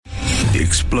The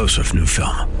explosive new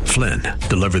film, Flynn,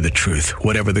 Deliver the Truth,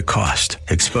 Whatever the Cost,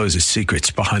 exposes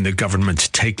secrets behind the government's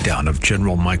takedown of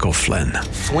General Michael Flynn.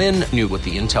 Flynn knew what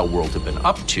the intel world had been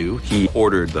up to. He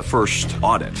ordered the first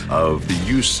audit of the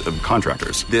use of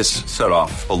contractors. This set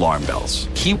off alarm bells.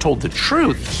 He told the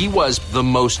truth. He was the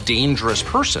most dangerous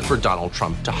person for Donald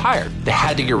Trump to hire. They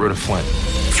had to get rid of Flynn.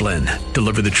 Flynn,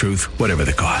 Deliver the Truth, Whatever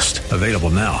the Cost. Available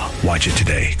now. Watch it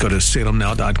today. Go to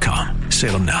salemnow.com.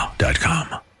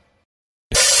 salemnow.com.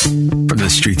 From the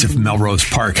streets of Melrose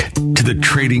Park to the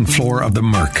trading floor of the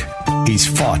Merc, he's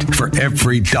fought for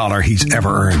every dollar he's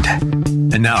ever earned.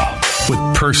 And now, with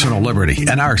personal liberty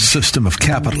and our system of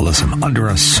capitalism under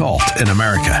assault in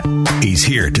America, he's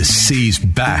here to seize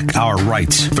back our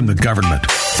rights from the government.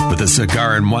 With a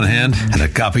cigar in one hand and a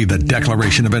copy of the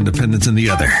Declaration of Independence in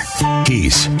the other,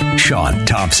 he's Sean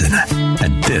Thompson.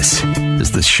 And this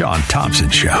is The Sean Thompson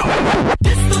Show.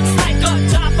 This looks like a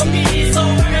job for me, so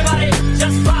everybody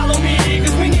just follow me,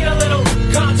 because we need a little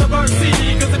controversy,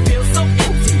 because it feels so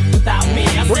empty without me.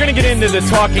 We're going to get into the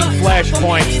talking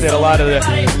flashpoints that a lot of the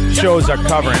shows are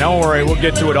covering. Don't worry, we'll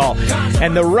get to it all.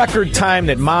 And the record time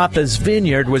that Martha's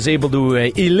Vineyard was able to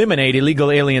eliminate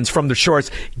illegal aliens from the shores.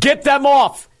 Get them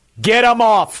off! Get them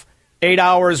off! 8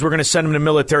 hours, we're going to send them to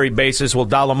military bases. We'll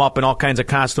doll them up in all kinds of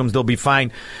costumes. They'll be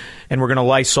fine. And we're going to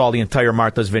Lysol the entire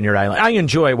Martha's Vineyard Island. I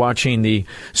enjoy watching the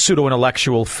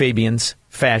pseudo-intellectual Fabians,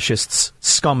 fascists,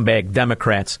 scumbag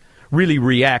Democrats really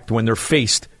react when they're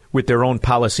faced with their own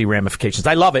policy ramifications.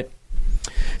 I love it.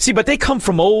 See, but they come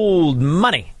from old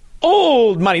money.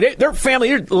 Old money. Their family,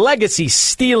 their legacy,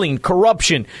 stealing,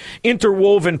 corruption,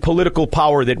 interwoven political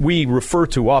power that we refer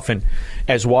to often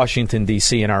as Washington,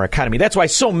 D.C. in our economy. That's why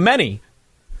so many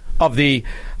of the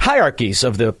hierarchies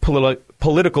of the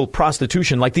political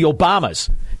prostitution, like the Obamas,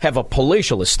 have a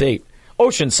palatial estate.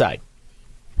 Oceanside,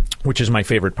 which is my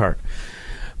favorite part.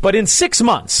 But in 6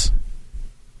 months,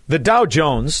 the Dow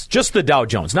Jones, just the Dow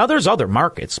Jones. Now, there's other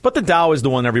markets, but the Dow is the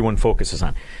one everyone focuses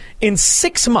on. In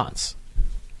 6 months,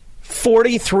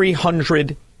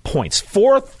 4,300 points,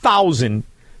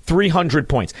 4,300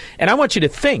 points. And I want you to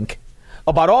think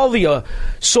about all the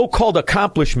so-called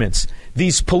accomplishments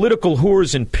these political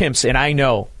whores and pimps, and I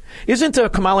know. Isn't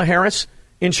Kamala Harris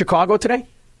in Chicago today?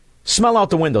 Smell out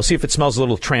the window. See if it smells a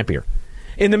little trampier.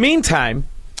 In the meantime,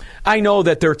 I know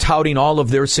that they're touting all of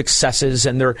their successes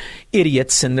and their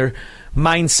idiots and their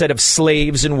mindset of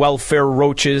slaves and welfare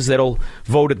roaches that'll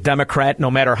vote a Democrat no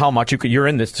matter how much. You're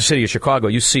in the city of Chicago.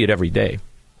 You see it every day.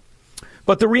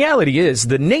 But the reality is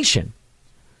the nation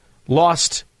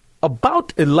lost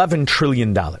about $11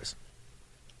 trillion.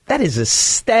 That is a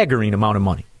staggering amount of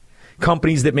money.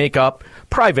 Companies that make up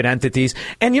private entities.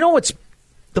 And you know what's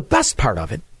the best part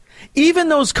of it? Even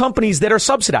those companies that are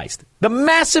subsidized, the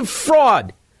massive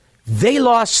fraud, they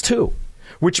lost too,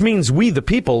 which means we, the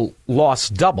people,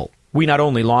 lost double. We not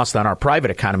only lost on our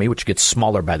private economy, which gets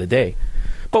smaller by the day,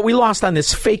 but we lost on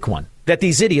this fake one that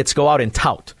these idiots go out and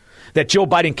tout, that Joe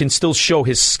Biden can still show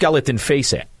his skeleton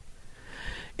face at.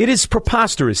 It is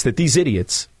preposterous that these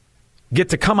idiots get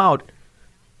to come out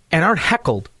and are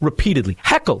heckled repeatedly.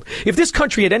 Heckled. If this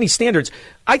country had any standards,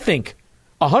 I think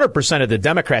 100% of the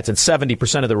Democrats and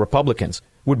 70% of the Republicans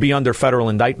would be under federal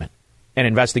indictment and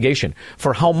investigation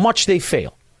for how much they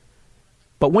fail.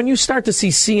 But when you start to see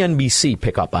CNBC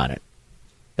pick up on it,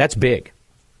 that's big.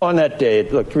 On that day,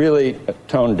 it looked really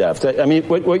tone deaf. I mean,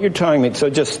 what you're telling me, so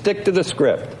just stick to the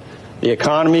script. The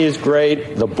economy is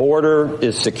great. The border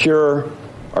is secure.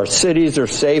 Our cities are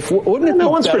safe. Wouldn't it be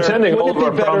pretending Wouldn't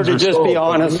it be better to just be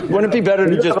honest? Wouldn't it be better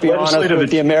to just be honest with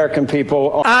the American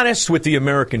people? Honest with the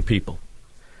American people.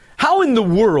 How in the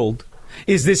world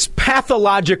is this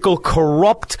pathological,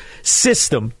 corrupt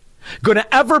system going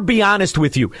to ever be honest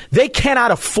with you? They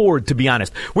cannot afford to be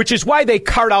honest, which is why they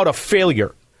cart out a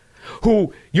failure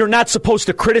who you're not supposed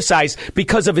to criticize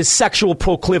because of his sexual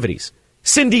proclivities.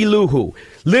 Cindy Lou Who,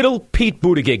 little Pete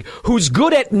Buttigieg, who's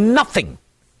good at nothing.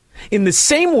 In the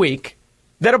same week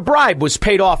that a bribe was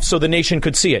paid off so the nation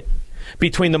could see it,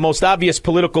 between the most obvious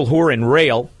political whore in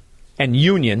rail and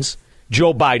unions,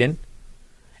 Joe Biden,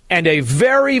 and a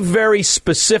very, very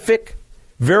specific,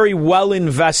 very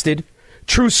well-invested,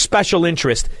 true special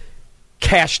interest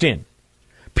cashed in.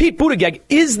 Pete Buttigieg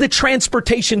is the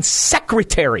transportation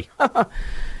secretary.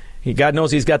 God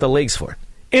knows he's got the legs for it.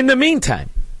 In the meantime,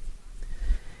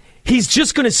 he's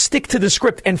just going to stick to the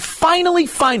script. And finally,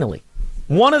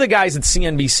 one of the guys at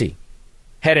CNBC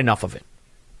had enough of it.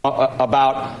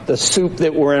 About the soup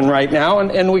that we're in right now,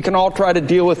 and we can all try to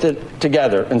deal with it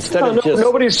together instead of just...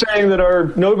 Nobody's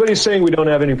saying we don't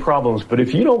have any problems, but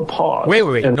if you don't pause...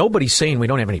 Wait. Nobody's saying we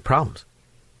don't have any problems.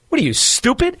 What are you,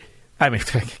 stupid? I mean,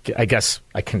 I guess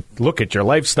I can look at your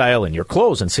lifestyle and your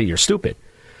clothes and see you're stupid.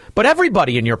 But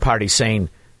everybody in your party's saying,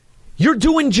 you're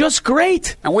doing just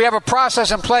great. And we have a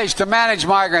process in place to manage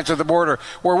migrants at the border.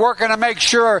 We're working to make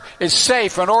sure it's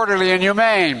safe and orderly and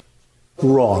humane.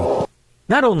 Wrong.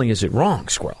 Not only is it wrong,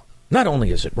 Squirrel, not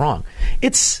only is it wrong,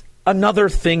 it's another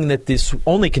thing that this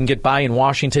only can get by in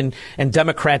Washington, and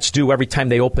Democrats do every time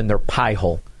they open their pie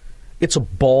hole. It's a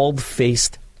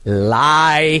bald-faced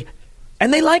lie.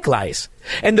 And they like lies.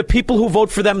 And the people who vote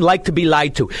for them like to be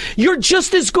lied to. You're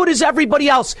just as good as everybody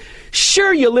else.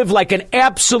 Sure, you live like an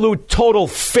absolute total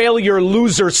failure,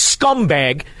 loser,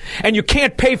 scumbag, and you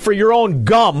can't pay for your own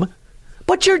gum,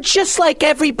 but you're just like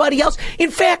everybody else.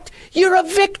 In fact, you're a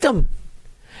victim.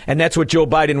 And that's what Joe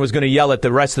Biden was going to yell at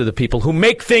the rest of the people who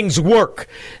make things work.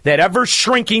 That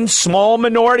ever-shrinking small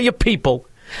minority of people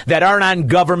that aren't on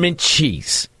government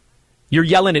cheese. You're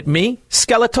yelling at me,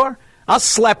 Skeletor? I'll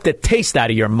slap the taste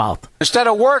out of your mouth. Instead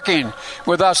of working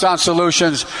with us on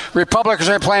solutions, Republicans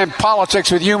are playing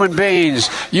politics with human beings,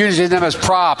 using them as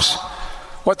props.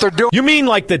 What they're doing... You mean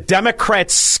like the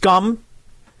Democrat scum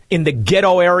in the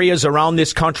ghetto areas around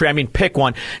this country? I mean, pick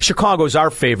one. Chicago's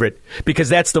our favorite because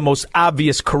that's the most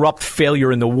obvious corrupt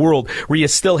failure in the world, where you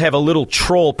still have a little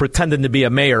troll pretending to be a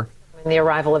mayor. The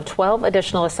arrival of 12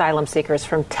 additional asylum seekers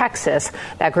from Texas.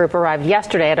 That group arrived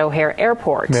yesterday at O'Hare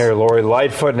Airport. Mayor Lori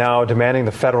Lightfoot now demanding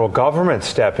the federal government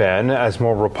step in as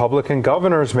more Republican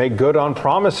governors make good on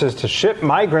promises to ship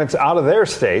migrants out of their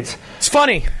states. It's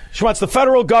funny. She wants the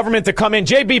federal government to come in.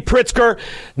 J.B. Pritzker,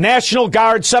 National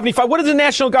Guard, 75. What is the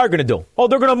National Guard going to do? Oh,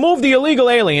 they're going to move the illegal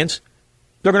aliens.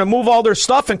 They're going to move all their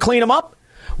stuff and clean them up.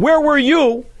 Where were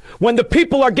you when the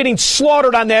people are getting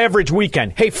slaughtered on the average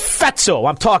weekend? Hey, Fetzo,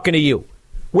 I'm talking to you.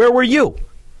 Where were you?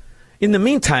 In the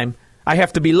meantime, I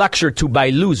have to be lectured to by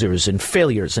losers and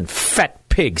failures and fat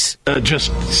pigs.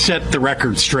 Just set the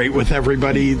record straight with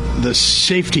everybody. The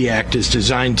Safety Act is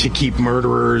designed to keep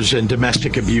murderers and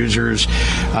domestic abusers,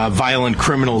 violent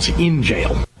criminals in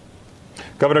jail.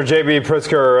 Governor J.B.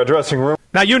 Pritzker addressing room.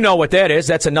 Now, you know what that is.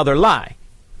 That's another lie.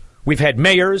 We've had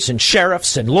mayors and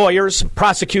sheriffs and lawyers and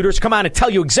prosecutors come on and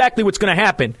tell you exactly what's going to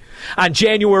happen on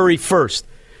January 1st.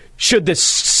 Should this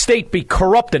state be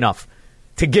corrupt enough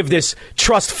to give this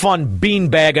trust fund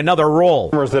beanbag another roll?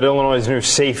 Rumors that Illinois' new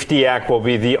Safety Act will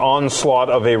be the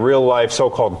onslaught of a real-life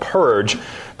so-called purge.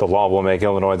 The law will make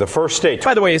Illinois the first state.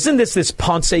 By the way, isn't this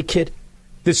Ponce kid?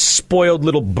 This spoiled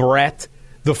little brat?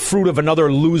 The fruit of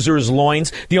another loser's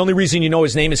loins? The only reason you know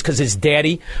his name is because his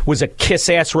daddy was a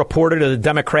kiss-ass reporter to the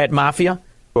Democrat mafia?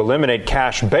 To eliminate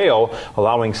cash bail,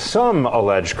 allowing some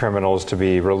alleged criminals to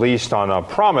be released on a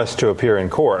promise to appear in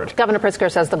court. Governor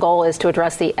Pritzker says the goal is to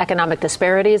address the economic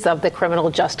disparities of the criminal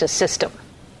justice system.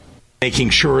 Making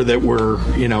sure that we're,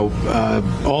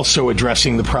 also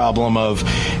addressing the problem of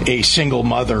a single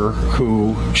mother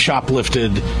who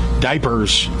shoplifted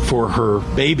diapers for her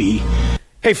baby.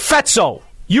 Hey, Fetzo,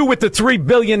 you with the $3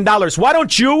 billion, why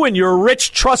don't you and your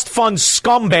rich trust fund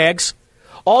scumbags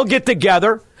all get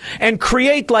together and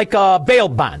create like bail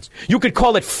bonds? You could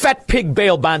call it fat pig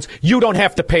bail bonds. You don't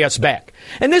have to pay us back.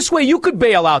 And this way you could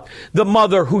bail out the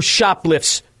mother who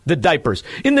shoplifts the diapers.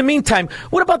 In the meantime,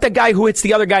 what about the guy who hits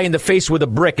the other guy in the face with a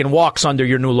brick and walks under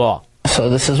your new law? So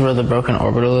this is where the broken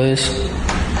orbital is,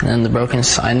 and then the broken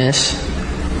sinus.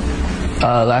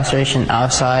 Laceration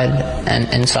outside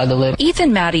and inside the lip.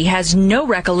 Ethan Maddie has no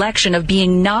recollection of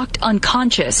being knocked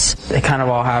unconscious. It kind of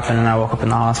all happened and I woke up in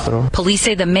the hospital. Police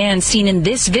say the man seen in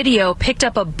this video picked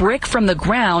up a brick from the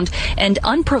ground and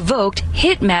unprovoked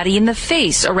hit Maddie in the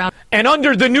face around. And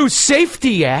under the new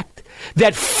Safety Act,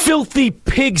 that filthy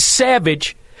pig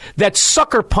savage that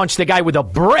sucker punched the guy with a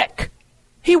brick,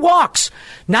 he walks.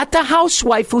 Not the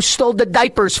housewife who stole the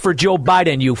diapers for Joe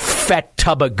Biden, you fat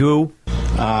tub of goo.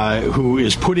 Who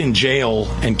is put in jail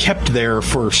and kept there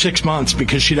for 6 months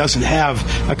because she doesn't have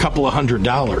a couple of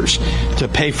 $100 to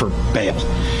pay for bail.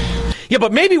 Yeah,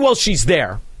 but maybe while she's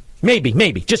there, maybe,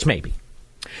 just maybe,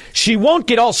 she won't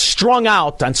get all strung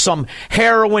out on some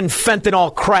heroin,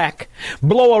 fentanyl crack,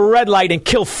 blow a red light and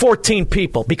kill 14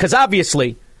 people, because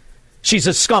obviously she's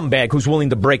a scumbag who's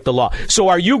willing to break the law. So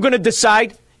are you going to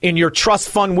decide in your trust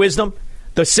fund wisdom,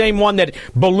 the same one that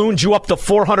ballooned you up to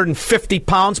 450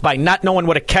 pounds by not knowing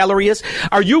what a calorie is?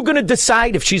 Are you going to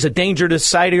decide if she's a danger to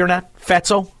society or not,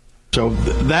 Fatso? So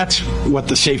that's what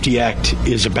the Safety Act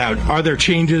is about. Are there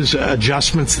changes,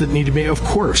 adjustments that need to be made? Of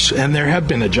course, and there have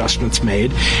been adjustments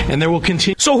made, and there will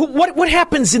continue. So what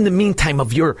happens in the meantime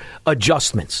of your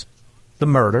adjustments? The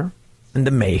murder and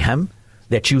the mayhem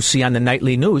that you see on the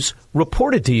nightly news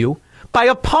reported to you by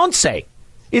a Ponce.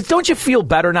 Don't you feel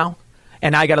better now?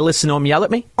 and I got to listen to him yell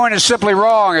at me? It's simply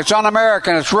wrong. It's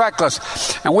un-American. It's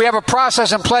reckless. And we have a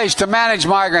process in place to manage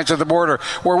migrants at the border.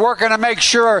 We're working to make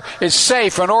sure it's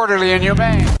safe and orderly and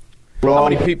humane. How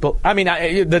many people? I mean,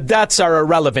 the deaths are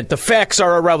irrelevant. The facts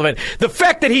are irrelevant. The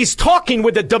fact that he's talking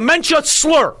with a dementia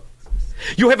slur.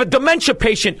 You have a dementia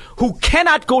patient who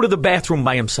cannot go to the bathroom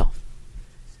by himself.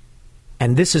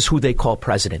 And this is who they call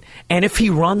president. And if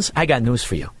he runs, I got news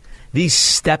for you. These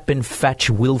step and fetch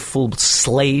willful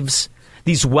slaves,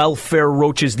 these welfare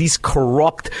roaches, these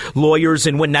corrupt lawyers,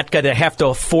 and when not going to have to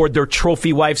afford their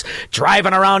trophy wives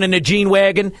driving around in a Gene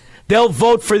wagon, they'll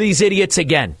vote for these idiots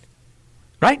again.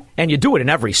 Right? And you do it in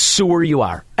every sewer you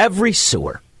are. Every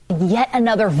sewer. Yet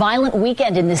another violent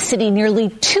weekend in the city. Nearly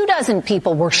 24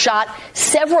 people were shot.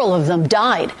 Several of them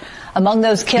died. Among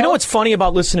those killed... You know what's funny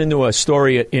about listening to a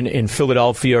story in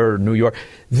Philadelphia or New York?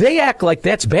 They act like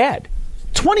that's bad.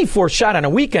 24 shot on a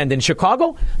weekend in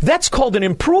Chicago? That's called an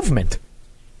improvement.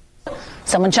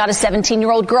 Someone shot a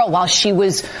 17-year-old girl while she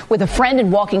was with a friend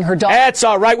and walking her dog. That's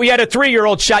all right. We had a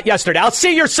 3-year-old shot yesterday. I'll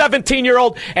see your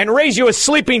 17-year-old and raise you a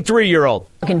sleeping 3-year-old.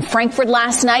 In Frankfurt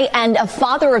last night, and a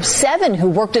father of 7 who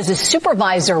worked as a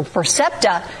supervisor for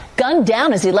SEPTA gunned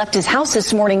down as he left his house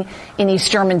this morning in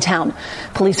East Germantown.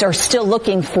 Police are still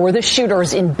looking for the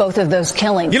shooters in both of those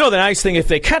killings. You know the nice thing, if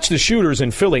they catch the shooters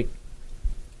in Philly,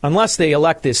 unless they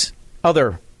elect this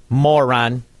other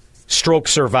moron, stroke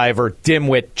survivor,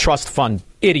 dimwit, trust fund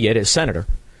idiot as senator,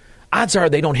 odds are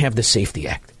they don't have the Safety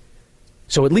Act.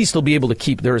 So at least they'll be able to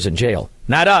keep theirs in jail.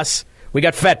 Not us. We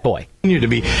got Fat Boy.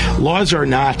 Laws are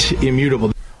not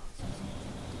immutable.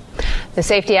 The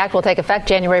Safety Act will take effect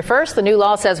January 1st. The new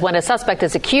law says when a suspect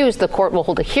is accused, the court will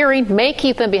hold a hearing, may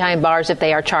keep them behind bars if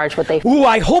they are charged with a... Ooh,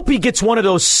 I hope he gets one of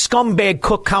those scumbag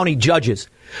Cook County judges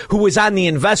who was on the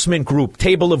investment group,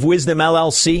 Table of Wisdom,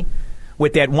 LLC,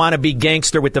 with that wannabe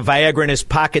gangster with the Viagra in his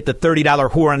pocket, the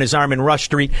 $30 whore on his arm in Rush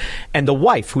Street, and the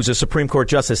wife, who's a Supreme Court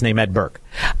justice named Ed Burke.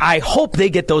 I hope they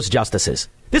get those justices.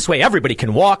 This way everybody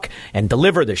can walk and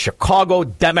deliver the Chicago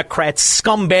Democrat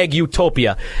scumbag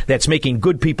utopia that's making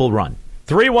good people run.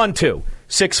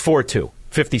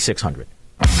 312-642-5600.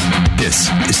 This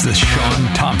is the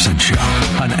Sean Thompson Show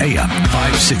on AM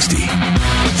 560.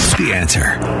 The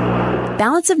Answer.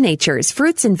 Balance of Nature's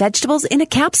fruits and vegetables in a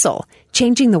capsule,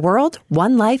 changing the world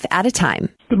one life at a time.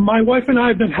 My wife and I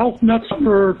have been health nuts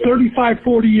for 35,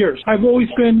 40 years. I've always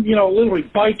been, literally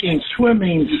biking,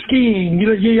 swimming, skiing,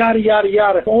 yada, yada,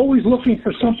 yada. Always looking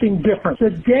for something different.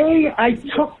 The day I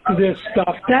took this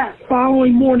stuff, that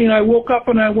following morning I woke up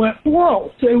and I went,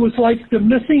 whoa. It was like the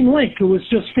missing link. It was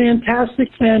just fantastic,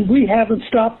 and we haven't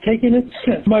stopped taking it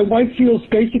since. My wife feels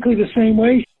basically the same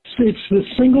way. It's the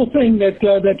single thing that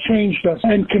changed us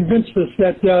and convinced us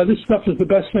that this stuff is the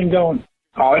best thing going.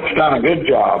 Oh, it's done a good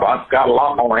job. I've got a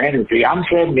lot more energy. I'm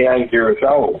 78 years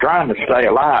old, trying to stay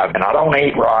alive, and I don't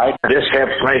eat right. This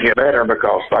helps make it better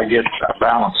because I get a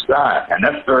balanced diet, and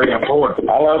that's very important.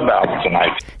 I love Balance of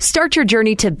Nature. Start your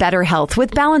journey to better health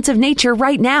with Balance of Nature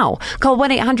right now. Call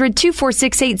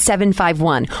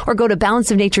 1-800-246-8751 or go to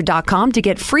balanceofnature.com to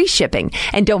get free shipping.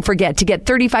 And don't forget to get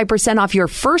 35% off your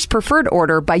first preferred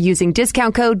order by using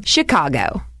discount code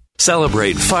CHICAGO.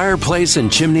 Celebrate Fireplace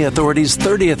and Chimney Authority's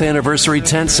 30th anniversary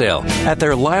tent sale at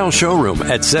their Lyle showroom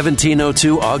at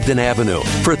 1702 Ogden Avenue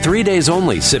for 3 days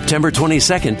only, September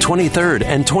 22nd, 23rd,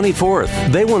 and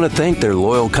 24th. They want to thank their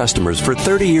loyal customers for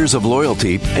 30 years of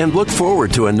loyalty and look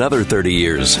forward to another 30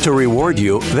 years. To reward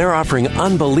you, they're offering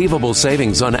unbelievable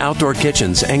savings on outdoor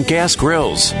kitchens and gas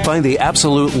grills. Find the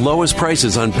absolute lowest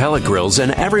prices on pellet grills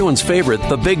and everyone's favorite,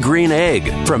 the Big Green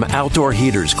Egg. From outdoor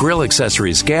heaters, grill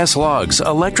accessories, gas logs,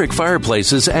 electric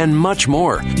fireplaces, and much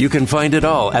more. You can find it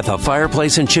all at the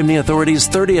Fireplace and Chimney Authority's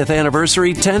 30th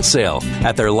anniversary tent sale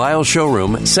at their Lyle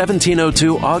showroom,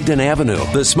 1702 Ogden Avenue.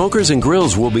 The smokers and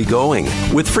grills will be going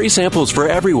with free samples for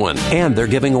everyone, and they're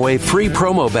giving away free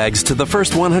promo bags to the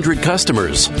first 100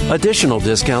 customers. Additional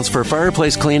discounts for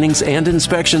fireplace cleanings and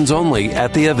inspections only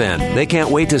at the event. They can't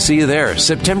wait to see you there,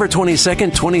 September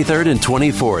 22nd, 23rd, and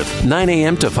 24th, 9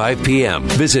 a.m. to 5 p.m.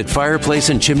 Visit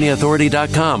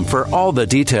fireplaceandchimneyauthority.com for all the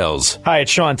details. Hi,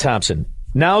 it's Sean Thompson.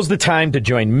 Now's the time to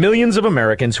join millions of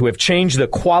Americans who have changed the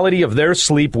quality of their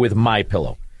sleep with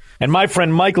MyPillow. And my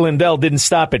friend Mike Lindell didn't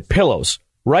stop at pillows.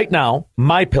 Right now,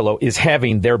 MyPillow is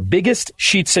having their biggest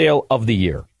sheet sale of the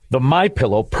year. The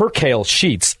MyPillow Percale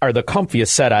sheets are the comfiest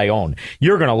set I own.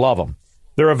 You're going to love them.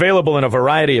 They're available in a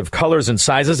variety of colors and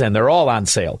sizes, and they're all on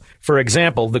sale. For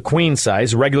example, the queen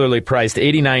size, regularly priced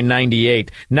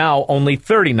 $89.98, now only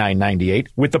 $39.98,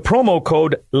 with the promo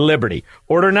code LIBERTY.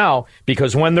 Order now,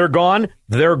 because when they're gone,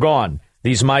 they're gone.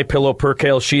 These MyPillow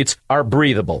Percale sheets are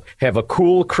breathable, have a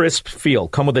cool, crisp feel,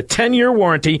 come with a 10-year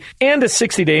warranty and a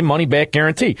 60-day money-back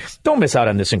guarantee. Don't miss out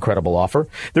on this incredible offer.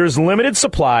 There's limited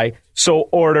supply, so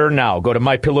order now. Go to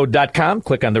MyPillow.com,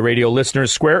 click on the radio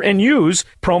listeners square, and use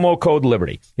promo code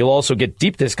Liberty. You'll also get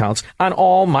deep discounts on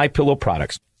all MyPillow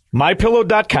products.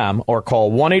 MyPillow.com or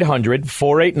call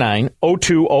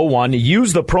 1-800-489-0201.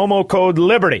 Use the promo code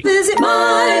Liberty. Visit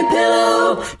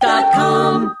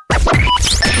MyPillow.com.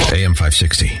 AM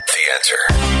 560, The Answer.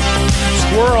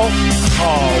 Squirrel.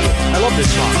 Oh, I love this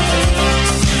song.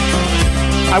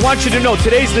 I want you to know,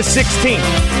 today's the 16th.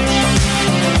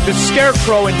 The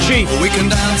scarecrow in chief,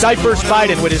 Diapers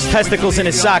Biden with his testicles in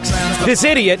his socks. This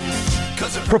idiot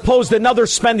proposed another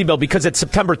spending bill because at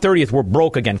September 30th, we're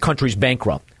broke again. Country's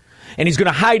bankrupt. And he's going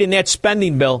to hide in that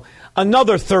spending bill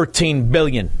another $13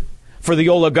 billion for the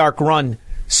oligarch-run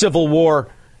Civil War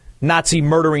Nazi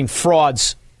murdering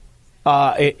frauds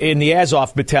in the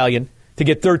Azov battalion to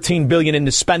get $13 billion in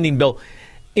the spending bill,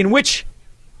 in which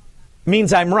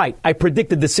means I'm right. I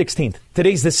predicted the 16th.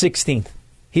 Today's the 16th.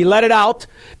 He let it out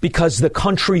because the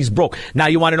country's broke. Now,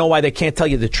 you want to know why they can't tell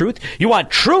you the truth? You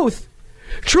want truth?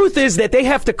 Truth is that they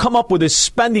have to come up with a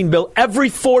spending bill every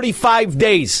 45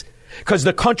 days because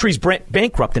the country's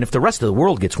bankrupt. And if the rest of the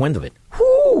world gets wind of it,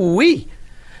 whoo-wee,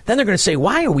 then they're going to say,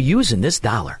 why are we using this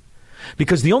dollar?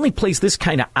 Because the only place this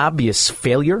kind of obvious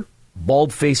failure,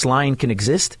 bald-faced lying can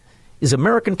exist is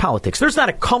American politics. There's not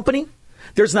a company,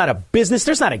 there's not a business,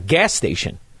 there's not a gas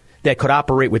station that could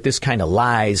operate with this kind of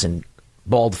lies and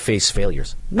bald-faced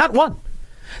failures. Not one.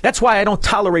 That's why I don't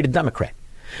tolerate a Democrat.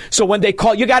 So when they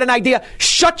call, you got an idea?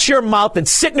 Shut your mouth and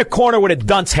sit in a corner with a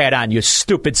dunce hat on, you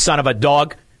stupid son of a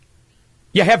dog.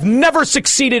 You have never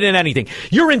succeeded in anything.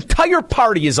 Your entire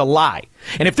party is a lie.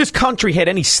 And if this country had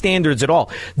any standards at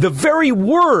all, the very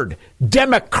word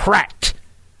Democrat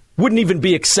wouldn't even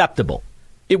be acceptable.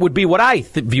 It would be what I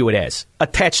view it as,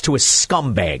 attached to a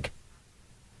scumbag.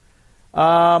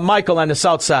 Michael on the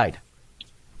South Side.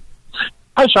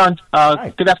 Hi, Sean.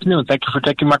 Hi. Good afternoon. Thank you for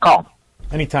taking my call.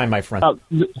 Anytime, my friend.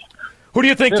 Who do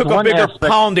you think took a bigger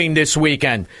pounding this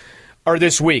weekend or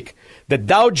this week? The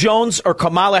Dow Jones or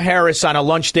Kamala Harris on a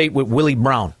lunch date with Willie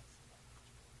Brown?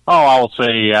 Oh, I will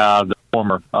say the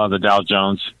former, the Dow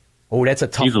Jones. Oh, that's a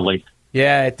tough easily. One.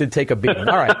 Yeah, it did take a beating.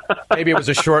 All right. Maybe it was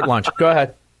a short lunch. Go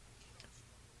ahead.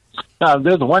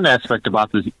 There's one aspect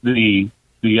about the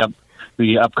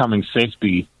upcoming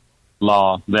safety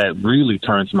law that really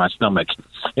turns my stomach.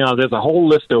 You know, there's a whole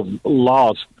list of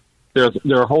laws. There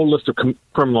are a whole list of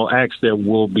criminal acts that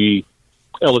will be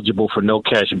eligible for no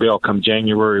cash bail come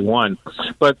January 1.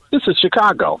 But this is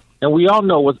Chicago, and we all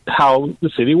know how the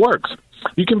city works.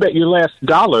 You can bet your last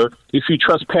dollar if you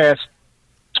trespass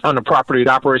on the property at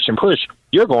Operation Push,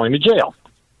 you're going to jail.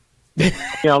 You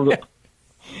know,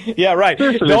 yeah, right.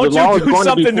 Don't you do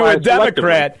something to a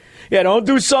Democrat. Yeah, don't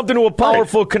do something to a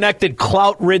powerful, connected,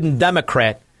 clout-ridden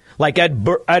Democrat like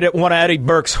one of Eddie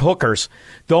Burke's hookers.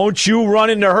 Don't you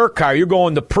run into her car. You're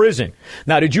going to prison.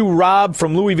 Now, did you rob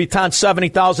from Louis Vuitton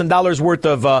 $70,000 worth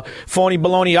of phony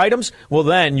baloney items? Well,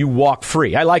 then you walk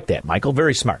free. I like that, Michael.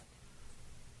 Very smart.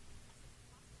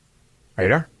 Are you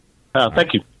there?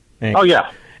 Thank you. Thanks. Oh,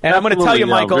 yeah. And I'm going to tell you,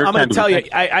 Michael, I'm going to tell you,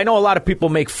 I know a lot of people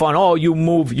make fun. Oh, you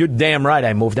moved. You're damn right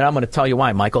I moved. And I'm going to tell you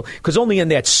why, Michael. Because only in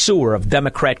that sewer of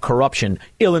Democrat corruption,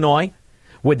 Illinois,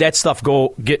 would that stuff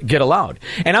get allowed.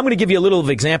 And I'm going to give you a little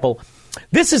example.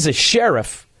 This is a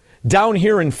sheriff down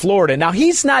here in Florida. Now,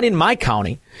 he's not in my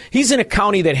county. He's in a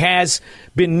county that has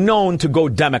been known to go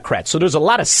Democrat. So there's a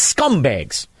lot of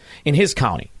scumbags in his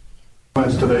county.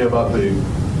 Today about the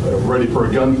ready for a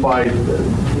gunfight.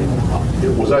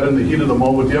 Was that in the heat of the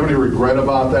moment? Do you have any regret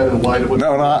about that in light of what?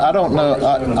 No, I don't know.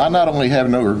 I not only have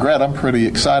no regret, I'm pretty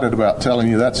excited about telling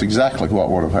you that's exactly what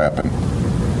would have happened.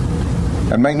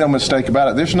 And make no mistake about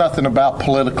it, there's nothing about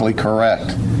politically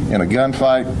correct in a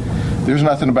gunfight. There's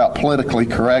nothing about politically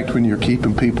correct when you're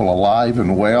keeping people alive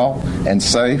and well and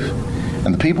safe.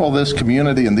 And the people of this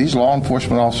community and these law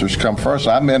enforcement officers come first.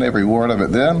 I meant every word of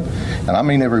it then, and I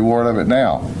mean every word of it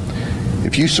now.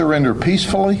 If you surrender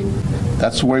peacefully,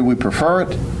 that's the way we prefer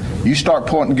it. You start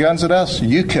pointing guns at us,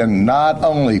 you can not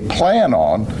only plan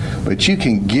on, but you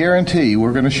can guarantee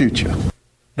we're going to shoot you.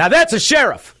 Now that's a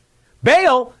sheriff.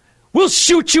 Bail, we'll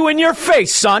shoot you in your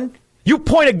face, son. You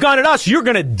point a gun at us, you're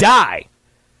going to die.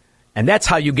 And that's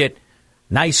how you get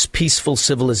nice, peaceful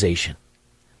civilization.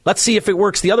 Let's see if it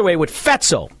works the other way with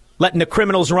Fetzo, letting the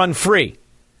criminals run free.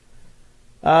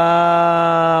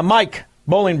 Mike,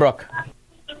 Bolingbrook.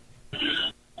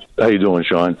 How you doing,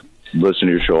 Sean? Listen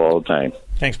to your show all the time.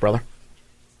 Thanks, brother.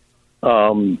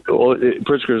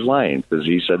 Pritzker's lying because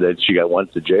he said that she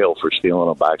went to jail for stealing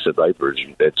a box of diapers.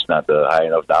 It's not the high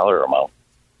enough dollar amount.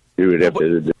 He would have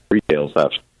to do retail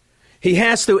theft. He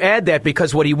has to add that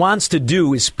because what he wants to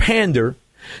do is pander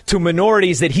to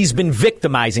minorities that he's been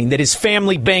victimizing, that his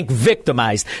family bank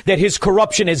victimized, that his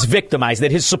corruption is victimized,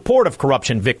 that his support of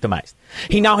corruption victimized.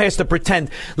 He now has to pretend,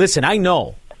 listen, I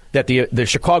know that the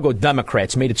Chicago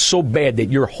Democrats made it so bad that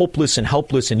you're hopeless and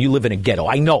helpless and you live in a ghetto.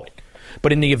 I know it.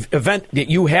 But in the event that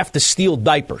you have to steal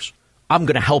diapers, I'm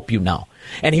going to help you now.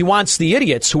 And he wants the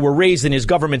idiots who were raised in his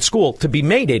government school to be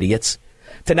made idiots,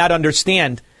 to not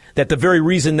understand that the very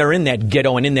reason they're in that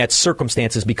ghetto and in that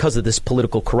circumstance is because of this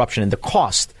political corruption and the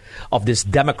cost of this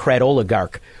Democrat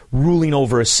oligarch ruling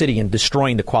over a city and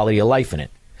destroying the quality of life in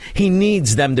it. He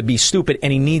needs them to be stupid,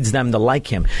 and he needs them to like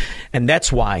him. And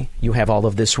that's why you have all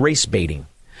of this race baiting.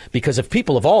 Because if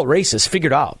people of all races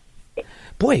figured out,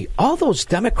 boy, all those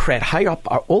Democrat high-up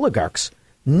oligarchs,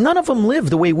 none of them live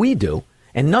the way we do,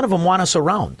 and none of them want us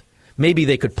around. Maybe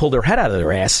they could pull their head out of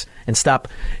their ass and stop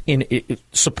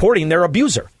supporting their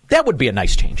abuser. That would be a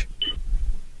nice change.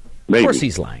 Maybe. Of course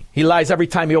he's lying. He lies every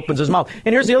time he opens his mouth.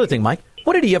 And here's the other thing, Mike.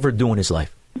 What did he ever do in his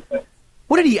life?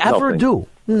 What did he ever do?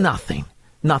 Nothing.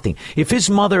 If his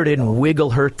mother didn't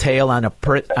wiggle her tail on a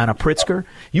Pritzker,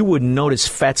 you wouldn't notice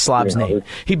Fat Slob's name.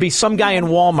 He'd be some guy in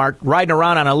Walmart riding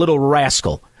around on a little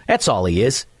rascal. That's all he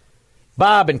is.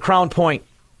 Bob in Crown Point.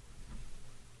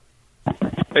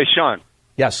 Hey, Sean.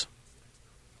 Yes.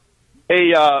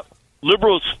 Hey,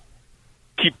 liberals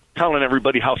keep telling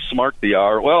everybody how smart they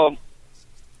are. Well,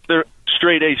 they're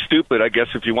straight A stupid, I guess,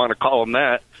 if you want to call them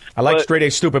that. I like straight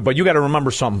A stupid, but you got to remember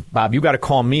something, Bob. You got to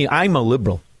call me. I'm a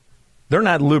liberal. They're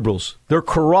not liberals. They're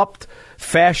corrupt,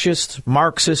 fascists,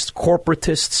 Marxists,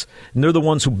 corporatists, and they're the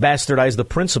ones who bastardize the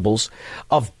principles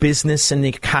of business and the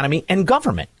economy and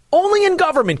government. Only in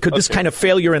government could this kind of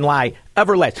failure and lie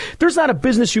ever last. There's not a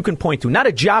business you can point to, not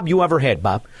a job you ever had,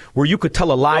 Bob, where you could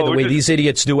tell a lie the way these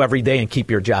idiots do every day and keep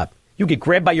your job. You get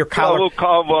grabbed by your collar. Well, we'll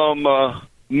call them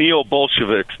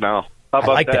neo-Bolsheviks now. How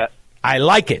about that? I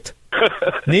like it.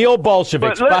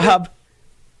 Neo-Bolsheviks, Bob.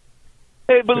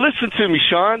 Hey, but listen to me,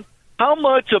 Sean. How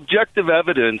much objective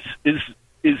evidence is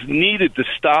needed to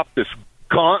stop this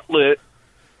gauntlet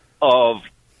of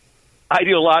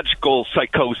ideological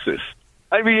psychosis?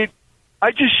 I mean,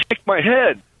 I just shake my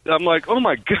head. I'm like, oh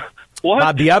my God, what?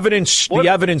 Bob, the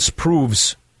evidence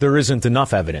proves there isn't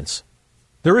enough evidence.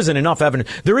 There isn't enough evidence.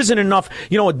 There isn't enough.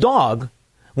 You know, a dog,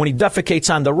 when he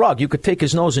defecates on the rug, you could take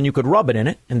his nose and you could rub it in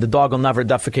it, and the dog will never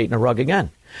defecate in a rug again.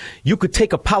 You could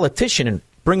take a politician and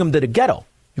bring him to the ghetto.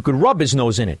 You could rub his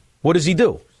nose in it. What does he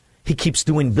do? He keeps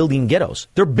building ghettos.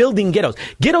 They're building ghettos.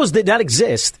 Ghettos did not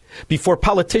exist before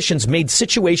politicians made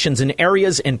situations in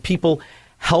areas and people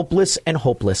helpless and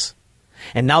hopeless.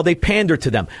 And now they pander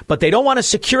to them. But they don't want to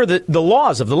secure the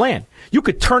laws of the land. You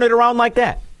could turn it around like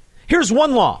that. Here's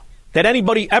one law that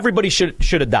everybody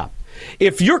should adopt.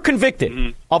 If you're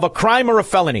convicted of a crime or a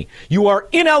felony, you are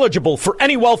ineligible for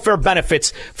any welfare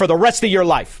benefits for the rest of your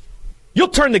life. You'll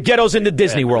turn the ghettos into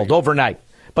Disney World overnight.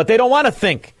 But they don't want to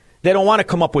think. They don't want to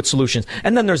come up with solutions.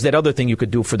 And then there's that other thing you could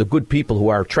do for the good people who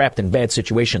are trapped in bad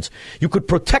situations. You could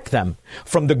protect them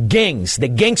from the gangs, the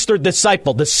gangster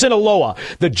disciple, the Sinaloa,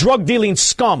 the drug-dealing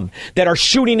scum that are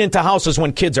shooting into houses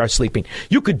when kids are sleeping.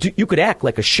 You could act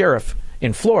like a sheriff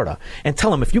in Florida and tell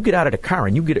them, if you get out of the car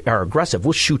and are aggressive,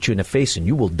 we'll shoot you in the face and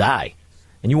you will die.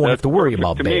 And you won't have to worry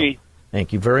about bail.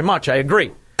 Thank you very much. I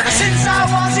agree. Since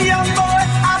I was a young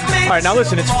boy, all right, now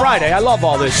listen, it's Friday. I love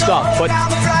all this stuff, but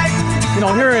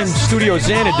here in Studio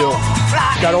Xanadu,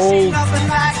 got old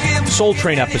Soul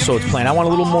Train episodes playing. I want a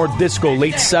little more disco,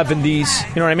 late 70s.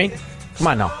 You know what I mean? Come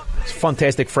on now. It's a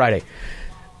fantastic Friday.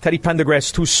 Teddy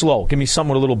Pendergrass, too slow. Give me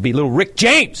someone with a little beat. Little Rick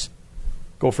James.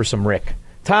 Go for some Rick.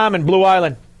 Tom in Blue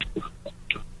Island.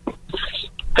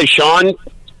 Hey, Sean.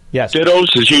 Yes.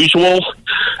 Dittos, as usual.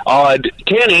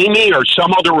 Can Amy or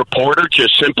some other reporter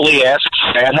just simply ask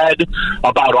Fathead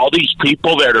about all these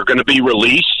people that are going to be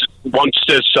released once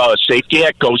this Safety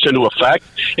Act goes into effect?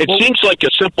 It seems like a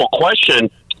simple question.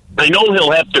 I know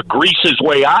he'll have to grease his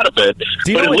way out of it,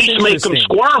 but at least make him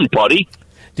squirm, buddy.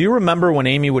 Do you remember when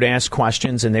Amy would ask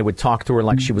questions and they would talk to her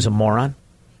like she was a moron?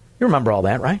 You remember all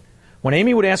that, right? When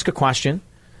Amy would ask a question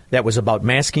that was about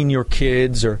masking your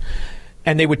kids,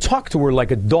 and they would talk to her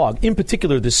like a dog, in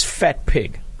particular this fat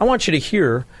pig. I want you to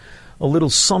hear a little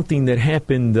something that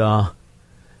happened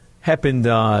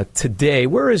today.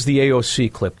 Where is the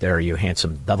AOC clip there, you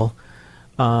handsome devil?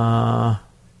 What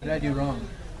did I do wrong?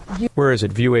 Where is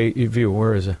it? View.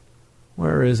 Where is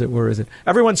it?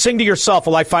 Everyone sing to yourself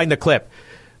while I find the clip.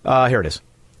 Here it is.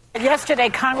 Yesterday,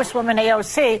 Congresswoman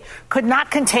AOC could not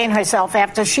contain herself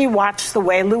after she watched the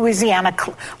way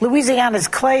Louisiana's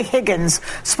Clay Higgins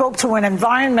spoke to an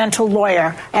environmental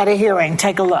lawyer at a hearing.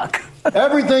 Take a look.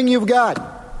 Everything you've got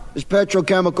is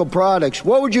petrochemical products.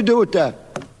 What would you do with that?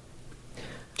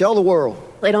 Tell the world.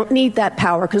 I don't need that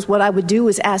power because what I would do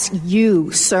is ask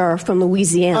you, sir, from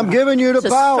Louisiana. I'm giving you the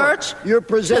power. You're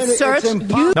presenting.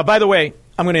 Now, by the way,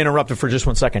 I'm going to interrupt her for just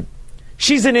 1 second.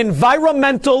 She's an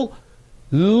environmental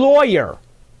lawyer,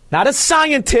 not a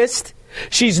scientist.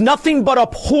 She's nothing but a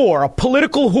whore, a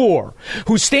political whore,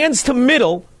 who stands to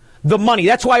middle the money.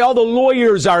 That's why all the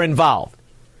lawyers are involved.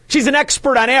 She's an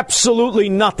expert on absolutely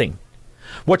nothing.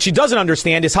 What she doesn't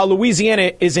understand is how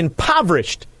Louisiana is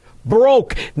impoverished,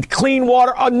 broke, clean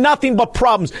water, nothing but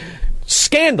problems.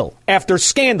 Scandal after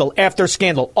scandal after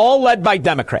scandal, all led by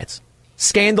Democrats.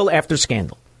 Scandal after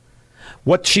scandal.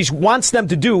 What she wants them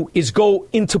to do is go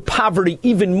into poverty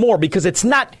even more because it's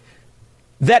not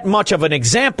that much of an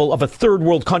example of a third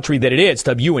world country that it is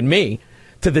to you and me,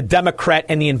 to the Democrat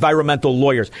and the environmental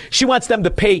lawyers. She wants them to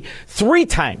pay 3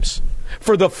 times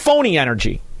for the phony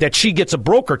energy that she gets a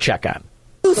broker check on.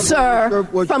 You, sir,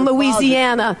 from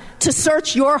Louisiana, to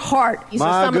search your heart. These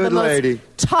are some of the most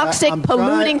toxic,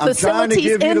 polluting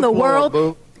facilities in the world.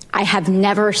 Boo. I have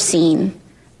never seen.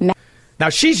 Now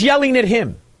she's yelling at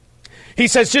him. He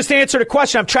says, just answer the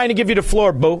question. I'm trying to give you the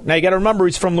floor, boo. Now, you got to remember,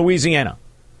 he's from Louisiana.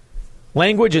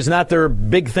 Language is not their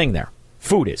big thing there.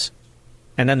 Food is.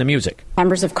 And then the music.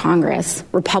 Members of Congress,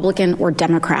 Republican or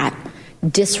Democrat,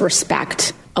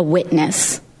 disrespect a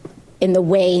witness in the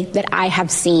way that I have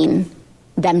seen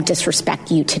them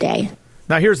disrespect you today.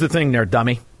 Now, here's the thing there,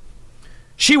 dummy.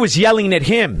 She was yelling at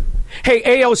him. Hey,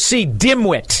 AOC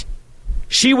dimwit.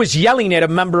 She was yelling at a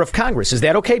member of Congress. Is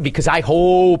that okay? Because I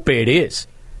hope it is.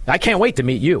 I can't wait to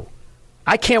meet you.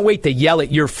 I can't wait to yell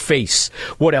at your face.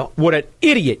 What an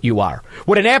idiot you are.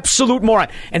 What an absolute moron.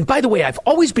 And by the way, I've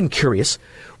always been curious,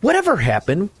 whatever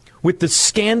happened with the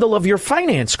scandal of your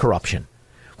finance corruption?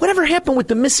 Whatever happened with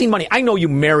the missing money? I know you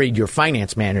married your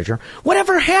finance manager.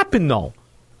 Whatever happened, though?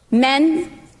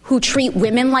 Men who treat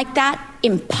women like that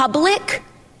in public,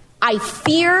 I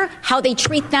fear how they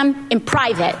treat them in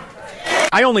private.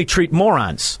 I only treat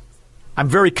morons. I'm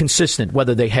very consistent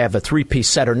whether they have a 3-piece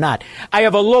set or not. I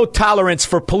have a low tolerance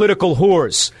for political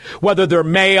whores, whether they're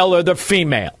male or they're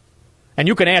female. And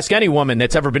you can ask any woman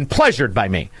that's ever been pleasured by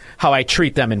me how I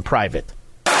treat them in private.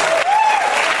 I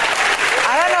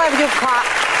don't know if you caught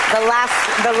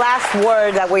the last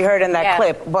word that we heard in that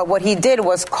clip, but what he did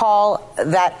was call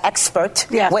that expert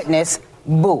witness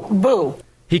boo. Boo.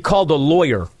 He called a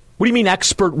lawyer. What do you mean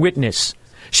expert witness?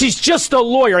 She's just a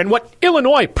lawyer, and what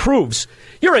Illinois proves,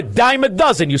 you're a dime a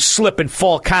dozen, you slip and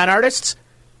fall con artists.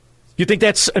 You think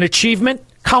that's an achievement,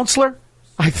 counselor?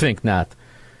 I think not.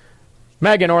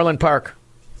 Megan, Orland Park.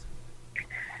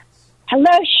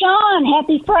 Hello, Sean.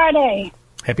 Happy Friday.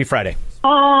 Happy Friday.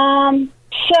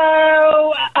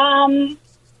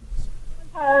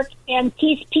 Park and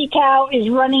Keith Petow is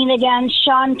running against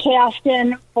Sean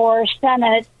Casten for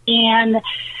Senate, and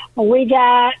we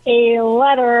got a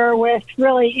letter with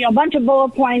really a bunch of bullet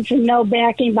points and no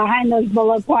backing behind those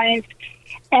bullet points.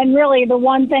 And really the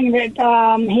one thing that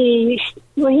he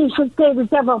should say to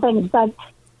several things, but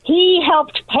he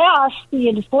helped pass the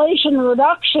Inflation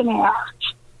Reduction Act.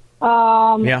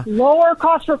 Lower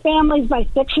costs for families by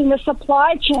fixing the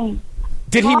supply chain.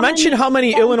 Did he mention how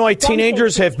many Illinois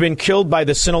teenagers have been killed by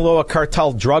the Sinaloa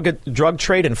cartel drug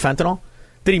trade and fentanyl?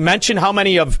 Did he mention how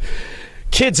many of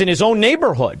kids in his own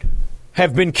neighborhood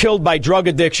have been killed by drug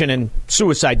addiction and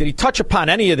suicide? Did he touch upon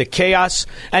any of the chaos,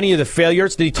 any of the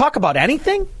failures? Did he talk about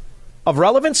anything of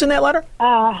relevance in that letter?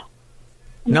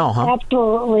 No, huh?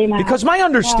 Absolutely not. Because my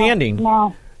understanding,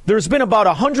 there's been about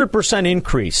 100%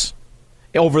 increase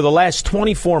over the last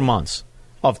 24 months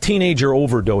of teenager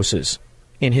overdoses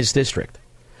in his district.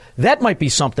 That might be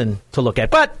something to look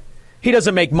at. But he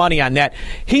doesn't make money on that.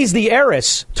 He's the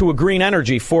heiress to a green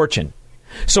energy fortune.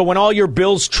 So when all your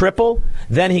bills triple,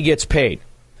 then he gets paid.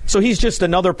 So he's just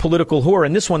another political whore,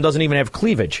 and this one doesn't even have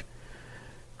cleavage.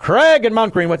 Craig in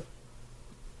Mount Greenwood.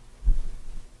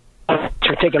 Thanks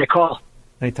for taking a call.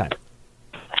 Anytime.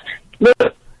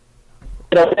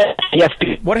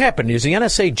 What happened? Is the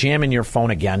NSA jamming your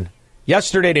phone again?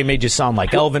 Yesterday they made you sound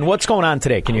like Elvin. What's going on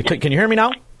today? Can you hear me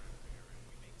now?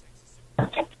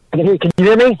 Can you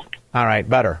hear me? All right,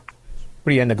 better.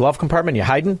 What are you in the glove compartment? You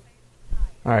hiding?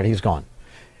 All right, he's gone.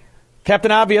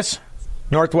 Captain Obvious,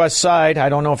 Northwest Side. I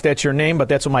don't know if that's your name, but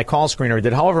that's what my call screener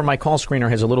did. However, my call screener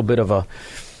has a little bit of a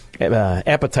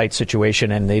appetite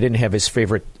situation, and they didn't have his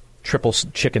favorite triple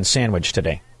chicken sandwich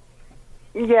today.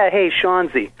 Yeah, hey,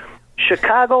 Shawnzy.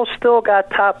 Chicago still got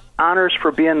top honors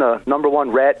for being the number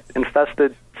one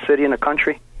rat-infested city in the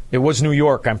country? It was New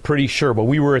York, I'm pretty sure, but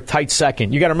we were a tight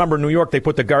second. You got to remember, New York, they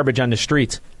put the garbage on the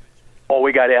streets. Oh,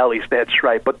 we got alleys, that's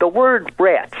right. But the word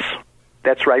rats,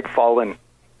 that's right, fallen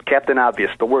Captain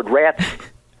Obvious. The word rats,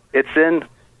 it's in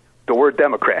the word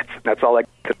Democrats. That's all I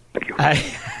can thank you.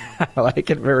 I like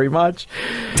it very much.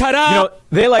 Ta-da! You know,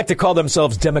 they like to call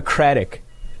themselves Democratic.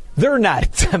 They're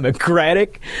not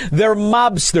Democratic. They're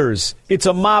mobsters. It's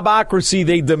a mobocracy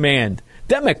they demand.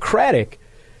 Democratic?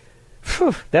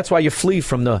 Whew, that's why you flee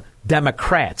from the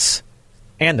Democrats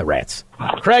and the rats.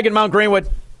 Craig in Mount Greenwood,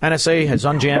 NSA has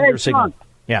unjammed your signal.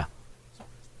 Yeah.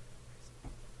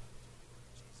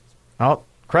 Oh,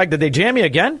 Craig, did they jam you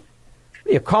again?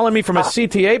 Are you calling me from a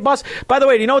CTA bus? By the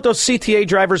way, do you know what those CTA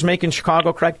drivers make in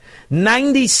Chicago, Craig?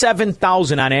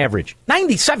 $97,000 on average.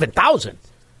 $97,000.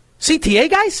 CTA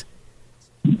guys?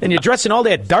 And you're dressed in all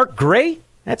that dark gray?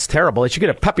 That's terrible. They should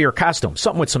get a peppier costume.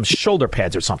 Something with some shoulder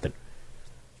pads or something.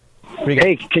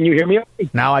 Hey, can you hear me?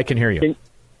 Now I can hear you.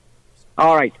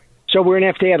 All right. So we're going to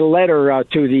have to add a letter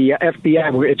to the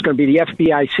FBI. It's going to be the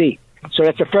FBIC. So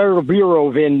that's the Federal Bureau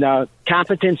of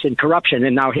Incompetence and Corruption.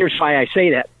 And now here's why I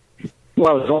say that.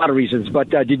 Well, there's a lot of reasons. But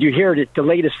did you hear that the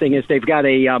latest thing is they've got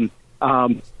a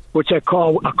what's that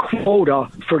called, a quota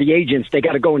for the agents. They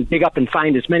got to go and dig up and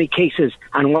find as many cases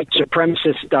on white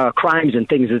supremacist crimes and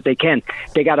things as they can.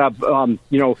 They got to, well,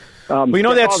 you know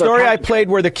that story I played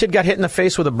where the kid got hit in the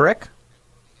face with a brick?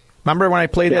 Remember when I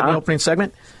played that in the opening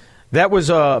segment? That was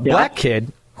a black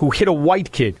kid who hit a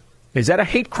white kid. Is that a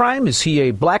hate crime? Is he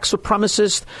a black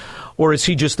supremacist? Or is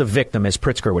he just a victim, as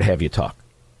Pritzker would have you talk?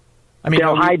 I mean,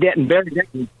 they'll hide that and bury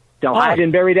that. They'll hide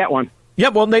and bury that one. Yeah,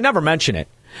 well, they never mention it.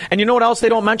 And you know what else they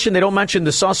don't mention? They don't mention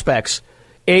the suspect's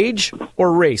age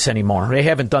or race anymore. They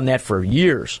haven't done that for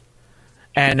years.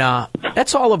 And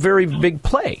that's all a very big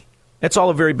play. That's all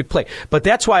a very big play. But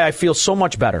that's why I feel so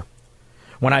much better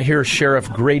when I hear Sheriff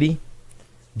Grady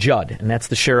Judd, and that's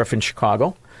the sheriff in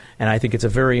Chicago. And I think it's a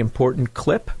very important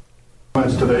clip.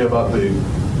 Today about the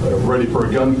ready for a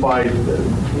gunfight.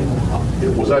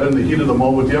 Was that in the heat of the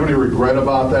moment? Do you have any regret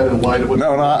about that in light of what?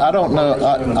 No, I don't know.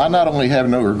 I not only have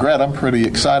no regret, I'm pretty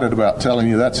excited about telling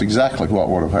you that's exactly what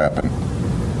would have happened.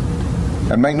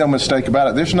 And make no mistake about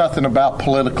it, there's nothing about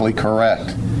politically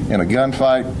correct in a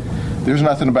gunfight. There's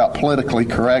nothing about politically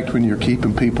correct when you're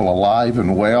keeping people alive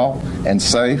and well and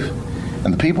safe.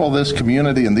 And the people of this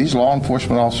community and these law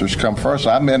enforcement officers come first.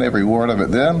 I meant every word of it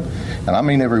then, and I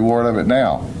mean every word of it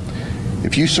now.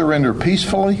 If you surrender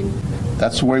peacefully,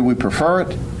 that's the way we prefer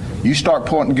it. You start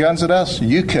pointing guns at us,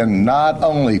 you can not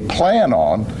only plan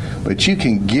on, but you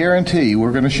can guarantee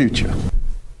we're going to shoot you.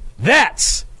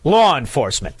 That's law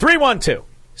enforcement.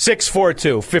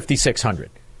 312-642-5600.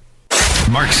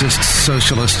 Marxists,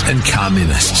 socialists, and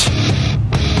communists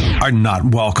are not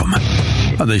welcome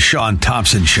on the Sean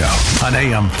Thompson Show on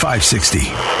AM 560.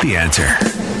 The Answer.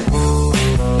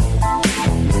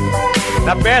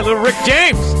 Not bad, little Rick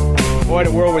James. Boy,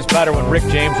 the world was better when Rick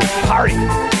James was partying.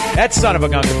 That son of a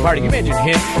gun could party. Can you imagine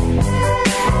him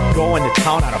going to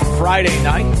town on a Friday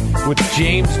night with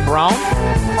James Brown?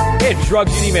 They had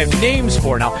drugs you didn't even have names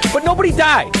for now. But nobody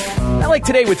died. Not like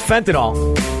today with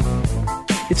fentanyl.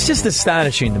 It's just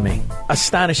astonishing to me.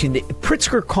 Astonishing.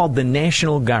 Pritzker called the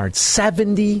National Guard,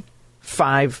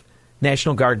 75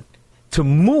 National Guard, to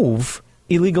move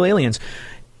illegal aliens.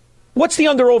 What's the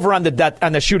under-over on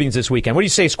the shootings this weekend? What do you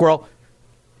say, Squirrel?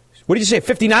 What did you say,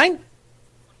 59?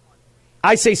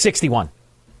 I say 61.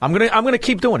 I'm gonna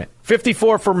keep doing it.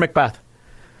 54 for Macbeth.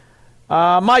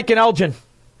 Mike and Elgin.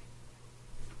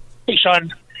 Hey,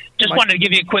 Sean. Just wanted to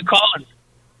give you a quick call. And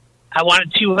I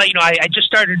wanted to let you know, I just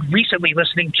started recently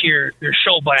listening to your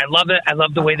show, but I love it. I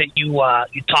love the way that you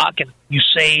talk and you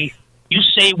say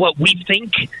what we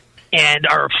think and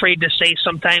are afraid to say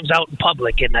sometimes out in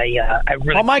public. And I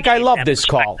really... Well, Mike, I love this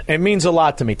call. It means a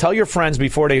lot to me. Tell your friends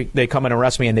before they come and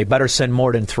arrest me, and they better send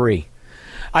more than 3.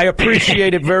 I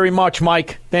appreciate it very much,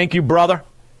 Mike. Thank you, brother.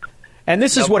 And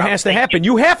this is what has to happen.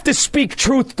 You have to speak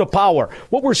truth to power.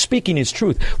 What we're speaking is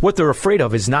truth. What they're afraid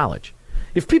of is knowledge.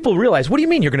 If people realize, what do you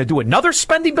mean you're going to do another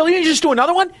spending bill? You just do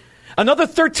another one? Another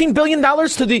 $13 billion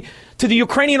to the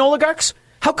Ukrainian oligarchs?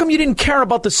 How come you didn't care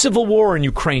about the civil war in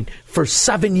Ukraine for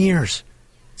 7 years?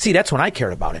 See, that's when I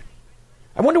cared about it.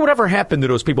 I wonder whatever happened to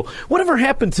those people. Whatever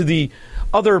happened to the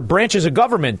other branches of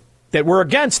government that were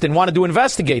against and wanted to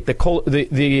investigate the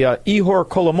Ihor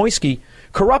Kolomoisky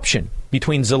corruption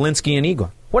between Zelensky and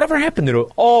Igor? Whatever happened to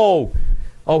those? Oh,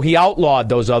 he outlawed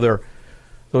those other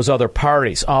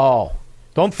parties. Oh,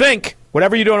 don't think.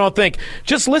 Whatever you do, don't think.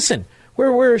 Just listen.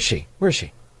 Where is she? Where is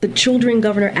she? the children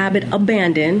Governor Abbott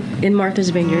abandoned in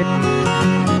Martha's Vineyard.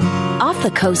 Off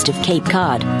the coast of Cape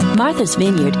Cod, Martha's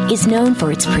Vineyard is known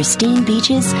for its pristine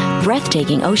beaches,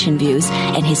 breathtaking ocean views,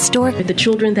 and historic. The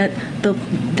children that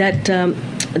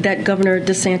Governor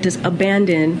DeSantis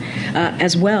abandoned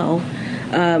as well,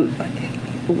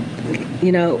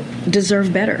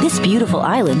 deserve better. This beautiful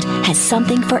island has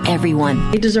something for everyone.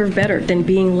 They deserve better than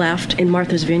being left in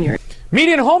Martha's Vineyard.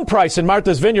 Median home price in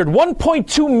Martha's Vineyard,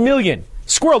 $1.2 million.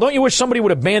 Squirrel, don't you wish somebody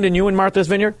would abandon you in Martha's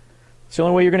Vineyard? It's the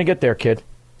only way you're going to get there, kid,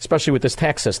 especially with this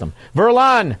tax system.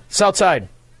 Verlon, Southside.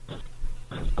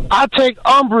 I take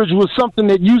umbrage with something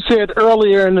that you said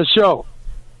earlier in the show.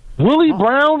 Willie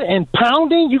Brown and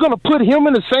pounding? You're going to put him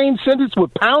in the same sentence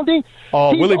with pounding?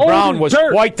 Oh, He's Willie Brown was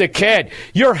dirt. quite the kid.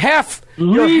 You're half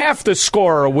the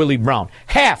scorer of Willie Brown.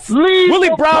 Half.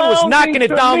 Willie Brown was knocking it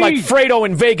down like Fredo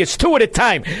in Vegas, 2 at a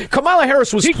time. Kamala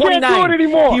Harris was 29. Can't do it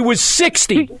anymore. He was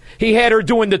 60. He had her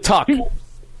doing the tuck.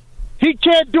 He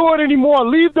can't do it anymore.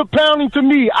 Leave the pounding to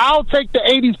me. I'll take the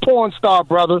 80s porn star,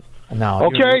 brother. No.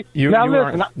 Okay?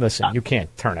 Listen, you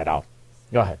can't turn it out.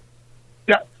 Go ahead.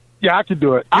 Yeah, I can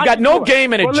do it. You got no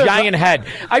game and a giant head.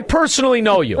 I personally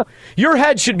know you. Your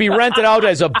head should be rented out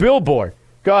as a billboard.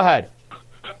 Go ahead.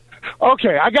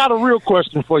 Okay, I got a real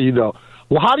question for you, though.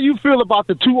 Well, how do you feel about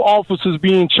the 2 officers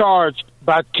being charged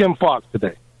by Kim Foxx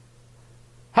today?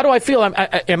 How do I feel?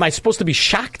 Am I supposed to be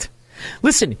shocked?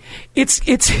 Listen,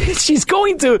 she's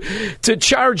going to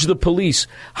charge the police.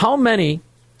 How many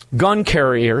gun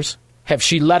carriers have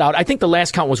she let out? I think the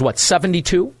last count was,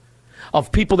 72?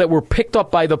 Of people that were picked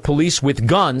up by the police with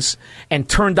guns and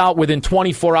turned out within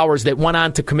 24 hours that went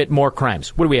on to commit more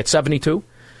crimes. What are we at, 72?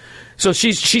 So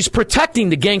she's protecting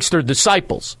the gangster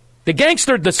disciples. The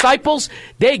gangster disciples,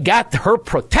 they got her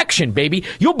protection, baby.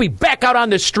 You'll be back out on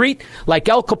the street like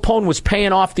Al Capone was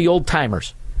paying off the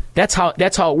old-timers. That's how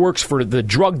it works for the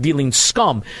drug-dealing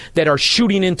scum that are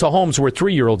shooting into homes where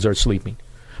 3-year-olds are sleeping.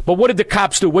 But what did the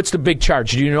cops do? What's the big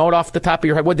charge? Do you know it off the top of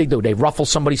your head? What did they do? They ruffle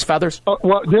somebody's feathers?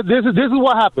 Well, this is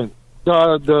what happened.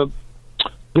 The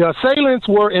assailants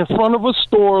were in front of a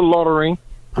store loitering.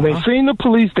 They seen the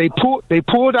police. They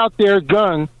pulled out their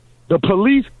gun. The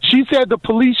police. She said the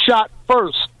police shot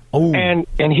first and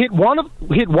hit one of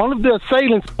the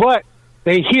assailants, but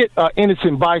they hit an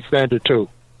innocent bystander too.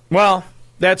 Well,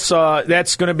 that's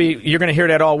going to be. You're going to hear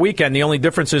that all weekend. The only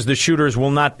difference is the shooters will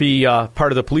not be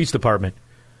part of the police department.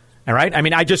 All right. I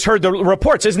mean, I just heard the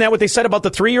reports. Isn't that what they said about the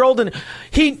 3-year-old? And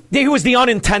he was the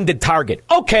unintended target.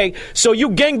 Okay, so you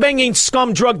gangbanging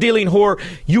scum, drug dealing whore,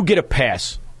 you get a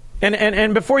pass.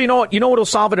 And before you know it, what'll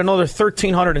solve it? Another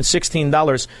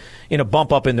 $1,316 in a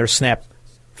bump up in their SNAP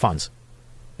funds.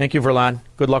 Thank you, Verlon.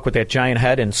 Good luck with that giant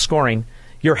head and scoring.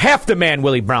 You're half the man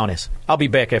Willie Brown is. I'll be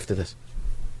back after this.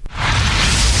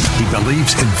 He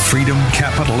believes in freedom,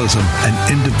 capitalism,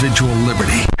 and individual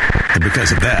liberty. And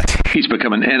because of that, he's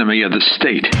become an enemy of the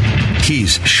state.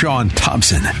 He's Sean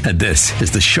Thompson, and this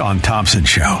is the Sean Thompson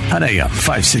Show on AM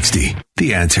 560.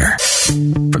 The Answer.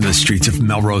 From the streets of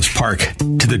Melrose Park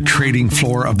to the trading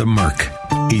floor of the Merc,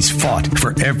 he's fought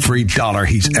for every dollar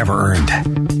he's ever earned.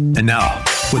 And now,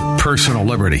 with personal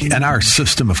liberty and our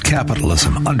system of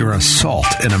capitalism under assault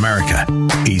in America,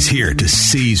 he's here to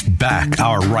seize back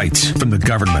our rights from the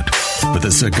government. With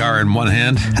a cigar in one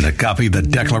hand and a copy of the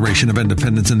Declaration of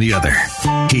Independence in the other,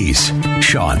 he's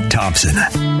Sean Thompson.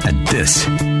 And this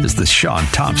is the Sean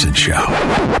Thompson Show.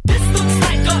 This looks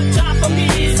like a job for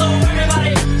me, so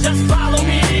everybody just follow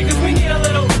me, because we need a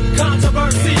little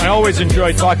controversy. I always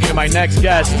enjoy talking to my next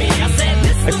guest.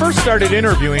 I first started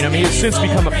interviewing him. He has since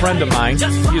become a friend of mine.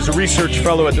 He is a research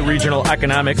fellow at the Regional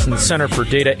Economics and Center for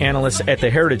Data Analysts at the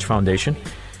Heritage Foundation.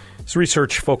 His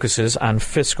research focuses on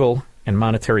fiscal and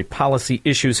monetary policy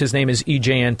issues. His name is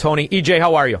E.J. Antoni. E.J.,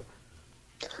 how are you?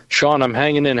 Sean, I'm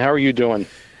hanging in. How are you doing?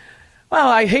 Well,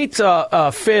 I hate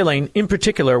failing, in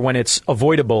particular when it's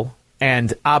avoidable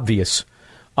and obvious.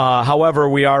 However,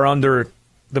 we are under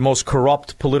the most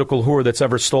corrupt political whore that's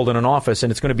ever stolen an office,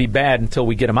 and it's going to be bad until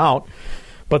we get him out.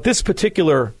 But this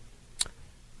particular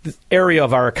area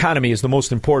of our economy is the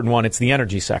most important one. It's the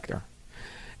energy sector.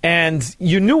 And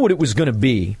you knew what it was going to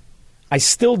be. I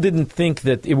still didn't think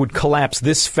that it would collapse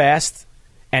this fast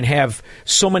and have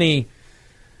so many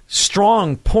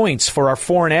strong points for our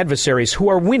foreign adversaries who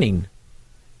are winning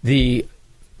the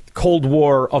Cold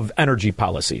War of energy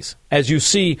policies. As you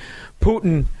see,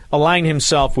 Putin align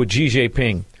himself with Xi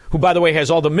Jinping, who, by the way, has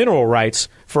all the mineral rights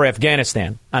for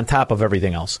Afghanistan on top of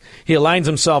everything else. He aligns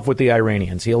himself with the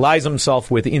Iranians. He aligns himself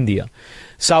with India,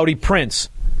 Saudi prince.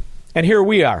 And here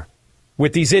we are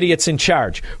with these idiots in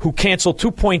charge who canceled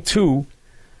 $2.2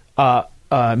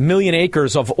 million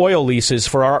acres of oil leases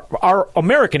for our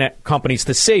American companies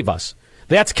to save us.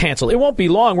 That's canceled. It won't be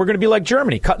long. We're going to be like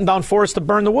Germany, cutting down forests to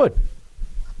burn the wood.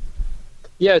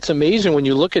 Yeah, it's amazing when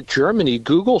you look at Germany.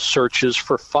 Google searches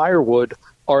for firewood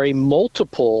are a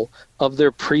multiple of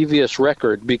their previous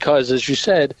record because, as you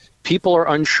said, people are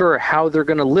unsure how they're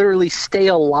going to literally stay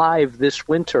alive this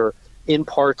winter in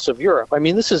parts of Europe. I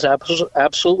mean, this is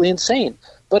absolutely insane.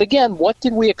 But again, what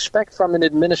did we expect from an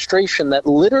administration that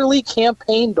literally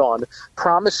campaigned on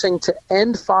promising to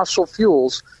end fossil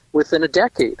fuels within a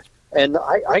decade? And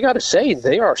I got to say,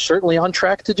 they are certainly on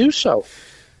track to do so.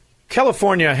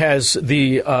 California has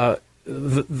the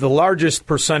largest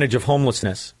percentage of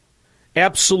homelessness,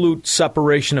 absolute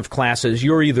separation of classes.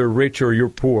 You're either rich or you're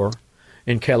poor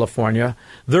in California.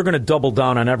 They're going to double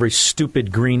down on every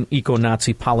stupid green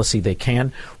eco-Nazi policy they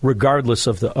can, regardless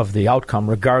of the outcome,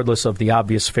 regardless of the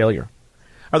obvious failure.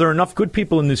 Are there enough good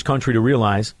people in this country to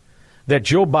realize that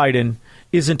Joe Biden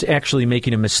isn't actually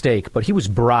making a mistake, but he was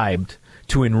bribed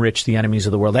to enrich the enemies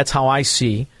of the world? That's how I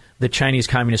see the Chinese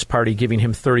Communist Party giving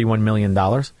him $31 million,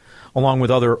 along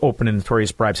with other open and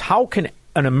notorious bribes. How can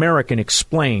an American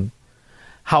explain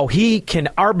how he can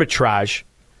arbitrage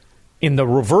in the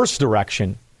reverse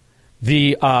direction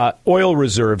the oil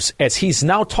reserves as he's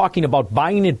now talking about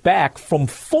buying it back from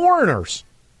foreigners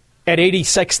at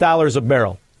 $86 a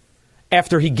barrel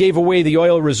after he gave away the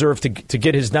oil reserve to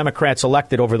get his Democrats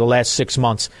elected over the last 6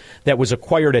 months that was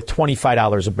acquired at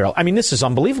 $25 a barrel? I mean, this is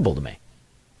unbelievable to me.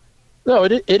 No,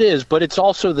 it is, but it's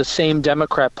also the same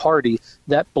Democrat Party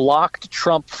that blocked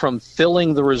Trump from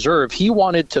filling the reserve. He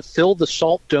wanted to fill the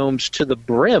salt domes to the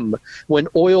brim when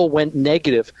oil went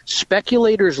negative.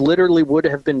 Speculators literally would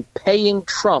have been paying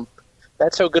Trump.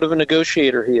 That's how good of a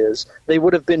negotiator he is. They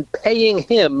would have been paying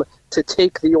him to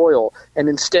take the oil, and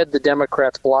instead the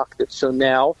Democrats blocked it. So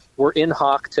now we're in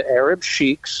hock to Arab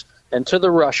sheiks and to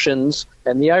the Russians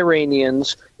and the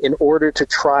Iranians in order to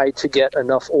try to get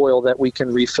enough oil that we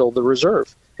can refill the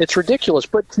reserve. It's ridiculous.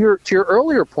 But to your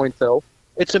earlier point, though,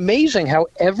 it's amazing how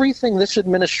everything this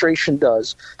administration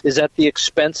does is at the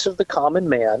expense of the common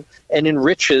man and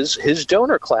enriches his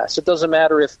donor class. It doesn't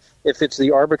matter if it's the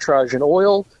arbitrage in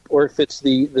oil or if it's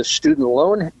the student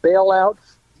loan bailout.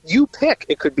 You pick.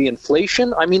 It could be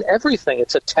inflation. I mean, everything.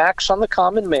 It's a tax on the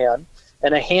common man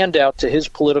and a handout to his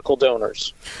political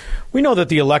donors. We know that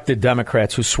the elected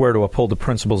Democrats who swear to uphold the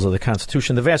principles of the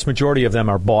Constitution, the vast majority of them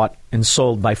are bought and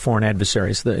sold by foreign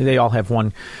adversaries. They all have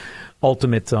one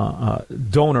ultimate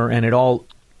donor, and it all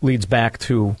leads back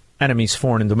to enemies,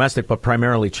 foreign and domestic, but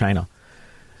primarily China.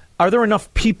 Are there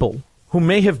enough people who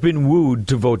may have been wooed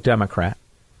to vote Democrat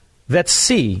that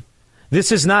see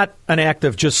this is not an act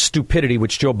of just stupidity,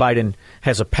 which Joe Biden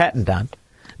has a patent on?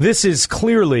 This is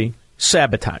clearly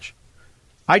sabotage.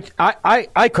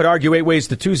 I could argue 8 ways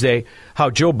to Tuesday how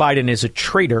Joe Biden is a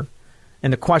traitor.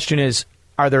 And the question is,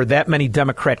 are there that many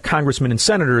Democrat congressmen and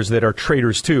senators that are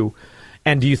traitors too?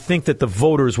 And do you think that the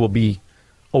voters will be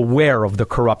aware of the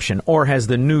corruption? Or has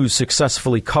the news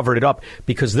successfully covered it up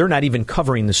because they're not even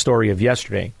covering the story of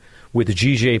yesterday with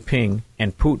Xi Jinping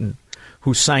and Putin,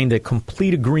 who signed a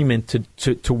complete agreement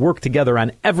to work together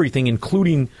on everything,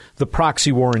 including the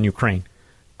proxy war in Ukraine?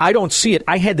 I don't see it.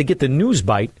 I had to get the news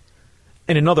bite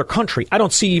in another country. I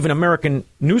don't see even American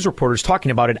news reporters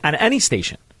talking about it on any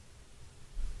station.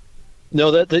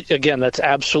 No, again, that's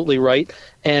absolutely right.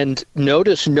 And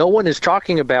notice no one is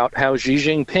talking about how Xi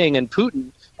Jinping and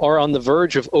Putin are on the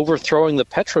verge of overthrowing the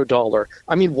petrodollar.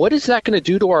 I mean, what is that going to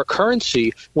do to our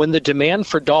currency when the demand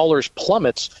for dollars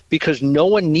plummets because no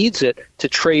one needs it to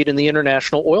trade in the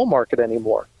international oil market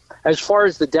anymore? As far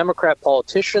as the Democrat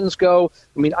politicians go,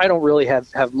 I mean, I don't really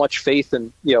have much faith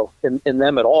in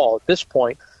them at all at this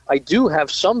point. I do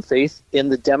have some faith in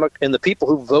the people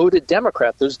who voted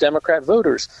Democrat, those Democrat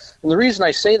voters. And the reason I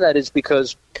say that is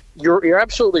because you're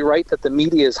absolutely right that the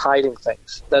media is hiding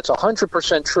things. That's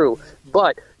 100% true.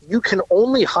 But you can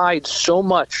only hide so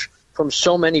much from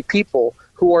so many people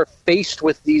who are faced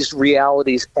with these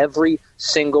realities every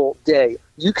single day.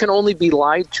 You can only be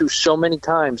lied to so many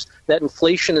times that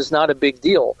inflation is not a big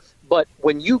deal. But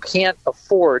when you can't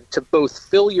afford to both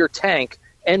fill your tank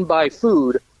and buy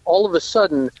food, all of a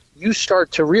sudden you start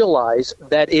to realize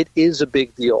that it is a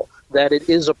big deal, that it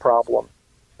is a problem.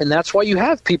 And that's why you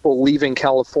have people leaving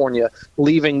California,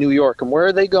 leaving New York. And where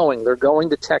are they going? They're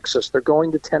going to Texas. They're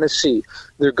going to Tennessee.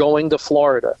 They're going to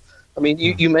Florida. I mean,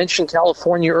 you mentioned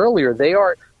California earlier.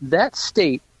 That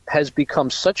state has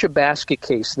become such a basket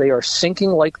case. They are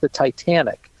sinking like the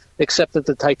Titanic, except that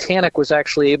the Titanic was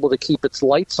actually able to keep its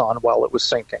lights on while it was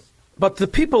sinking. But the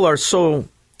people are so,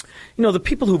 the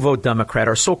people who vote Democrat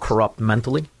are so corrupt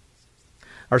mentally.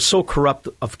 are so corrupt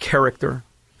of character.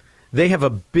 They have a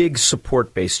big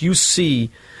support base. You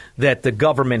see that the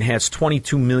government has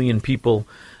 22 million people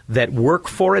that work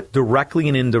for it directly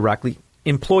and indirectly,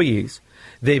 employees.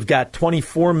 They've got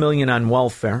 24 million on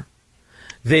welfare.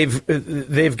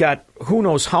 They've got who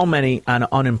knows how many on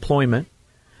unemployment.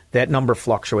 That number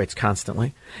fluctuates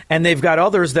constantly. And they've got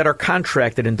others that are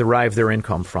contracted and derive their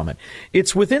income from it.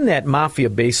 It's within that mafia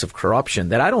base of corruption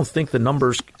that I don't think the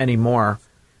numbers anymore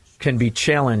can be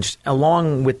challenged.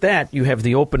 Along with that, you have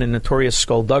the open and notorious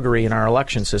skullduggery in our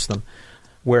election system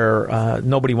where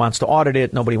nobody wants to audit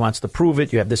it, nobody wants to prove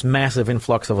it. You have this massive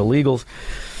influx of illegals.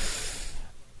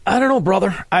 I don't know,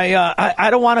 brother. I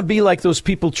don't want to be like those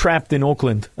people trapped in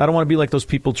Oakland. I don't want to be like those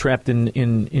people trapped in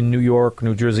New York,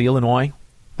 New Jersey, Illinois.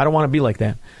 I don't want to be like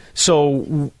that.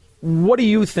 So what do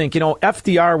you think?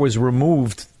 FDR was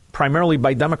removed primarily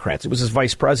by Democrats. It was his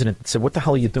vice president that said, what the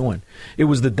hell are you doing? It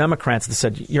was the Democrats that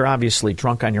said, you're obviously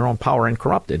drunk on your own power and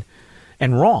corrupted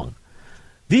and wrong.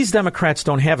 These Democrats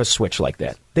don't have a switch like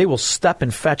that. They will step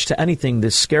and fetch to anything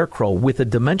this scarecrow with a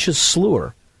dementia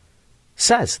slur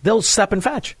says. They'll step and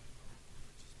fetch.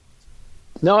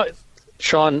 No,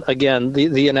 Sean, again,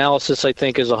 the analysis, I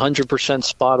think, is 100%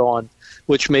 spot on,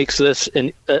 which makes this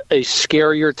a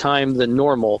scarier time than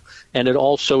normal. And it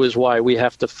also is why we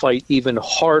have to fight even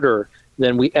harder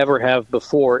than we ever have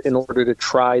before in order to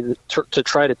try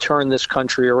to turn this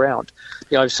country around.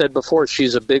 I've said before,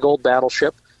 she's a big old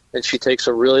battleship, and she takes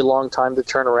a really long time to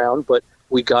turn around. But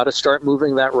we got to start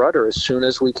moving that rudder as soon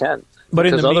as we can. But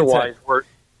because otherwise, we're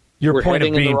point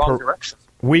heading of being in the wrong direction.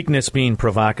 Weakness being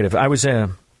provocative. I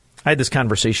had this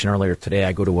conversation earlier today.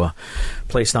 I go to a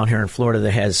place down here in Florida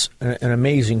that has an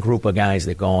amazing group of guys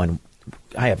that go, and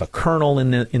I have a colonel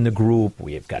in the group.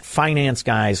 We've got finance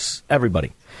guys,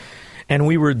 everybody. And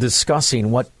we were discussing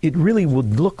what it really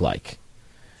would look like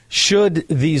should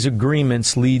these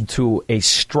agreements lead to a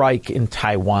strike in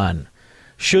Taiwan.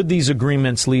 Should these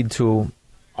agreements lead to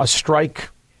a strike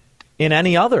in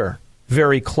any other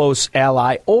very close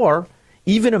ally or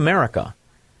even America?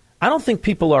 I don't think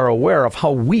people are aware of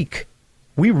how weak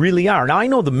we really are. Now, I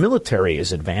know the military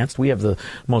is advanced. We have the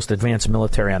most advanced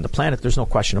military on the planet. There's no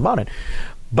question about it.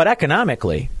 But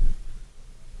economically,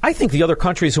 I think the other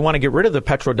countries who want to get rid of the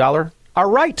petrodollar are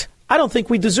right. I don't think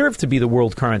we deserve to be the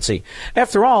world currency.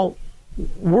 After all,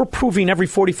 we're proving every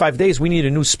 45 days we need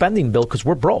a new spending bill because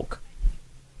we're broke.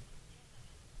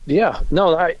 Yeah,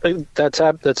 no, that's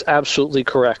absolutely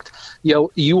correct.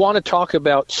 You want to talk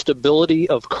about stability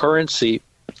of currency.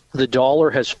 The dollar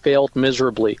has failed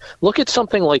miserably. Look at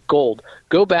something like gold.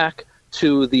 Go back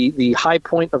to the high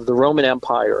point of the Roman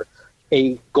Empire.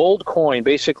 A gold coin,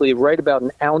 basically right about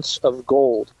an ounce of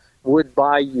gold, would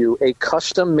buy you a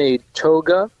custom-made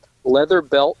toga, leather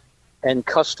belt, and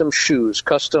custom shoes,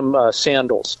 custom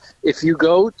sandals. If you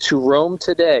go to Rome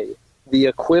today, the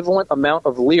equivalent amount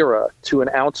of lira to an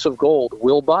ounce of gold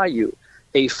will buy you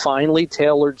a finely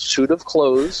tailored suit of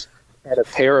clothes and a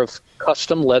pair of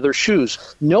custom leather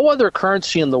shoes. No other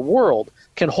currency in the world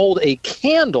can hold a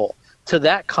candle to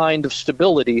that kind of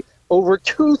stability over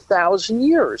 2,000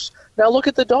 years. Now look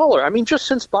at the dollar. I mean, just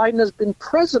since Biden has been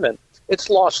president, it's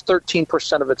lost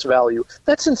 13% of its value.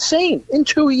 That's insane in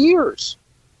 2 years.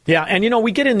 Yeah, and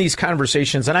we get in these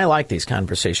conversations, and I like these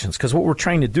conversations because what we're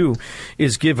trying to do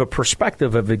is give a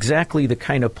perspective of exactly the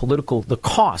kind of the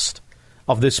cost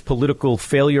of this political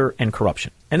failure and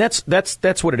corruption. And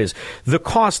that's what it is. The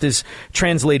cost is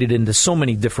translated into so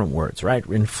many different words, right?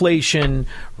 Inflation,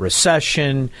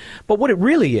 recession. But what it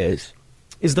really is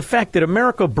the fact that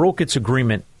America broke its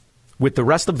agreement with the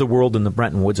rest of the world in the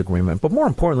Bretton Woods Agreement. But more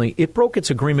importantly, it broke its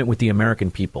agreement with the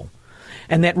American people.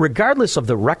 And that regardless of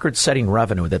the record-setting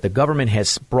revenue that the government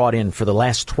has brought in for the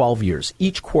last 12 years,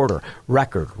 each quarter,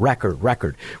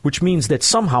 record, which means that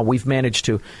somehow we've managed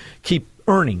to keep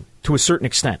earning to a certain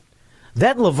extent.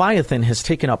 That Leviathan has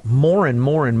taken up more and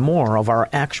more and more of our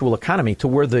actual economy to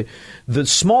where the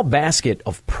small basket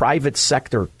of private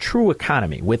sector true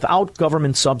economy without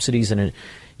government subsidies in it,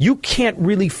 you can't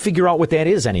really figure out what that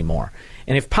is anymore.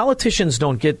 And if politicians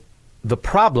don't get the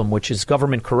problem, which is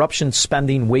government corruption,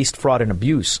 spending, waste, fraud, and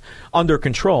abuse, under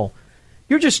control,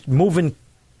 you're just moving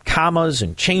commas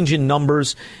and changing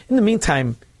numbers. In the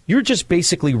meantime, you're just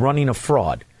basically running a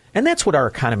fraud. And that's what our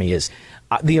economy is.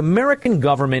 The American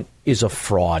government is a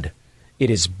fraud.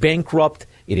 It is bankrupt.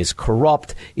 It is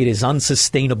corrupt. It is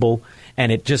unsustainable.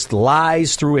 And it just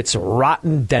lies through its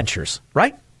rotten dentures,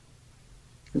 right?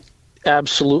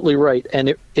 Absolutely right.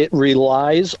 And it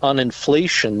relies on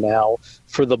inflation now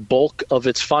for the bulk of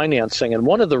its financing. And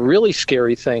one of the really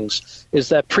scary things is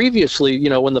that previously,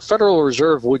 when the Federal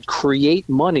Reserve would create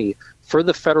money for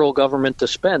the federal government to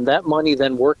spend. That money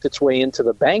then worked its way into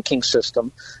the banking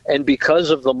system, and because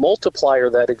of the multiplier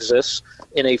that exists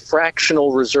in a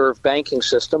fractional reserve banking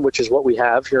system, which is what we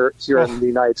have here in the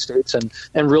United States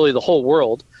and really the whole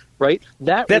world, right?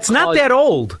 That's not that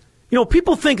old.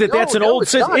 People think that's an old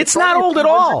system. It's not old at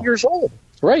all. Years old.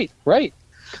 Right.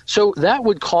 So that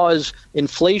would cause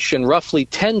inflation roughly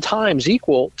 10 times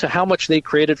equal to how much they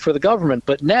created for the government.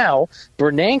 But now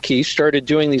Bernanke started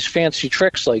doing these fancy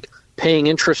tricks like paying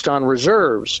interest on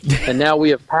reserves. And now we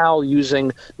have Powell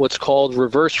using what's called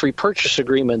reverse repurchase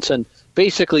agreements. And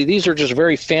basically, these are just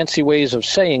very fancy ways of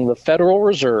saying the Federal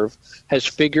Reserve has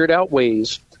figured out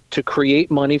ways to create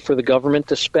money for the government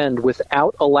to spend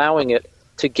without allowing it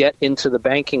to get into the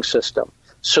banking system.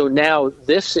 So now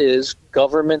this is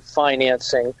government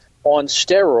financing on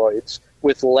steroids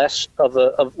with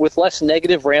less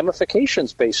negative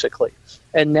ramifications, basically.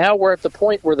 And now we're at the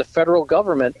point where the federal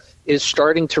government is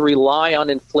starting to rely on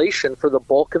inflation for the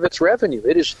bulk of its revenue.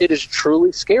 It is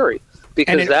truly scary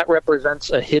because that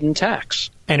represents a hidden tax.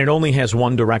 And it only has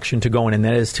one direction to go in, and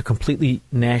that is to completely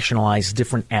nationalize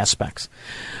different aspects.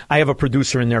 I have a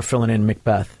producer in there filling in,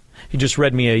 Macbeth. He just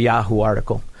read me a Yahoo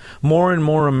article. More and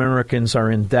more Americans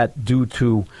are in debt due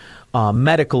to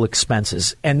medical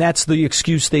expenses, and that's the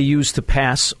excuse they used to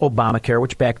pass Obamacare,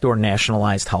 which backdoor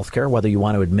nationalized health care, whether you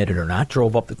want to admit it or not,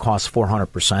 drove up the cost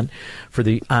 400% for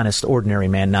the honest, ordinary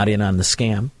man not in on the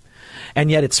scam.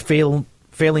 And yet it's failing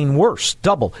worse,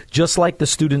 double, just like the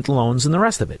student loans and the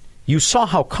rest of it. You saw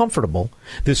how comfortable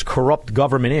this corrupt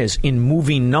government is in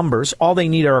moving numbers. All they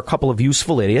need are a couple of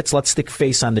useful idiots. Let's stick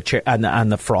face on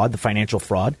the fraud, the financial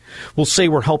fraud. We'll say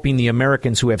we're helping the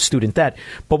Americans who have student debt,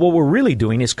 but what we're really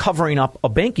doing is covering up a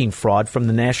banking fraud from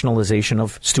the nationalization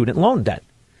of student loan debt.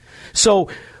 So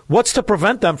what's to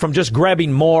prevent them from just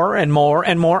grabbing more and more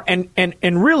and more?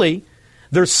 And really,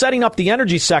 they're setting up the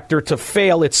energy sector to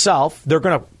fail itself. They're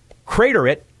going to crater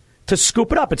it to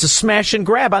scoop it up. It's a smash and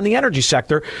grab on the energy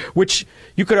sector, which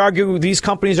you could argue these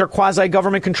companies are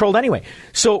quasi-government controlled anyway.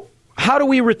 So how do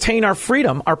we retain our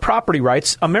freedom, our property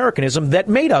rights, Americanism that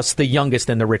made us the youngest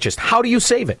and the richest? How do you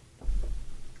save it?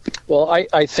 Well,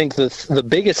 I think the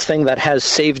biggest thing that has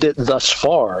saved it thus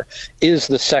far is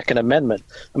the Second Amendment.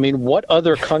 I mean, what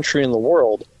other country in the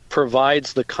world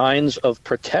provides the kinds of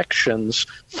protections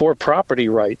for property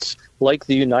rights like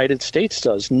the United States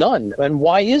does? None. And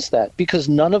why is that? Because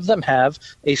none of them have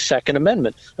a Second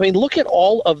Amendment. I mean, look at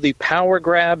all of the power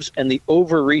grabs and the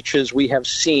overreaches we have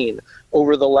seen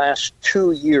over the last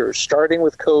 2 years, starting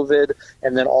with COVID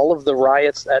and then all of the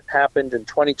riots that happened in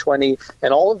 2020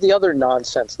 and all of the other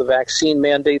nonsense, the vaccine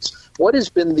mandates. What has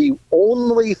been the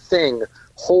only thing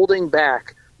holding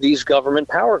back these government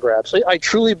power grabs? I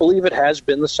truly believe it has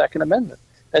been the Second Amendment.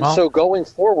 And so going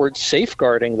forward,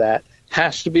 safeguarding that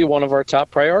has to be one of our top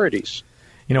priorities.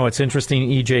 You know, it's interesting,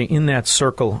 EJ, in that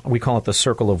circle, we call it the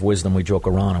circle of wisdom. We joke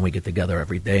around and we get together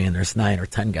every day and there's 9 or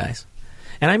 10 guys.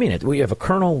 And I mean it. We have a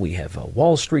colonel, we have a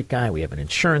Wall Street guy, we have an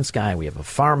insurance guy, we have a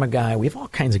pharma guy, we have all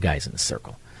kinds of guys in the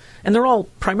circle. And they're all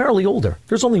primarily older.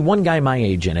 There's only one guy my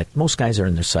age in it. Most guys are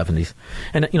in their 70s.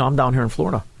 And, you know, I'm down here in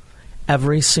Florida.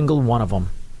 Every single one of them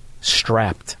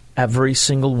strapped. Every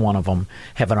single one of them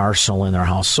have an arsenal in their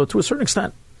house. So to a certain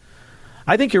extent,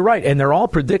 I think you're right. And they're all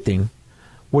predicting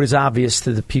what is obvious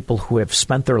to the people who have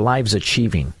spent their lives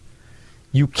achieving.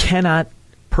 You cannot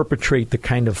perpetrate the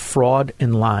kind of fraud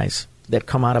and lies that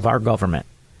come out of our government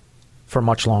for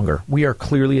much longer. We are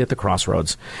clearly at the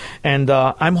crossroads. And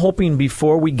I'm hoping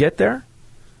before we get there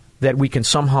that we can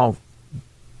somehow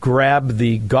grab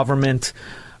the government.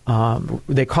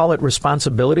 They call it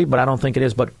responsibility, but I don't think it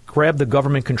is. But grab the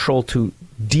government control to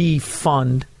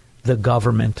defund the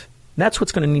government. That's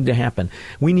what's going to need to happen.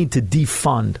 We need to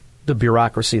defund the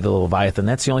bureaucracy, the Leviathan.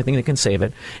 That's the only thing that can save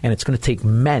it. And it's going to take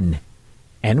men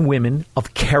and women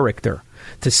of character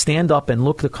to stand up and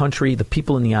look the country, the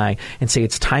people in the eye and say,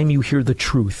 it's time you hear the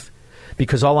truth.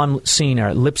 Because all I'm seeing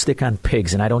are lipstick on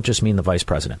pigs, and I don't just mean the vice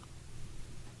president.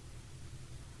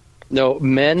 No,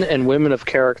 men and women of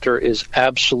character is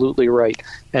absolutely right.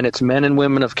 And it's men and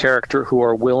women of character who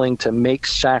are willing to make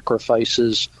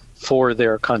sacrifices for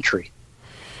their country.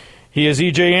 He is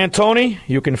E.J. Antoni.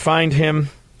 You can find him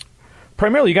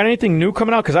primarily. You got anything new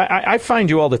coming out? Because I find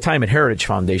you all the time at Heritage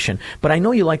Foundation, but I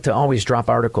know you like to always drop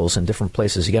articles in different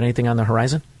places. You got anything on the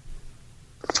horizon?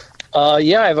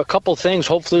 Yeah, I have a couple things.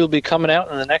 Hopefully it'll be coming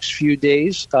out in the next few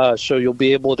days, so you'll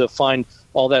be able to find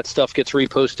all that stuff gets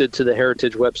reposted to the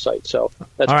Heritage website. So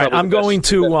that's all right. I'm going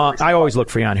to. I always look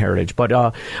for you on Heritage, but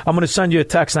I'm going to send you a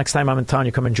text next time I'm in town.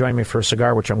 You come and join me for a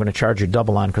cigar, which I'm going to charge you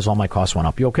double on because all my costs went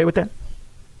up. You okay with that?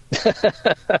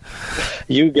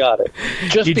 You got it.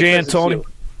 Just E.J. Antoni,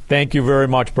 Thank you very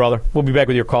much, brother. We'll be back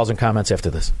with your calls and comments after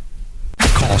this.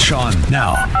 Call Sean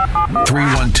now.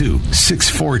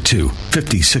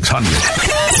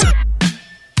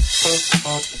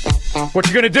 312-642-5600. What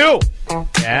you going to do?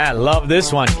 Yeah, I love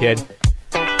this one, kid.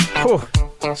 Whew.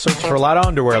 Search for a lot of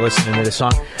underwear listening to this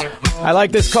song. I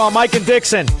like this call. Mike and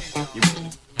Dixon.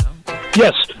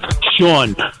 Yes,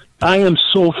 Sean. I am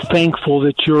so thankful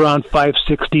that you're on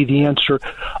 560 The Answer.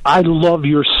 I love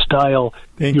your style,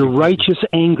 your righteous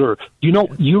anger. You know,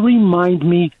 you remind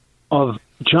me of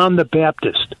John the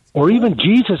Baptist, or even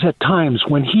Jesus at times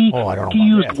when he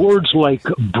used words like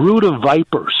brood of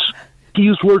vipers. He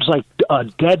used words like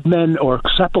dead men or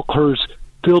sepulchres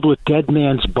filled with dead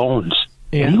man's bones.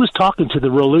 Yeah. And he was talking to the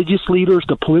religious leaders,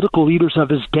 the political leaders of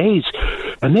his days,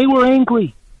 and they were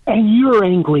angry. And you're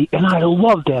angry, and I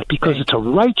love that because it's a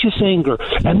righteous anger.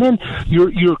 And then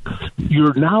your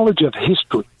knowledge of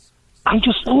history, I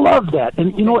just love that.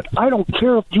 And you know what? I don't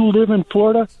care if you live in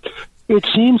Florida. It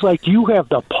seems like you have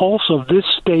the pulse of this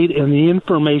state and the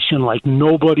information like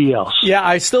nobody else. Yeah,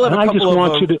 I still have a couple of... I just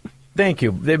want you to... Thank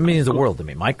you. It means the world to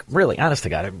me, Mike. Really, honest to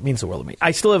God, it means the world to me. I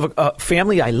still have a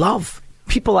family I love,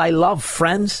 people I love,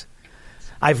 friends.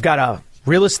 I've got a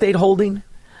real estate holding.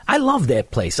 I love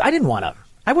that place. I didn't want to...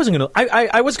 I wasn't going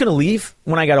to. I was going to leave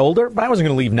when I got older, but I wasn't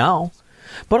going to leave now.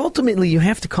 But ultimately, you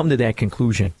have to come to that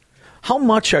conclusion. How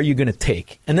much are you going to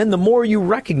take? And then the more you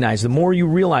recognize, the more you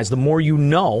realize, the more you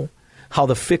know how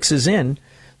the fix is in,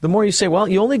 the more you say, well,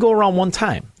 you only go around one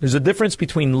time. There's a difference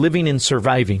between living and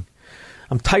surviving.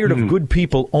 I'm tired of good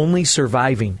people only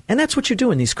surviving. And that's what you do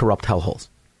in these corrupt hellholes.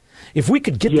 If we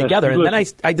could get together, and then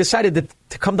I decided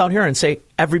to come down here and say,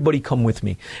 everybody come with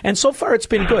me. And so far, it's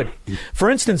been good. For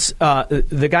instance,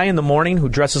 the guy in the morning who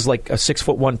dresses like a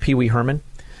 6'1" Pee Wee Herman,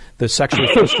 the sexually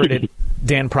frustrated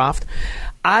Dan Proft,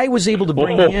 I was able to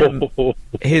bring him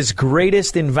his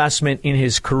greatest investment in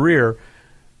his career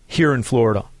here in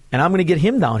Florida. And I'm going to get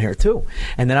him down here, too.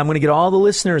 And then I'm going to get all the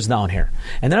listeners down here.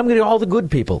 And then I'm going to get all the good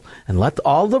people. And let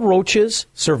all the roaches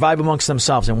survive amongst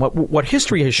themselves. And what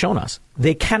history has shown us,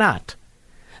 they cannot.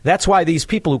 That's why these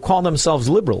people who call themselves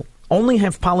liberal only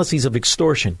have policies of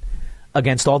extortion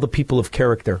against all the people of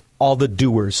character, all the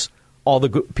doers, all the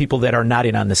good people that are not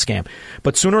in on the scam.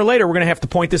 But sooner or later, we're going to have to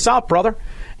point this out, brother.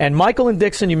 And Michael and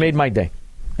Dixon, you made my day.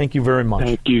 Thank you very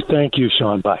much. Thank you,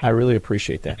 Sean. Bye. I really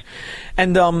appreciate that.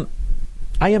 And I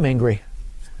am angry.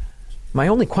 My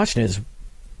only question is,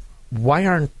 why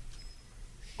aren't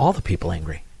all the people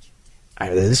angry? Are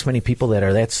there this many people that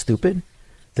are that stupid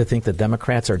to think the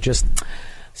Democrats are just,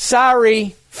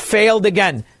 sorry, failed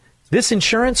again? This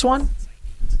insurance one,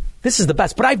 this is the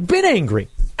best. But I've been angry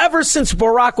ever since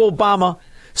Barack Obama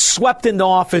swept into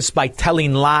office by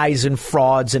telling lies and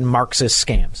frauds and Marxist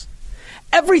scams.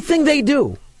 Everything they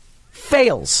do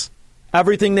fails.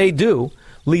 Everything they do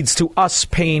leads to us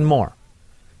paying more.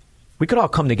 We could all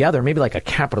come together, maybe like a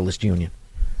capitalist union,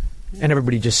 and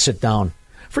everybody just sit down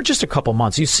for just a couple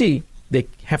months. You see, they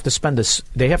have to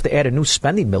they have to add a new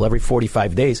spending bill every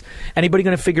 45 days. Anybody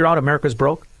going to figure out America's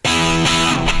broke?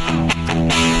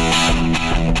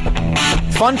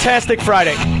 Fantastic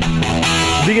Friday.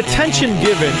 The attention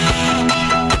given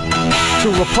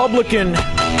to Republican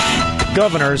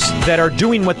governors that are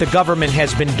doing what the government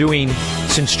has been doing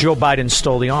since Joe Biden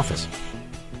stole the office.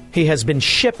 He has been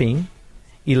shipping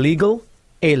illegal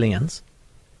aliens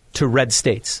to red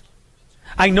states.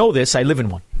 I know this. I live in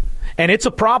one. And it's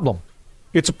a problem.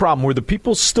 It's a problem where the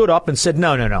people stood up and said,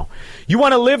 no. You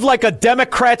want to live like a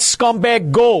Democrat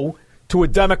scumbag? Go to a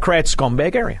Democrat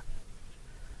scumbag area.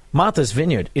 Martha's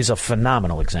Vineyard is a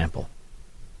phenomenal example.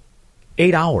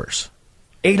 8 hours.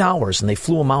 8 hours, and they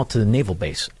flew him out to the naval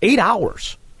base. 8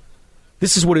 hours.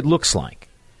 This is what it looks like.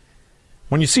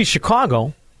 When you see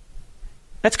Chicago,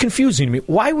 that's confusing to me.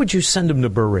 Why would you send him to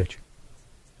Burr Ridge?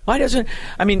 Why doesn't...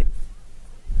 I mean,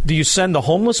 do you send the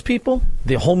homeless people,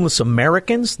 the homeless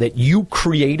Americans that you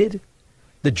created,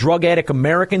 the drug addict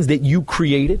Americans that you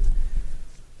created?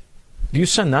 Do you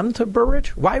send them to Burr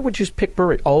Ridge? Why would you pick Burr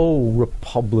Ridge? Oh,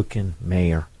 Republican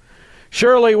mayor.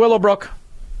 Shirley Willowbrook.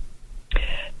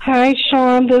 Hi,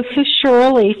 Sean. This is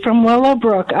Shirley from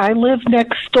Willowbrook. I live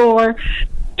next door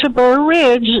to Burr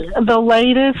Ridge, the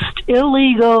latest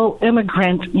illegal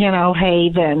immigrant,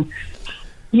 haven.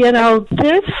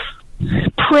 This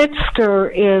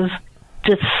Pritzker is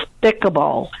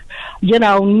despicable.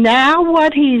 Now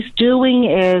what he's doing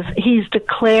is he's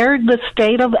declared the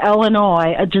state of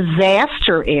Illinois a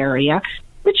disaster area,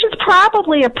 which is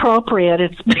probably appropriate.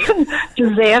 It's been a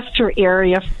disaster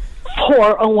area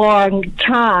for a long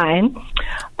time.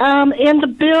 And the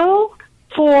bill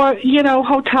for,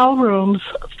 hotel rooms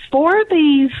for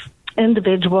these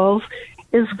individuals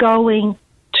is going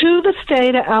to the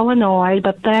state of Illinois,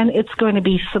 but then it's going to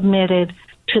be submitted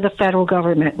to the federal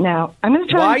government. Now, I'm going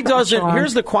to tell you something,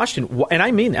 here's the question, and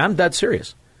I mean, I'm dead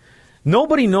serious.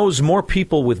 Nobody knows more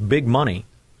people with big money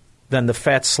than the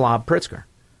fat slob Pritzker.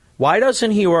 Why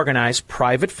doesn't he organize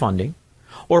private funding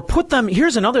or put them?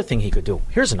 Here's another thing he could do.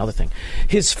 Here's another thing.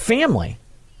 His family,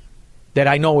 that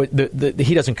I know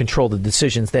he doesn't control the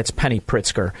decisions. That's Penny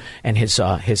Pritzker and his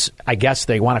I guess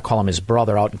they want to call him his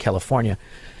brother out in California.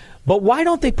 But why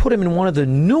don't they put him in one of the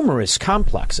numerous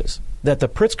complexes that the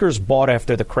Pritzkers bought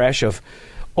after the crash of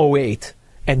 2008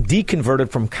 and deconverted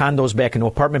from condos back into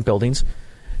apartment buildings?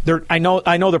 I know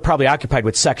they're probably occupied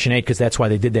with Section 8 because that's why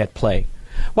they did that play.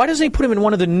 Why doesn't he put him in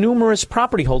one of the numerous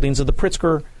property holdings of the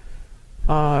Pritzker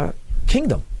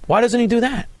kingdom? Why doesn't he do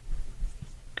that?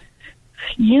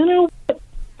 You know,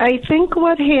 I think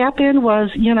what happened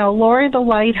was, Lori the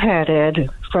Lightheaded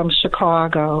from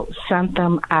Chicago sent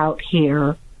them out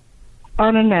here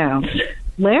unannounced.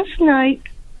 Last night,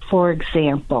 for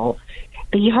example,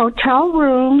 the hotel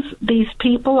rooms these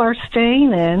people are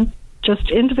staying in, just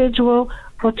individual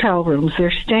hotel rooms,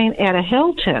 they're staying at a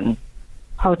Hilton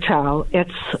hotel.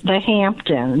 It's the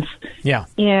Hamptons. Yeah.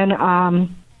 And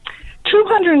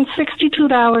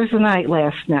 $262 a night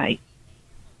last night.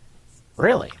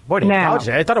 Really? Boy,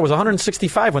 I thought it was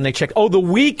 $165 when they checked. Oh, the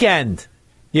weekend.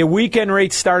 Yeah, weekend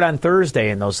rates start on Thursday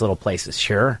in those little places.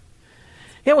 Sure.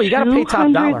 Yeah, well, you got to pay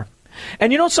top dollar.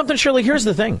 And you know something, Shirley? Here's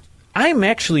the thing. I'm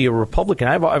actually a Republican.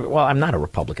 I'm not a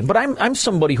Republican, but I'm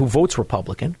somebody who votes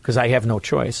Republican because I have no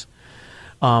choice.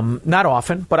 Not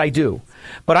often, but I do.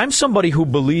 But I'm somebody who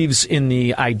believes in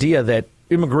the idea that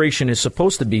immigration is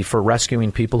supposed to be for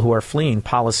rescuing people who are fleeing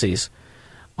policies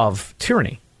of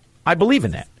tyranny. I believe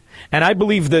in that. And I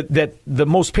believe that the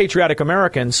most patriotic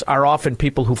Americans are often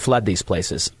people who fled these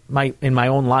places. In my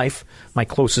own life, my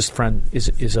closest friend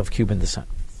is of Cuban descent.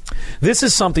 This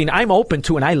is something I'm open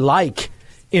to, and I like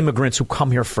immigrants who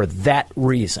come here for that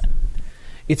reason.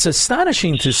 It's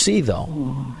astonishing to see, though,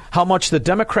 how much the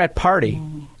Democrat Party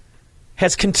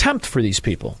has contempt for these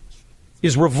people,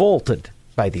 is revolted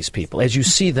by these people. As you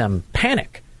see them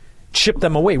panic, chip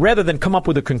them away, rather than come up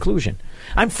with a conclusion.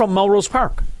 I'm from Melrose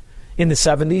Park. In the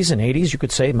 70s and 80s, you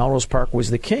could say Melrose Park was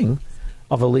the king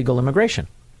of illegal immigration.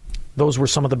 Those were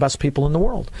some of the best people in the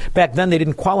world. Back then, they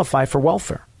didn't qualify for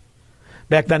welfare.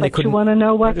 Back then, they couldn't. You want to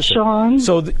know what, Sean?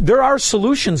 So there are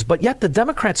solutions, but yet the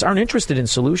Democrats aren't interested in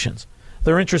solutions.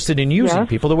 They're interested in using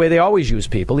people the way they always use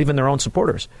people, even their own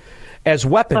supporters, as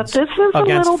weapons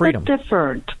against freedom. But this is a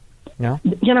little bit different. Yeah.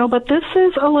 But this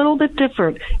is a little bit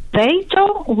different. They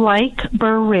don't like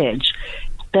Burr Ridge.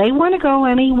 They want to go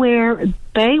anywhere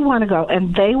they want to go,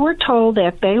 and they were told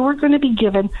that they were going to be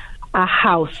given a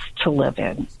house to live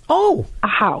in. Oh, a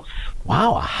house!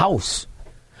 Wow, a house.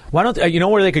 Why don't you know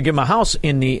where they could give them a house?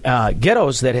 In the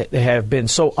ghettos that have been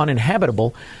so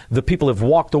uninhabitable, the people have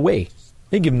walked away.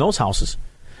 They give them those houses.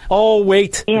 Oh,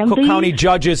 wait, the Cook County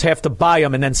judges have to buy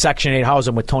them and then Section 8 house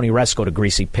them with Tony Resco, the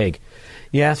greasy pig.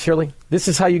 Yeah, Shirley, this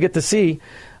is how you get to see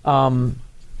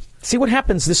what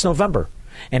happens this November.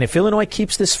 And if Illinois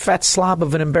keeps this fat slob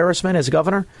of an embarrassment as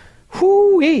governor,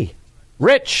 whoo-wee,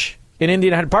 Rich in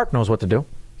Indian Head Park knows what to do.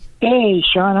 Hey,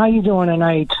 Sean, how you doing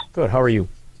tonight? Good, how are you?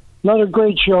 Another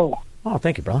great show. Oh,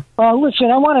 thank you, brother. Listen,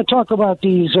 I want to talk about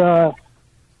these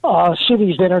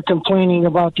cities that are complaining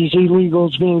about these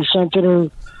illegals being sent to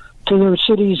their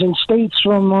cities and states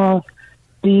from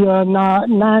the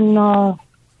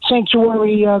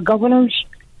non-sanctuary governors.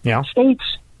 Yeah.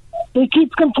 States. They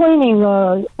keep complaining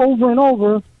over and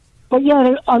over, but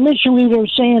yet initially they're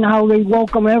saying how they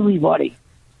welcome everybody.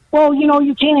 Well,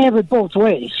 you can't have it both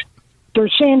ways. They're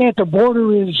saying that the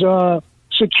border is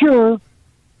secure,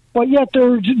 but yet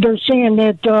they're saying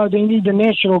that they need the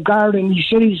National Guard in these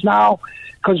cities now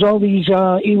because all these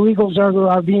illegals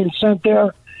are being sent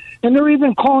there, and they're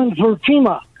even calling for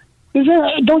FEMA.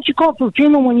 Don't you call for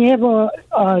FEMA when you have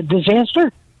a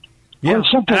disaster? Yeah,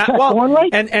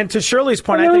 and to Shirley's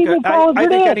point, I think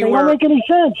anywhere, don't make any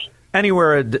sense.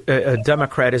 Anywhere a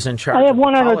Democrat is in charge, I have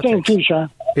one other politics, thing too,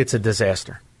 Sean. It's a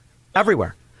disaster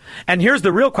everywhere. And here's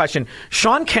the real question: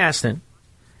 Sean Casten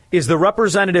is the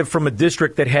representative from a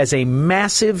district that has a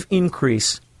massive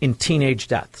increase in teenage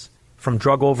deaths from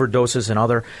drug overdoses and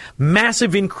other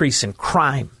massive increase in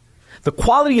crime. The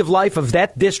quality of life of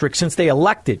that district since they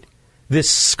elected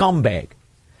this scumbag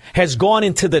has gone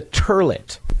into the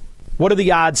toilet. What are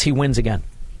the odds he wins again?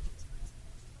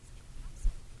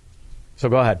 So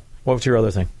go ahead. What's your other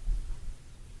thing?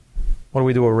 What do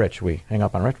we do with Rich? We hang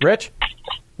up on Rich? Rich?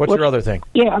 What's your other thing?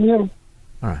 Yeah, I'm here. All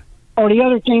right. Oh, the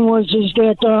other thing is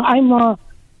that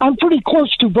I'm pretty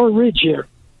close to Burr Ridge here.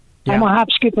 I'm a hop,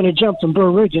 skip, and a jump from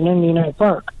Burr Ridge in Indian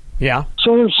Park. Yeah.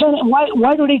 So they're sending.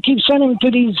 Why do they keep sending them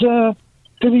to these to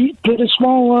the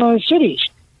small cities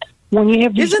when you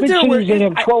have these big cities that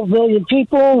have 12 million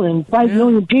people and 5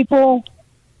 million people?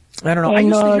 I don't know. I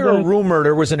used to hear a rumor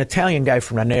there was an Italian guy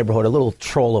from the neighborhood, a little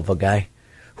troll of a guy,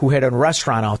 who had a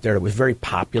restaurant out there that was very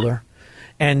popular.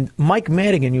 And Mike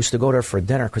Madigan used to go there for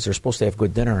dinner because they're supposed to have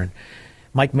good dinner. And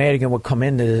Mike Madigan would come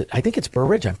in I think it's Burr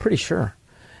Ridge, I'm pretty sure.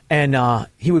 And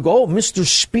he would go, Mr.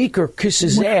 Speaker, kiss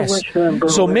his ass.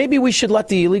 So maybe we should let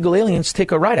the illegal aliens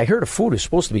take a ride. I hear the food is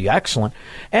supposed to be excellent.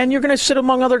 And you're going to sit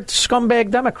among other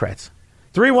scumbag Democrats.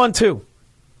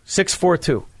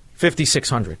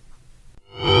 312-642-5600.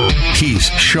 He's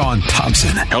Sean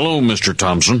Thompson. Hello, Mr.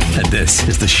 Thompson. And this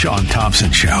is the Sean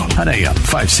Thompson Show on AM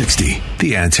 560.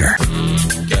 The Answer.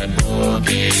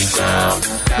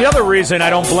 The other reason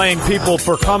I don't blame people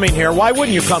for coming here, why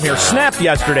wouldn't you come here? SNAP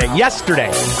yesterday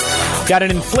got an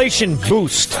inflation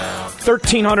boost,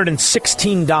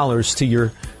 $1,316 to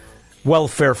your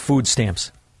welfare food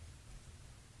stamps.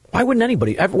 Why wouldn't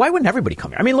everybody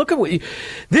come here? I mean, look at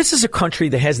this is a country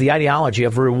that has the ideology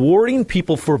of rewarding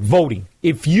people for voting.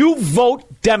 If you vote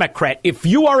Democrat, if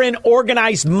you are in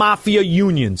organized mafia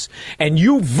unions and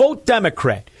you vote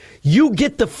Democrat, you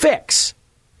get the fix.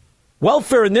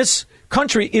 Welfare in this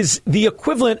country is the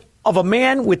equivalent of a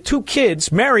man with 2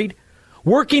 kids, married,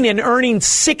 working and earning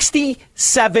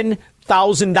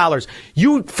 $67,000.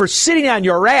 You, for sitting on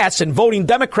your ass and voting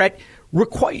Democrat,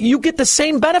 you get the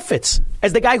same benefits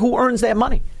as the guy who earns that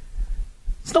money.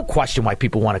 There's no question why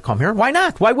people want to come here. Why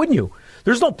not? Why wouldn't you?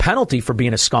 There's no penalty for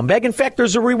being a scumbag. In fact,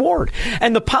 there's a reward.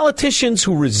 And the politicians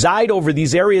who reside over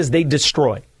these areas, they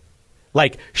destroy.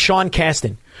 Like Sean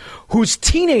Casten, whose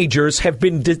teenagers have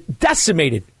been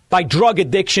decimated by drug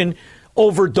addiction,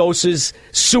 overdoses,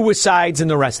 suicides, and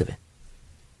the rest of it.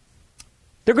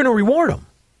 They're going to reward them.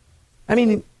 I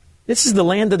mean, this is the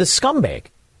land of the scumbag,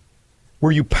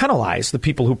 where you penalize the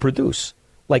people who produce,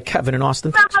 like Kevin in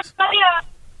Austin, Texas.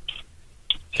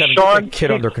 Kevin, get that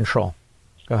kid under control.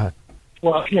 Go ahead.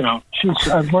 Well,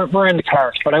 we're in the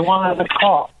cars, but I wanted to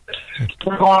call.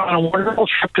 We're going on a wonderful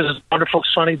trip because it's a wonderful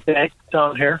sunny day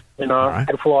down here in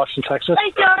beautiful Austin, Texas.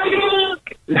 Hey,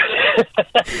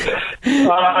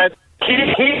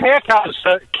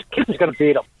 Keith is going to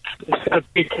beat him. He's going to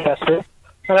beat Kester.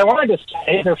 And I wanted to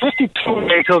say, there are 52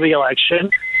 days till the election.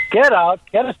 Get out,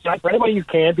 get a sign for anybody you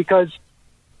can, because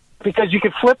you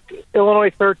can flip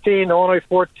Illinois 13, Illinois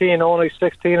 14, Illinois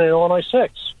 16, and Illinois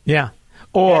 6. Yeah.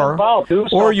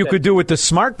 Or you could do what the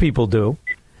smart people do.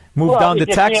 Move down to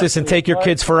Texas and take your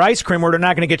kids for ice cream where they're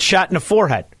not going to get shot in the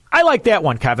forehead. I like that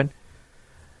one, Kevin.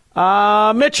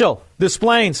 Mitchell, Des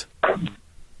Plaines. Sean,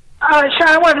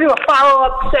 I want to do a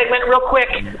follow-up segment real quick.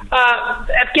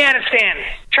 Afghanistan,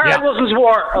 Charlie Wilson's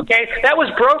war, okay? That was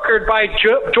brokered by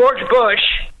George Bush,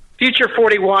 Future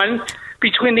 41,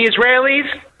 between the Israelis,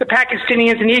 the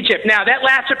Pakistanis, and Egypt. Now, that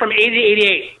lasted from 80 to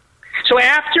 88. So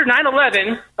after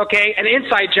 9/11, okay, an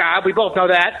inside job, we both know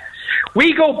that,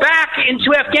 we go back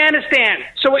into Afghanistan.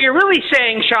 So what you're really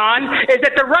saying, Sean, is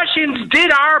that the Russians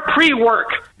did our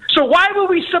pre-work. So why would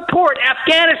we support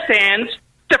Afghanistan's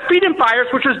the freedom fighters,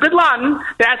 which was Bin Laden?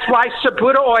 That's why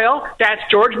Sabuta Oil, that's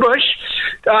George Bush.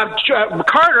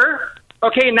 Carter,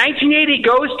 okay, in 1980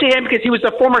 goes to him because he was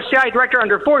the former CIA director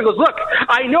under Ford. He goes, look,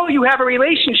 I know you have a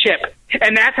relationship.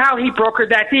 And that's how he brokered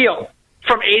that deal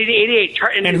from 80 to 88.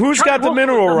 And who's got the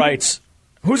mineral rights?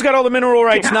 Who's got all the mineral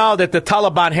rights now that the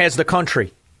Taliban has the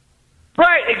country?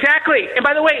 Right, exactly. And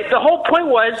by the way, the whole point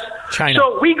was, China.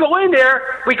 So we go in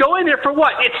there for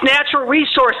what? It's natural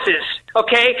resources,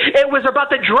 okay? It was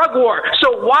about the drug war.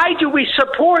 So why do we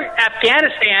support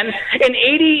Afghanistan in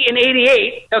 80 and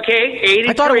 88, okay? 80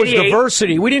 I thought it was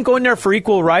diversity. We didn't go in there for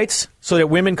equal rights so that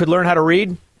women could learn how to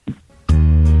read?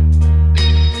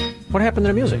 What happened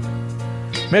to the music?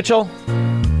 Mitchell,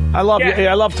 I love you.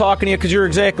 I love talking to you because you're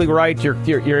exactly right.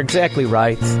 You're exactly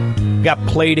right. Got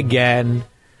played again.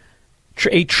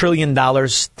 $8 trillion,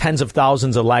 tens of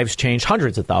thousands of lives changed,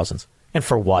 hundreds of thousands. And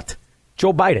for what?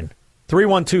 Joe Biden.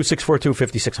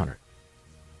 312-642-5600.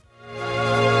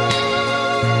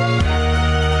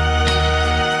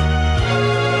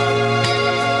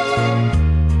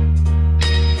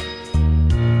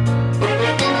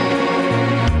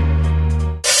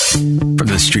 From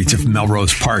the streets of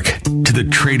Melrose Park to the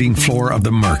trading floor of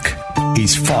the Merc,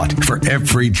 he's fought for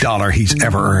every dollar he's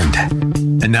ever earned.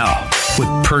 And now,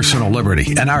 with personal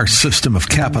liberty and our system of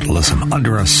capitalism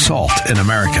under assault in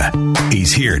America.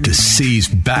 He's here to seize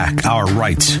back our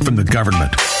rights from the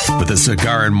government. With a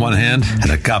cigar in one hand and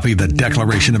a copy of the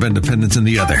Declaration of Independence in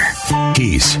the other,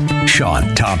 he's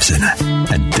Sean Thompson.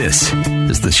 And this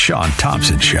is The Sean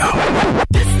Thompson Show.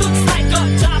 This looks like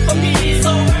a job for me, so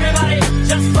everybody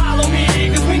just follow me,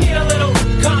 because we need a little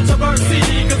controversy.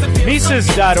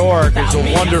 Mises.org is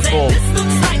a wonderful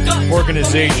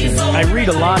organization. I read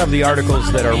a lot of the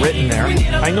articles that are written there.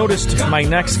 I noticed my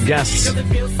next guest's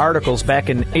articles back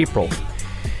in April.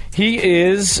 He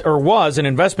is, or was, an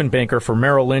investment banker for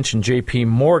Merrill Lynch and J.P.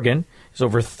 Morgan. He's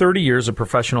over 30 years of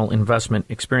professional investment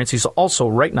experience. He's also,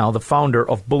 right now, the founder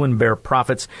of Bull and Bear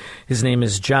Profits. His name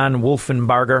is John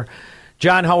Wolfenbarger.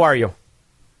 John, how are you?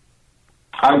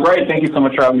 I'm great. Thank you so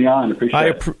much for having me on.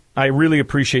 Appreciate it. I really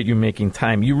appreciate you making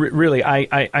time. You really,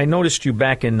 I noticed you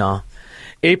back in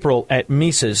April at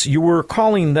Mises. You were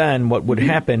calling then what would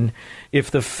happen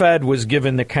if the Fed was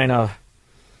given the kind of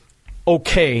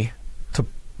okay to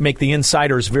make the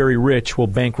insiders very rich while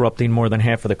bankrupting more than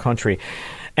half of the country.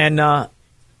 And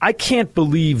I can't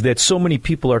believe that so many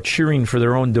people are cheering for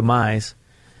their own demise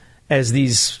as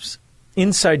these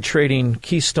inside trading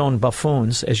Keystone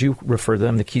buffoons, as you refer to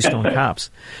them, the Keystone cops,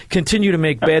 continue to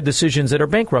make bad decisions that are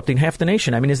bankrupting half the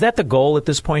nation. I mean, is that the goal at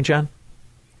this point, John?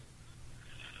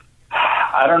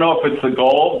 I don't know if it's the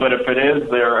goal, but if it is,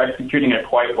 they're executing it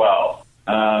quite well.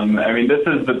 I mean, this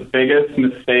is the biggest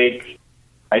mistake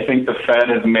I think the Fed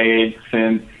has made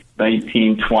since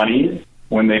 1920s,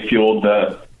 when they fueled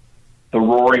the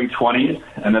roaring 20s,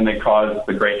 and then they caused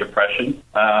the Great Depression.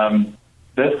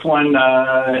 This one,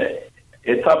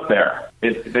 it's up there.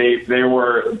 They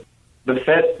were the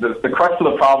Fed. The crux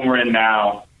of the problem we're in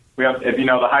now. We have, as you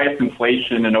know, the highest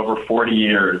inflation in over 40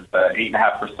 years,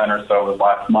 8.5% or so was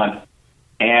last month.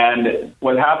 And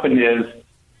what happened is,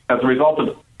 as a result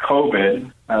of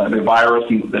COVID, the virus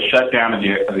and the shutdown of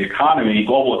the economy,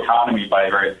 global economy by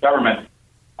various governments,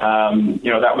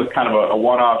 that was kind of a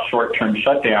one-off short-term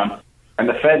shutdown. And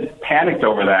the Fed panicked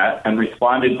over that and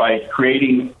responded by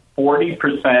creating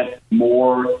 40%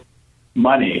 more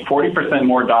money, 40%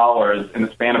 more dollars in the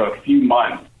span of a few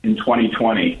months in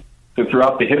 2020. So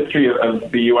throughout the history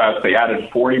of the U.S., they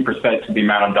added 40% to the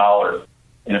amount of dollars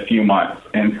in a few months.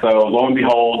 And so lo and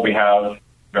behold, we have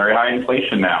very high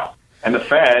inflation now. And the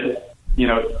Fed,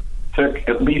 took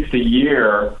at least a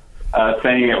year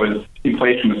saying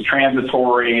inflation was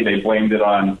transitory. They blamed it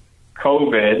on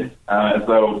COVID, as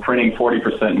though printing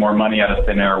 40% more money out of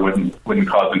thin air wouldn't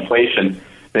cause inflation.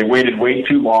 They waited way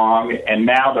too long, and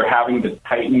now they're having to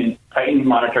tighten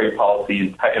monetary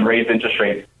policy and raise interest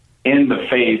rates in the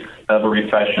face of a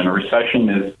recession. A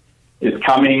recession is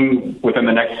coming within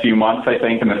the next few months, I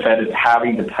think, and the Fed is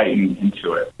having to tighten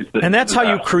into it. And that's how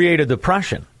you create a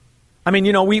depression. I mean,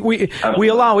 we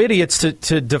allow idiots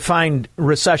to define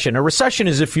recession. A recession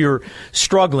is if you're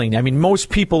struggling. I mean, most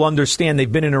people understand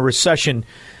they've been in a recession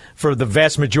for the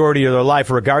vast majority of their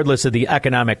life, regardless of the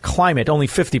economic climate. Only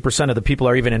 50% of the people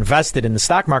are even invested in the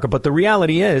stock market. But the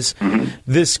reality is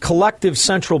this collective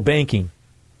central banking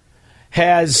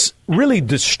has really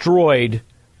destroyed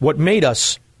what made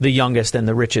us the youngest and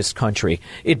the richest country.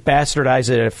 It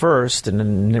bastardized it at first and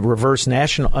then reverse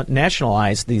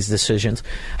nationalized these decisions.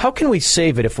 How can we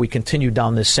save it if we continue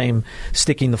down this same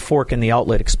sticking the fork in the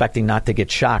outlet, expecting not to get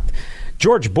shocked?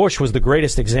 George Bush was the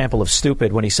greatest example of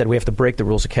stupid when he said we have to break the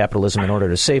rules of capitalism in order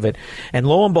to save it. And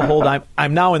lo and behold,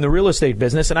 I'm now in the real estate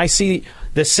business, and I see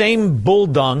the same bull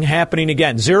dung happening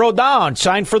again. Zero down,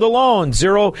 sign for the loan,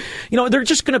 zero. They're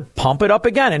just going to pump it up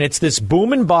again. And it's this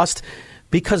boom and bust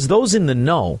because those in the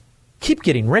know keep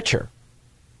getting richer.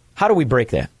 How do we break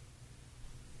that?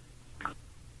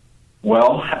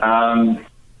 Well,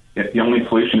 the only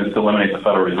solution is to eliminate the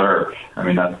Federal Reserve. I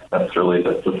mean, that's really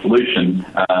the solution.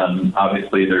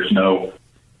 Obviously, there's no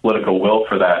political will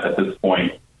for that at this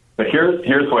point. But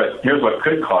here's what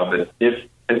could cause it. If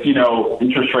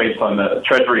interest rates on the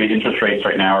Treasury interest rates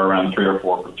right now are around 3 or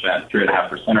 4%,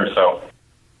 3.5% or so,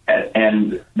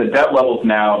 and the debt levels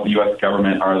now of the U.S.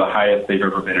 government are the highest they've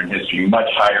ever been in history, much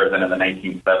higher than in the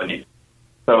 1970s.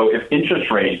 So if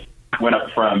interest rates went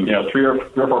up from 3 or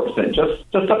 4%,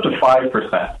 just up to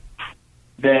 5%,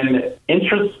 then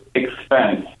interest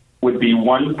expense would be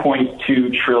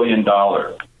 $1.2 trillion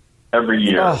every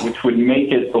year, which would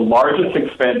make it the largest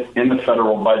expense in the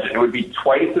federal budget. It would be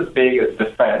twice as big as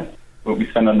defense, what we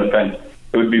spend on defense.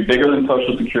 It would be bigger than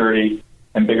Social Security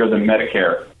and bigger than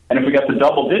Medicare. And if we got the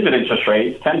double-digit interest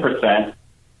rates, 10%,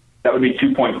 that would be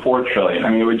 $2.4 trillion. I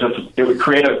mean, it would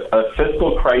create a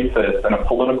fiscal crisis and a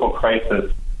political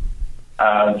crisis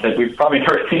that we've probably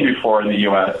never seen before in the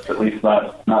U.S., at least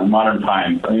not in modern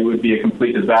times. I mean, it would be a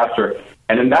complete disaster.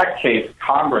 And in that case,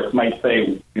 Congress might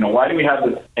say, why do we have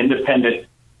this independent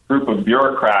group of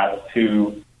bureaucrats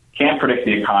who can't predict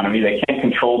the economy, they can't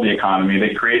control the economy,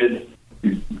 they created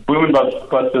these boom and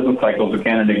bust business cycles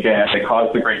again and again, they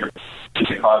caused the Great Recession,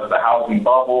 they caused the housing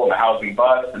bubble and the housing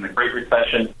bust and the Great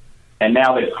Recession, and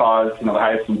now they've caused the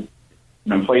highest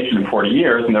inflation in 40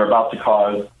 years, and they're about to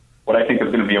cause what I think is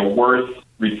going to be a worse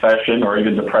recession or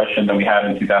even depression than we had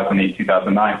in 2008,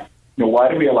 2009.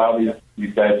 Why do we allow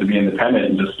these guys to be independent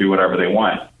and just do whatever they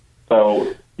want?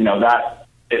 So, that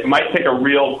it might take a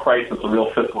real crisis, a real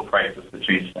fiscal crisis to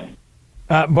change things.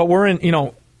 But we're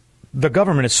in, the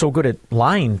government is so good at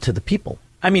lying to the people.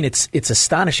 I mean, it's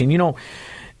astonishing.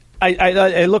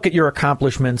 I look at your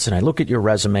accomplishments and I look at your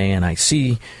resume and I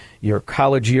see your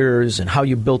college years and how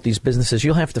you built these businesses.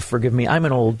 You'll have to forgive me. I'm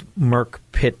an old Merck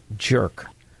Pitt jerk,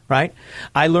 right?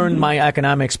 I learned my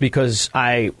economics because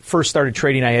I first started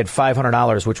trading. I had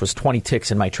 $500, which was 20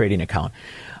 ticks in my trading account.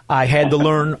 I had to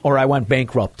learn or I went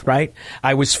bankrupt, right?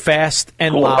 I was fast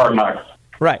and loud.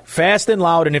 Right, fast and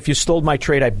loud, and if you stole my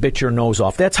trade, I bit your nose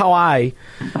off. That's how I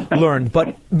learned.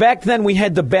 But back then, we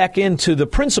had to back into the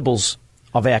principles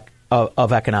of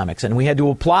economics, and we had to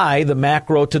apply the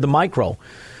macro to the micro.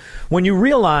 When you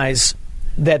realize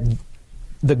that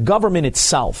the government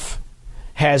itself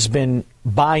has been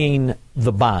buying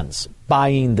the bonds,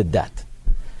 buying the debt,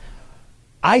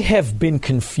 I have been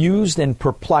confused and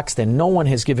perplexed, and no one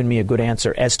has given me a good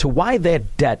answer as to why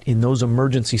that debt in those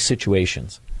emergency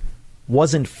situations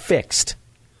wasn't fixed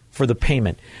for the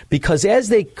payment. Because as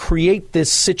they create this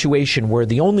situation where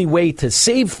the only way to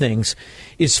save things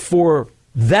is for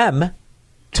them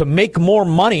to make more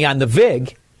money on the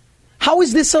VIG, how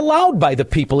is this allowed by the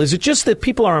people? Is it just that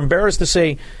people are embarrassed to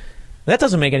say, that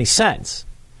doesn't make any sense?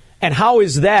 And how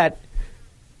is that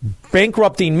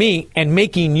bankrupting me and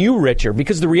making you richer?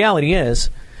 Because the reality is,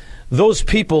 those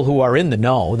people who are in the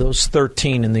know, those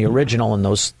 13 in the original and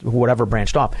those whatever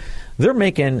branched off, they're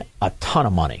making a ton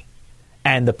of money.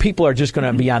 And the people are just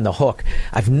going to be on the hook.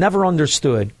 I've never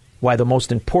understood why the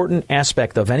most important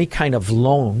aspect of any kind of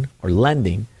loan or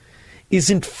lending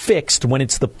isn't fixed when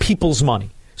it's the people's money.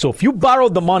 So if you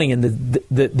borrowed the money and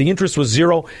the interest was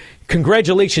zero,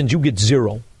 congratulations, you get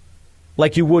zero.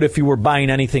 Like you would if you were buying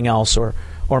anything else or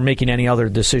making any other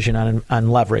decision on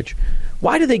leverage.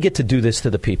 Why do they get to do this to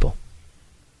the people?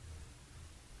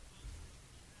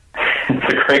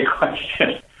 It's a great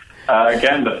question.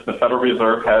 Again, the Federal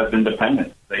Reserve has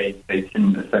independence. They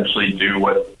can essentially do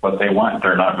what they want.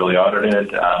 They're not really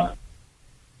audited.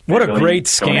 What a great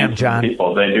scam, John.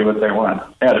 People, they do what they want.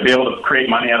 Yeah, to be able to create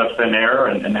money out of thin air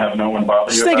and have no one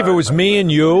bother you. Just think if it was me and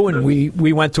you and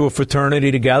we went to a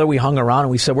fraternity together, we hung around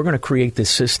and we said, we're going to create this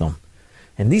system.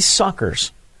 And these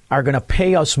suckers are going to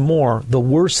pay us more the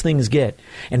worse things get.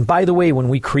 And by the way, when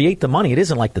we create the money, it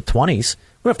isn't like the 20s.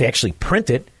 We don't have to actually print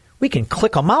it. We can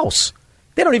click a mouse.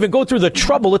 They don't even go through the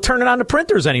trouble of turning on the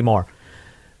printers anymore.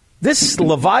 This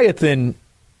Leviathan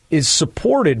is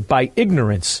supported by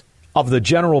ignorance of the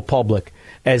general public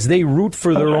as they root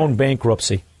for their own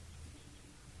bankruptcy.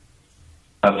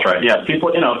 That's right. Yeah,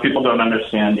 people don't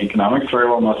understand economics very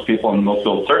well. Most people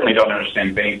certainly don't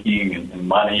understand banking and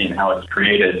money and how it's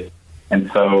created. And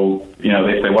so,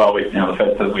 they say, well, the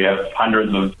Fed says we have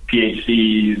hundreds of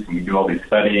PhDs and we do all these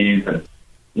studies, and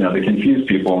they confuse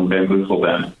people and bamboozle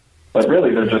them. But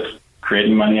really, they're just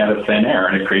creating money out of thin air,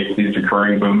 and it creates these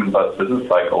recurring boom and bust business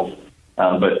cycles.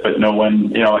 But no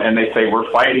one, and they say we're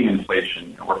fighting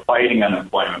inflation, we're fighting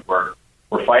unemployment,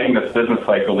 we're fighting this business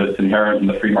cycle that's inherent in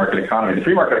the free market economy. The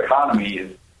free market economy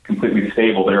is completely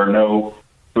stable. There are no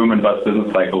boom and bust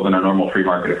business cycles in a normal free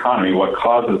market economy. What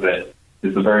causes it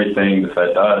is the very thing the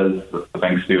Fed does, the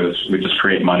banks do, is we just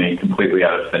create money completely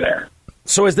out of thin air.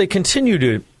 So as they continue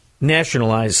to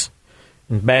nationalize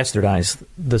and bastardize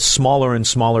the smaller and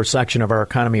smaller section of our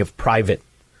economy of private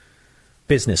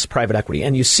business, private equity,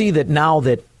 and you see that now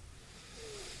that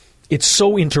it's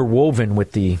so interwoven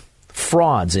with the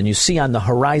frauds, and you see on the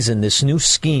horizon this new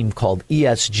scheme called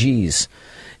ESGs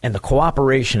and the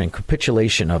cooperation and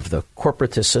capitulation of the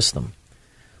corporatist system,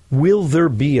 will there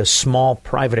be a small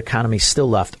private economy still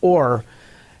left, or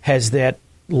has that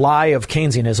lie of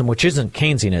Keynesianism, which isn't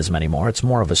Keynesianism anymore, it's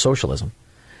more of a socialism,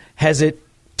 has it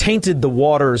tainted the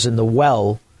waters and the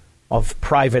well of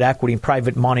private equity and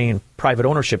private money and private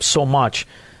ownership so much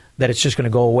that it's just going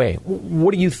to go away?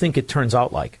 What do you think it turns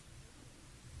out like?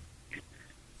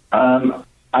 I'm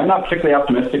not particularly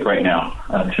optimistic right now,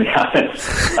 to be honest.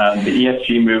 The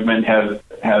ESG movement has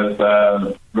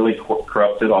really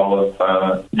corrupted all of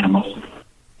most of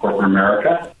corporate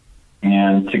America,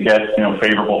 And to get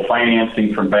favorable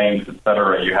financing from banks, et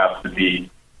cetera, you have to be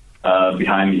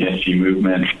behind the ESG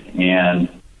movement and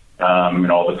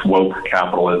all this woke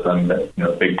capitalism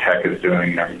that big tech is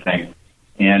doing and everything.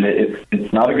 And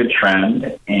it's not a good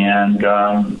trend. And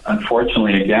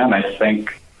unfortunately, again, I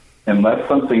think unless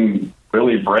something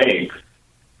really breaks,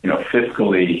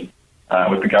 fiscally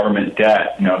with the government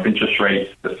debt, if interest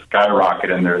rates just skyrocket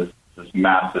and there's this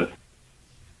massive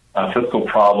fiscal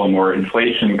problem or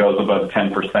inflation goes above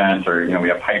 10% or, we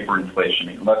have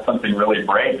hyperinflation, unless something really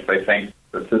breaks, I think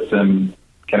the system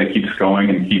kind of keeps going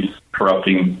and keeps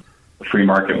corrupting the free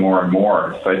market more and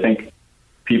more. So I think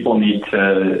people need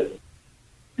to,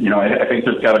 I think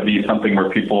there's got to be something where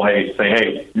people say,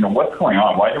 hey, what's going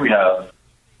on? Why do we have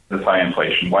this high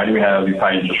inflation? Why do we have these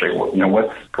high interest rates?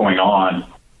 What's going on?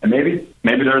 And maybe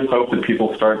there's hope that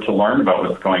people start to learn about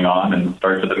what's going on and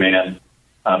start to demand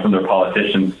from their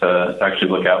politicians to actually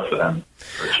look out for them.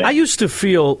 I used to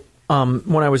feel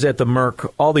when I was at the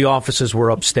Merck, all the offices were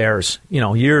upstairs.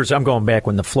 Years, I'm going back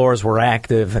when the floors were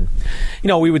active. And,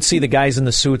 we would see the guys in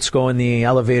the suits go in the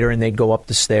elevator and they'd go up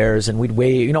the stairs and we'd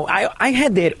wait. I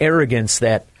had that arrogance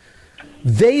that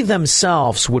they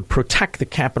themselves would protect the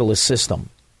capitalist system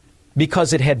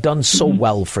because it had done so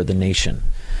well for the nation.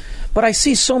 But I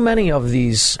see so many of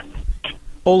these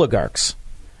oligarchs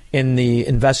in the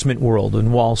investment world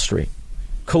in Wall Street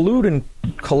collude and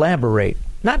collaborate,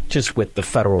 not just with the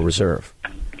Federal Reserve,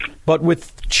 but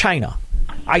with China.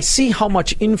 I see how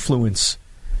much influence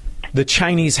the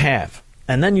Chinese have.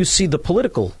 And then you see the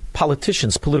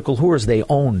politicians, political whores they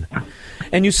own.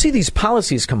 And you see these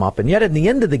policies come up. And yet at the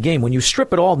end of the game, when you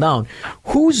strip it all down,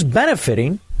 who's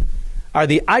benefiting are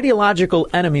the ideological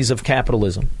enemies of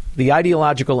capitalism, the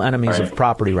ideological enemies of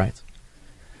property rights.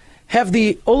 Have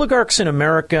the oligarchs in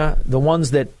America, the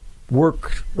ones that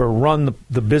work or run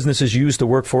the businesses you used to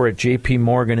work for at J.P.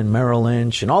 Morgan and Merrill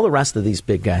Lynch and all the rest of these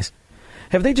big guys,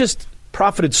 have they just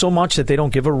profited so much that they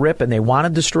don't give a rip and they want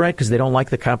to destroy it because they don't like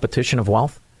the competition of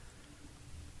wealth?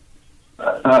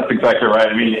 That's exactly right.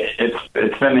 I mean,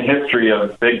 it's been the history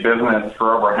of big business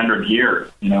for over 100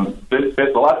 years.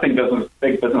 The last thing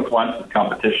big business wants is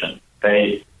competition.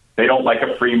 They don't like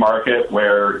a free market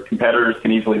where competitors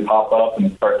can easily pop up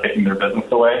and start taking their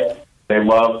business away. They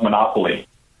love monopoly,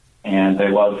 and they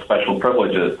love special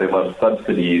privileges. They love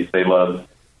subsidies. They love,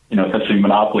 essentially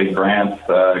monopoly grants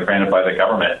granted by the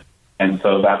government. And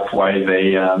so that's why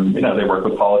they work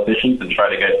with politicians and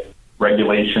try to get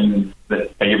regulations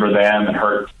that favor them and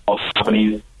hurt small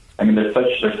companies. I mean, there's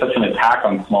such an attack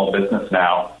on small business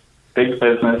now. Big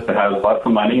business that has lots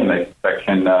of money and that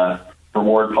can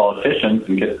reward politicians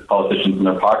and get politicians in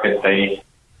their pocket. They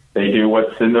do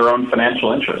what's in their own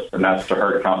financial interest, and that's to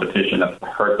hurt competition, that's to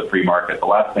hurt the free market. The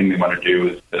last thing they want to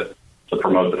do is to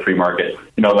promote the free market.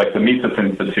 Like the Mises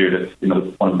Institute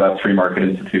is one of the best free market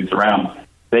institutes around.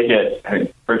 They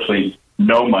get virtually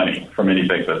no money from any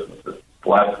big businesses. The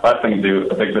last thing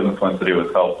a big business wants to do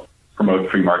is help promote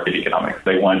free market economics.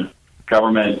 They want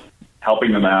government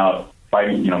helping them out,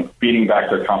 fighting, beating back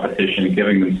their competition,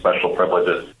 giving them special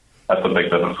privileges. That's what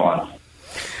big business wants.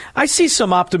 I see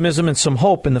some optimism and some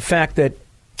hope in the fact that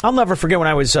I'll never forget when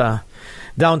I was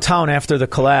downtown after the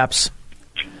collapse.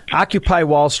 Occupy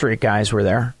Wall Street guys were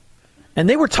there, and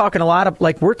they were talking a lot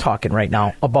like we're talking right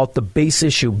now about the base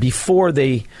issue before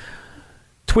they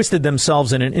twisted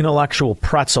themselves in an intellectual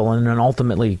pretzel and then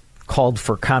ultimately called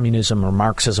for communism or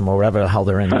Marxism or whatever the hell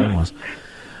their end game was.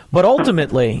 But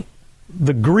ultimately,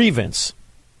 the grievance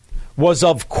was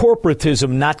of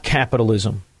corporatism, not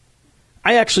capitalism.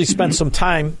 I actually spent some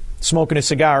time smoking a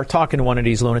cigar, talking to one of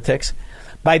these lunatics.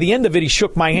 By the end of it, he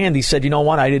shook my hand. He said, you know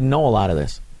what, I didn't know a lot of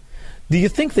this. Do you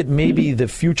think that maybe the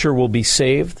future will be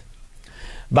saved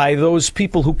by those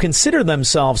people who consider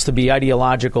themselves to be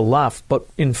ideological left, but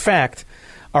in fact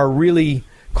are really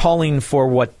calling for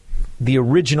what the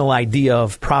original idea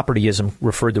of propertyism,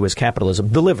 referred to as capitalism,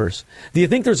 delivers? Do you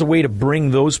think there's a way to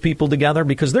bring those people together?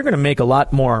 Because they're going to make a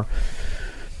lot more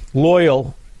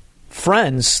loyal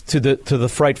friends to the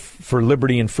fight for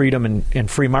liberty and freedom and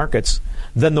free markets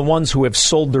than the ones who have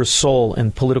sold their soul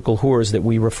in political whores that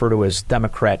we refer to as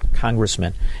Democrat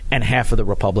congressmen and half of the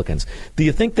Republicans. Do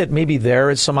you think that maybe there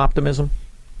is some optimism?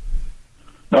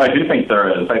 No, I do think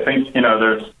there is. I think,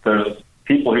 there's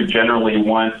people who generally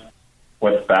want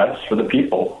what's best for the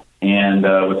people. And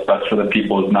what's best for the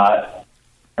people is not,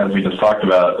 as we just talked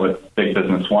about, what big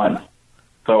business wants.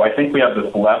 So I think we have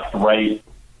this left-right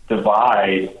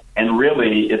divide, and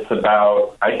really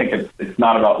I think it's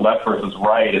not about left versus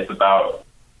right, it's about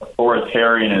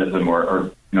authoritarianism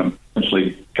or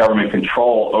essentially government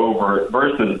control over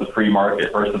versus the free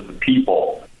market versus the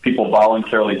people. people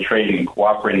voluntarily trading and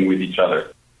cooperating with each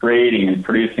other, creating and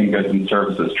producing goods and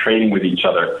services, trading with each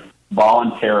other,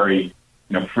 voluntary,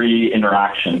 free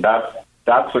interaction.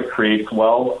 That's what creates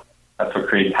wealth. That's what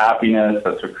creates happiness.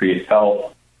 That's what creates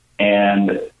health.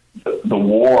 And the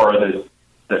war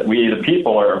that we, the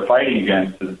people, are fighting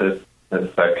against is this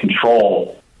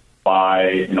control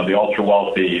by the ultra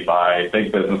wealthy, by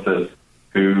big businesses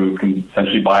who can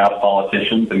essentially buy up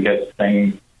politicians and get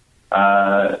things,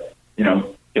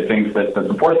 get things that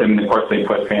support them. And of course, they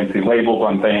put fancy labels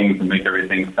on things and make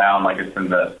everything sound like it's in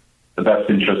the best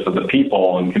interest of the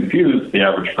people and confuse the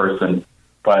average person.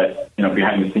 But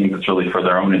behind the scenes, it's really for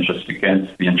their own interest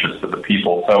against the interests of the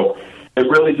people. So it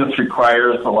really just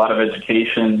requires a lot of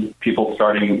education. People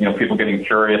people getting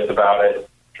curious about it,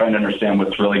 trying to understand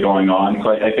what's really going on. So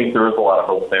I think there is a lot of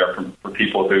hope there for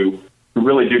people who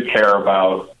really do care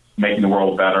about making the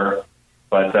world better.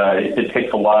 But it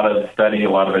takes a lot of study, a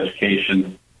lot of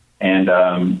education. And,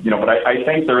 but I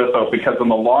think there is hope because in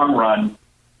the long run,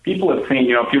 people have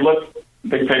seen, if you look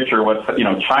big picture,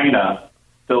 China,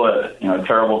 still a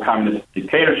terrible communist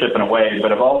dictatorship in a way,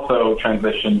 but have also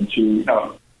transitioned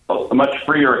to a much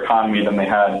freer economy than they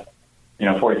had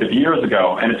 40, 50 years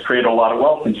ago, and it's created a lot of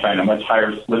wealth in China, much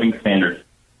higher living standards.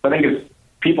 So I think as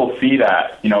people see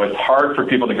that, it's hard for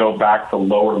people to go back to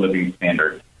lower living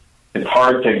standards. It's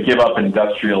hard to give up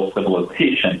industrial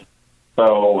civilization.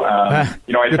 So, I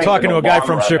you're think talking to a guy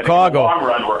from Chicago. In the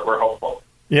long run, we're hopeful.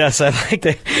 Yes, I like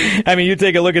that. I mean, you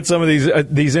take a look at some of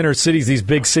these inner cities, these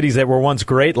big cities that were once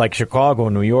great, like Chicago,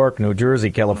 New York, New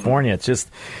Jersey, California.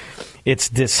 It's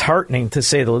disheartening to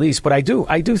say the least. But I do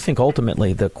think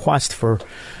ultimately the quest for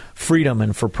freedom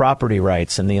and for property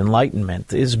rights and the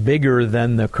Enlightenment is bigger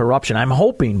than the corruption. I'm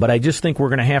hoping, but I just think we're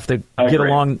going to have to get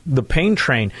along the pain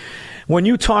train. When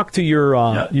you talk to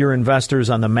your investors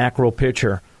on the macro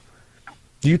picture,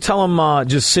 do you tell them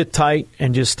just sit tight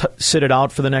and just sit it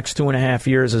out for the next 2.5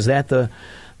 years? Is that the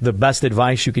best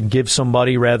advice you can give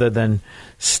somebody rather than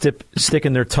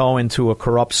sticking their toe into a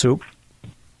corrupt soup?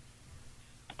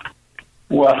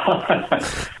 Well,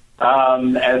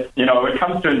 as when it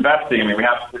comes to investing, I mean, we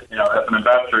have to, as an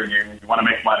investor, you want to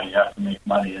make money. You have to make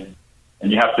money,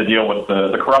 and you have to deal with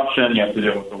the corruption. You have to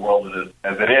deal with the world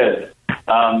as it is.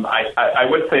 I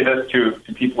would say this to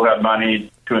people who have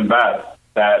money to invest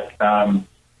that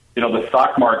the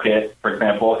stock market, for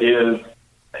example, is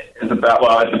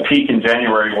about at the peak in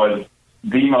January was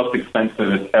the most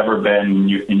expensive it's ever been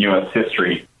in U.S.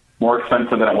 history. More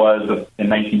expensive than it was in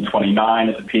 1929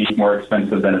 at the peak, more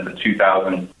expensive than at the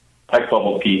 2000 tech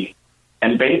bubble peak.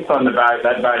 And based on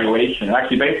that valuation,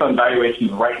 actually based on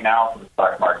valuations right now for the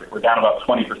stock market, we're down about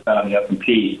 20% on the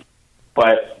S&P.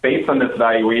 But based on this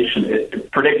valuation,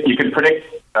 you can predict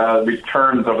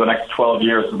returns over the next 12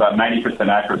 years with about 90%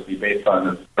 accuracy based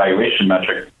on this valuation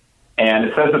metric. And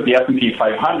it says that the S&P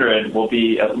 500 will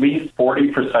be at least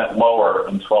 40% lower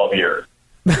in 12 years.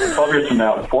 12 years from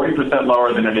now, 40%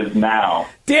 lower than it is now.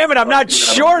 Damn it, I'm not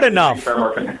short enough.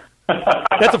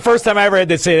 That's the first time I ever had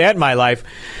to say that in my life.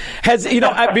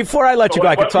 Before I let you go,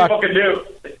 I could talk.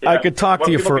 I could talk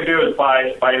to you for. What people can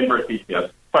do is buy inverse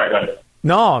ETFs. Sorry, go ahead.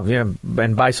 No, yeah,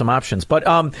 and buy some options. But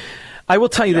I will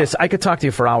tell you this. I could talk to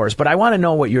you for hours, but I want to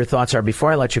know what your thoughts are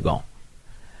before I let you go.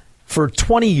 For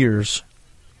 20 years,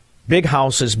 big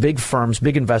houses, big firms,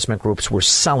 big investment groups were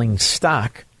selling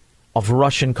stock of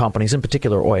Russian companies, in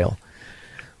particular oil.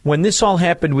 When this all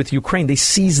happened with Ukraine, they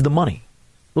seized the money.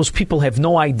 Those people have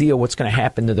no idea what's going to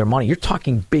happen to their money. You're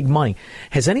talking big money.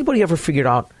 Has anybody ever figured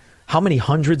out how many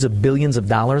hundreds of billions of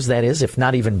dollars that is, if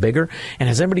not even bigger? And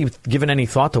has anybody given any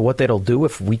thought to what that'll do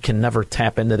if we can never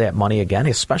tap into that money again,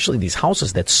 especially these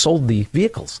houses that sold the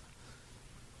vehicles?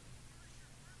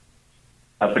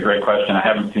 That's a great question. I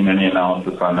haven't seen any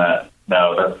analysis on that.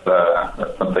 No,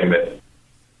 that's something that...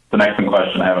 It's an excellent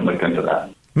question. I haven't looked into that.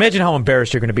 Imagine how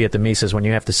embarrassed you're going to be at the Mises when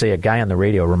you have to say a guy on the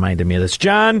radio reminded me of this.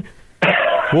 John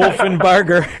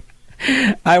Wolfenbarger,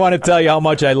 I want to tell you how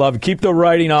much I love you. Keep the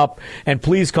writing up, and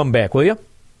please come back, will you?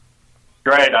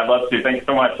 Great. I'd love to. Thanks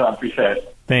so much. I appreciate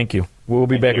it. Thank you. We'll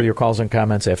be back with your calls and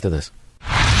comments after this.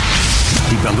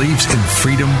 He believes in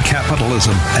freedom,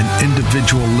 capitalism, and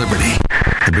individual liberty.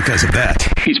 And because of that,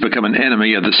 he's become an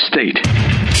enemy of the state.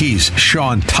 He's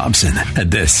Sean Thompson, and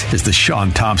this is the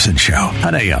Sean Thompson Show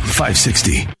on AM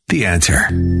 560. The Answer.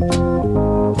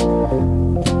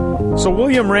 So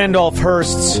William Randolph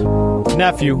Hearst's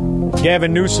nephew,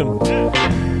 Gavin Newsom,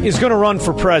 is going to run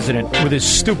for president with his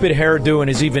stupid hairdo and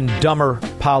his even dumber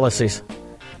policies.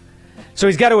 So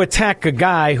he's got to attack a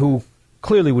guy who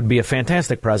clearly would be a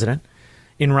fantastic president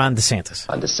in Ron DeSantis.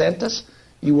 On DeSantis,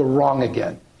 you were wrong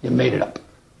again. You made it up.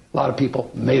 A lot of people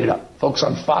made it up. Folks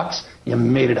on Fox, you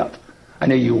made it up. I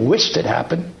know you wished it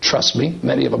happened. Trust me,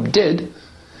 many of them did,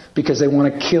 because they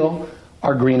want to kill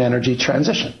our green energy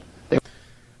transition.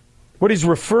 What he's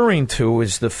referring to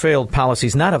is the failed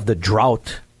policies, not of the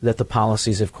drought that the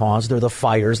policies have caused or the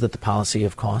fires that the policy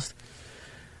have caused,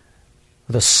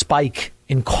 the spike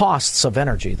in costs of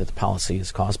energy that the policy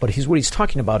has caused. But what he's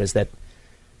talking about is that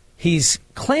he's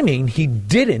claiming he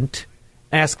didn't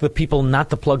ask the people not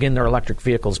to plug in their electric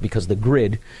vehicles because the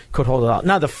grid could hold it out.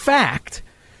 Now, the fact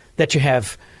that you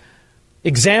have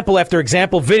example after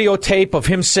example videotape of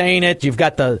him saying it, you've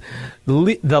got the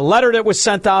letter that was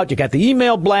sent out, you got the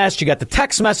email blast, you got the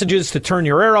text messages to turn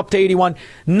your air up to 81.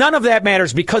 None of that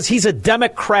matters because he's a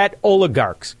Democrat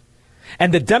oligarch.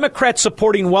 And the Democrats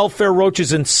supporting welfare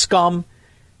roaches and scum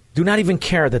do not even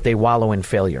care that they wallow in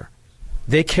failure.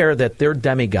 They care that their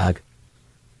demagogue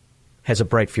has a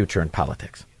bright future in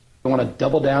politics. I want to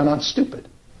double down on stupid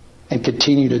and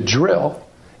continue to drill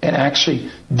and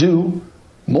actually do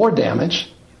more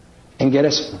damage and get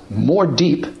us more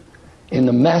deep in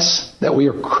the mess that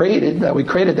we created that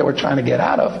we're trying to get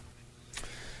out of.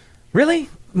 Really?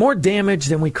 More damage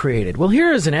than we created. Well,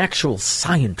 here is an actual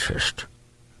scientist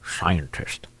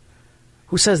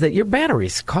who says that your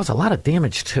batteries cause a lot of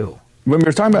damage too. When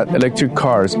we're talking about electric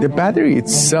cars, the battery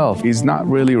itself is not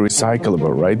really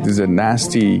recyclable, right? This is a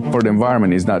nasty, for the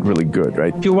environment, is not really good,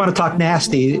 right? If you want to talk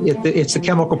nasty, it's the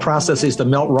chemical processes to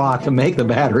melt rock to make the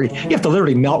battery. You have to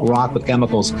literally melt rock with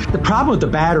chemicals. The problem with the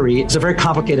battery is a very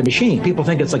complicated machine. People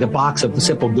think it's like a box of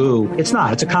simple goo. It's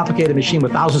not. It's a complicated machine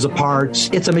with thousands of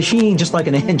parts. It's a machine just like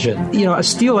an engine. You know, a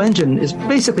steel engine is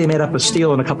basically made up of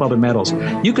steel and a couple other metals.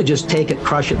 You could just take it,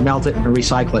 crush it, melt it, and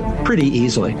recycle it pretty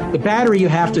easily. The battery you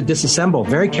have to disassemble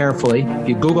very carefully. If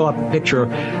you Google up a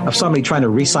picture of somebody trying to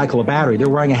recycle a battery, they're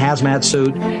wearing a hazmat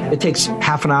suit. It takes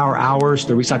half an hour, hours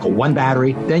to recycle one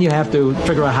battery. Then you have to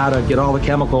figure out how to get all the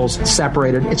chemicals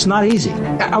separated. It's not easy.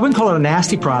 I wouldn't call it a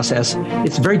nasty process.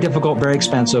 It's very difficult, very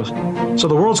expensive. So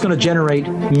the world's going to generate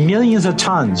millions of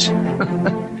tons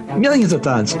millions of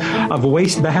tons of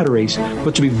waste batteries,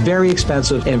 which will be very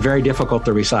expensive and very difficult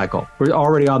to recycle. We're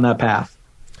already on that path.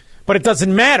 But it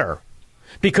doesn't matter,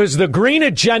 because the green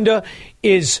agenda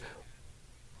is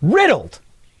riddled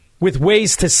with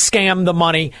ways to scam the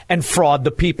money and fraud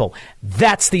the people.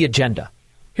 That's the agenda.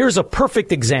 Here's a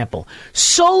perfect example.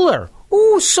 Solar.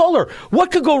 Ooh, solar.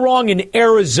 What could go wrong in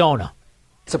Arizona?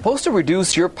 Supposed to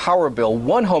reduce your power bill.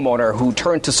 One homeowner who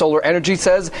turned to solar energy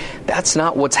says that's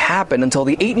not what's happened until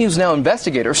the 8 News Now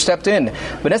investigator stepped in.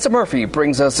 Vanessa Murphy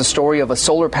brings us the story of a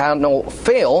solar panel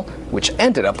fail, which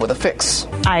ended up with a fix.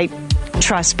 I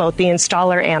trust both the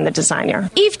installer and the designer.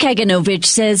 Eve Kaganovich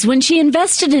says when she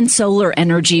invested in solar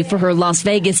energy for her Las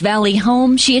Vegas Valley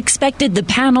home, she expected the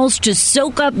panels to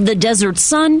soak up the desert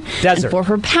sun and for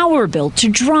her power bill to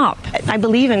drop. I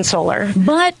believe in solar,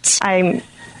 but I'm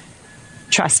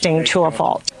trusting to a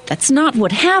fault. That's not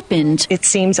what happened. It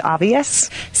seems obvious.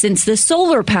 Since the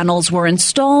solar panels were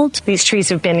installed, these trees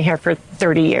have been here for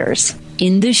 30 years.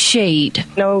 In the shade.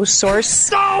 No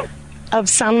source of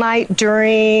sunlight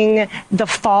during the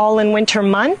fall and winter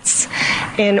months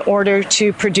in order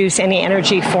to produce any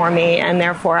energy for me, and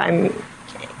therefore I'm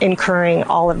incurring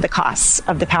all of the costs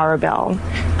of the power bill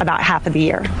about half of the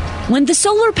year. When the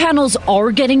solar panels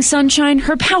are getting sunshine,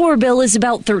 her power bill is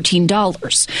about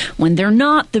 $13. When they're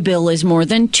not, the bill is more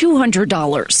than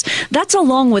 $200. That's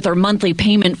along with her monthly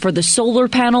payment for the solar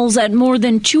panels at more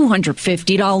than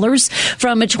 $250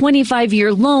 from a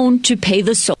 25-year loan to pay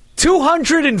the solar.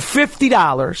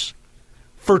 $250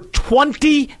 for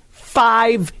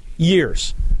 25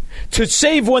 years to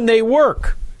save when they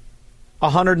work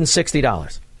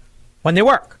 $160 when they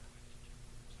work.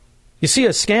 You see a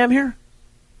scam here?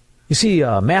 You see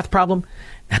a math problem?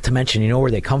 Not to mention, you know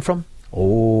where they come from?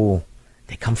 Oh,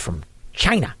 they come from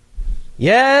China.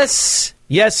 Yes,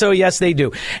 they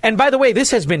do. And by the way, this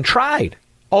has been tried.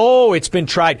 Oh, it's been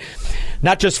tried.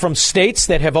 Not just from states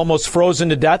that have almost frozen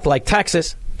to death like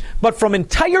Texas, but from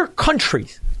entire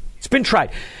countries. It's been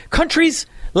tried. Countries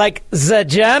like the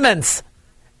Germans.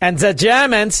 And the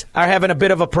Germans are having a bit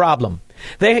of a problem.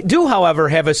 They do, however,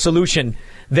 have a solution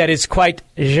that is quite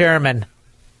German.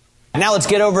 Now let's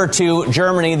get over to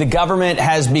Germany. The government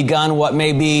has begun what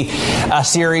may be a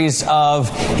series of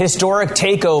historic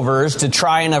takeovers to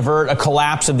try and avert a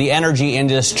collapse of the energy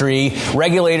industry.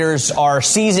 Regulators are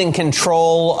seizing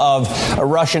control of a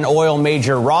Russian oil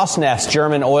major Rosneft's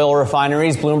German oil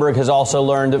refineries. Bloomberg has also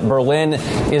learned that Berlin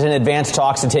is in advanced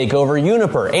talks to take over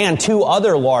Uniper and two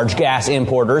other large gas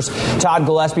importers. Todd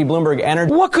Gillespie, Bloomberg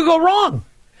Energy. What could go wrong?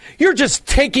 You're just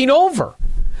taking over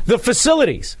the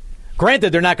facilities.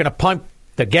 Granted, they're not going to pump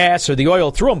the gas or the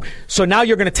oil through them. So now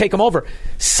you're going to take them over.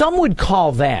 Some would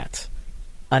call that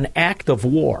an act of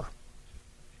war.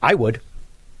 I would.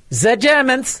 The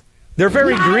Germans, they're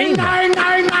very green.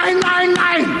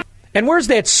 And where's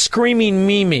that screaming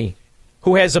Mimi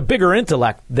who has a bigger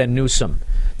intellect than Newsom?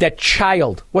 That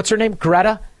child. What's her name?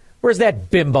 Greta? Where's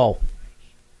that bimbo?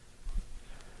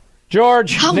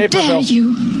 George, how Naperville. dare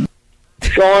you?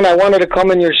 Sean, I wanted to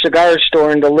come in your cigar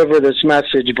store and deliver this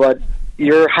message, but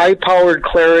your high-powered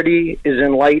clarity is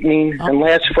enlightening. And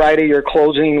last Friday, your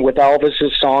closing with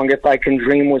Elvis's song, If I Can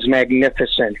Dream, was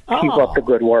magnificent. Keep up the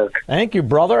good work. Thank you,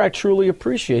 brother. I truly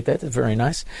appreciate that. That's very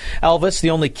nice. Elvis, the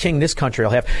only king this country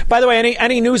will have. By the way,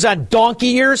 any news on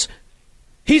donkey ears?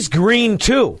 He's green,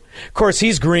 too. Of course,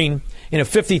 he's green in a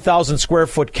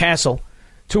 50,000-square-foot castle.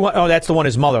 That's the one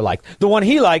his mother liked. The one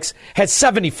he likes has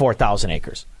 74,000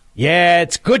 acres. Yeah,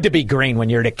 it's good to be green when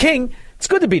you're the king. It's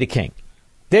good to be the king.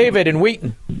 David in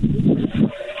Wheaton.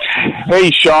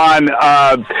 Hey, Sean.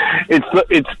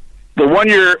 It's the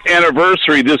 1-year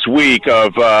anniversary this week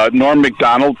of Norm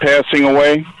Macdonald passing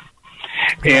away.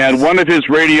 And one of his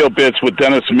radio bits with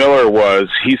Dennis Miller was,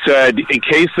 he said, in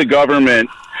case the government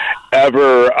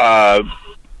ever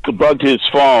bugged his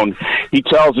phone, he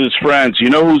tells his friends, you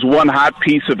know who's one hot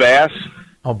piece of ass?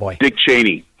 Oh, boy. Dick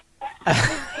Cheney.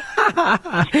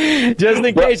 Just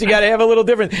in case, you got to have a little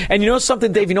different. And you know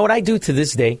something, Dave? You know what I do to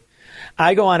this day?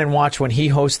 I go on and watch when he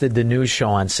hosted the news show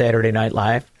on Saturday Night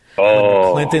Live. When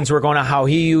the Clintons were going on, how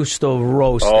he used to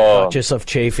roast the Duchess of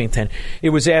Chafington.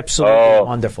 It was absolutely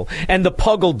wonderful. And the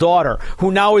Puggle daughter,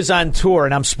 who now is on tour,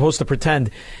 and I'm supposed to pretend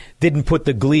didn't put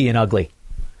the glee in ugly.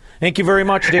 Thank you very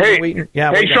much, David Wheaton.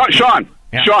 Yeah, hey, Sean,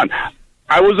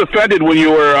 I was offended when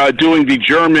you were doing the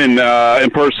German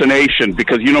impersonation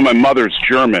because you know my mother's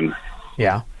German.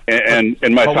 Yeah. And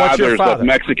my father's of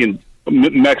Mexican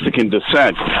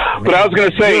descent. But I was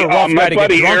going to say, my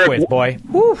buddy Eric. Boy.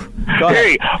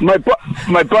 Hey, my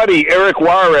buddy Eric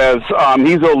Juarez.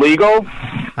 He's illegal,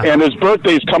 and his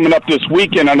birthday's coming up this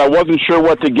weekend, and I wasn't sure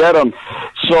what to get him,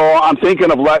 so I'm thinking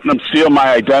of letting him steal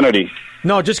my identity.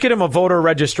 No, just get him a voter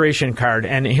registration card,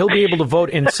 and he'll be able to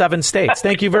vote in 7 states.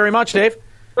 Thank you very much, Dave.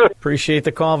 Appreciate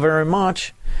the call very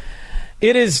much.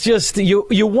 It is just,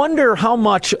 you wonder how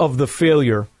much of the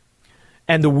failure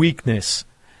and the weakness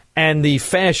and the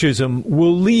fascism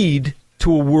will lead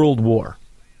to a world war.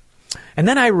 And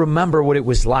then I remember what it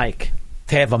was like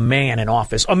to have a man in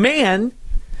office, a man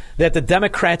that the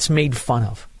Democrats made fun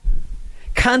of,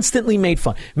 constantly made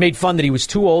fun that he was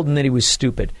too old and that he was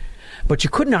stupid. But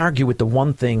you couldn't argue with the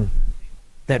one thing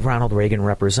that Ronald Reagan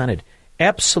represented,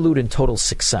 absolute and total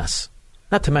success.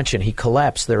 Not to mention he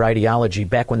collapsed their ideology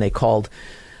back when they called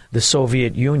the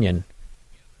Soviet Union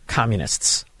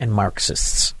communists and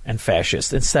Marxists and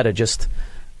fascists instead of just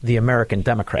the American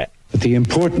Democrat. The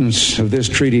importance of this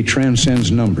treaty transcends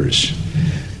numbers.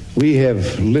 We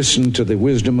have listened to the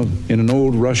wisdom in an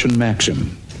old Russian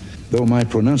maxim. Though my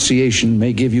pronunciation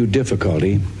may give you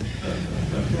difficulty,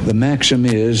 the maxim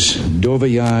is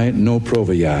dovyai no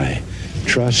provyai,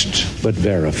 trust but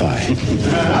verify.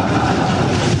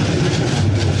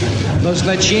 На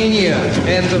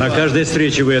каждой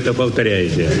встрече вы это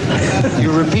повторяете.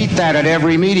 You repeat that at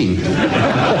every meeting.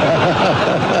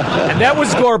 And that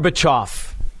was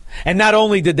Gorbachev. And not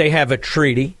only did they have a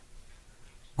treaty,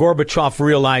 Gorbachev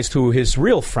realized who his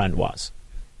real friend was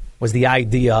the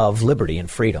idea of liberty and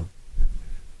freedom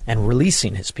and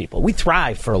releasing his people. We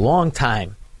thrived for a long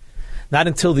time. Not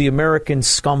until the American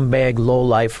scumbag,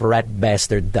 lowlife, rat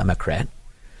bastard Democrat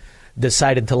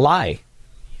decided to lie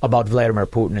about Vladimir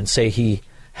Putin and say he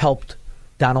helped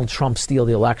Donald Trump steal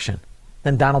the election.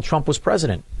 Then Donald Trump was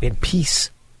president. We had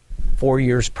peace, 4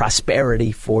 years,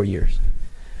 prosperity, 4 years.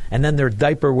 And then their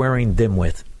diaper-wearing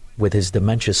dimwit, with his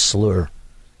dementia slur,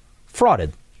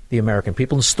 frauded the American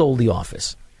people and stole the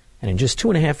office. And in just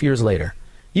 2.5 years later,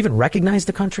 even recognized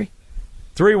the country?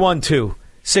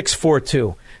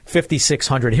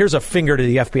 312-642-5600. Here's a finger to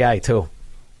the FBI, too.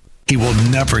 He will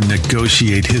never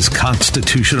negotiate his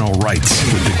constitutional rights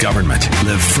with the government.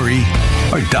 Live free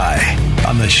or die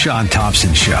on the Sean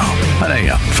Thompson Show on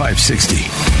AM 560.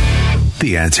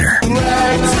 The Answer. All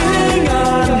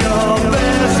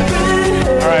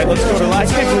right, let's go to the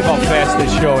lines. I can't believe how fast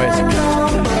this show is.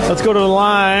 Let's go to the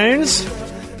lines.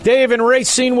 Dave in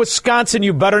Racine, Wisconsin,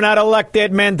 you better not elect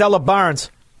that Mandela Barnes.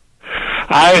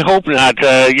 I hope not.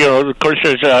 Of course,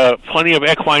 there's plenty of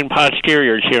equine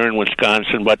posteriors here in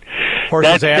Wisconsin, but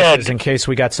horses' asses. In case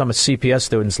we got some CPS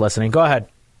students listening, go ahead.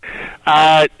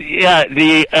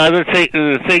 The other thing,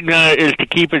 is to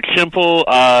keep it simple.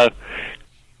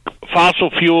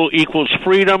 fossil fuel equals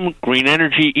freedom, green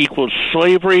energy equals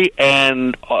slavery,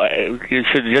 and you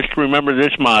should just remember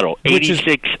this motto,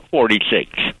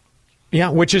 86-46. Yeah,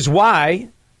 which is why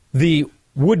the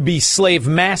would-be slave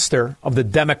master of the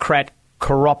Democrat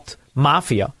corrupt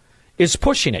mafia is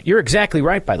pushing it. You're exactly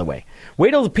right, by the way.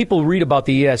 Wait till the people read about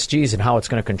the ESGs and how it's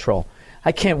going to control.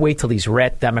 I can't wait till these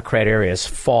rat Democrat areas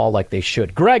fall like they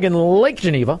should. Greg in Lake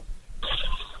Geneva.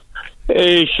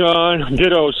 Hey, Sean.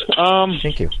 Dittos.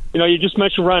 Thank you. You know, you just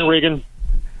mentioned Ronald Reagan.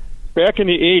 Back in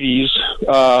the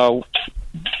 80s,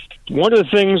 one of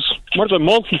the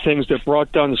multi-things that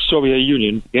brought down the Soviet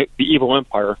Union, the evil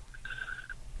empire,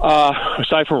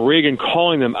 aside from Reagan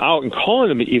calling them out and calling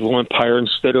them the evil empire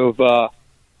instead of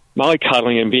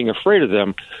mollycoddling and being afraid of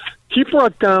them, he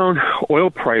brought down oil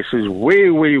prices way,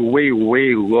 way, way,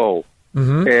 way low.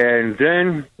 Mm-hmm. And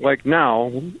then, like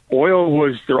now, oil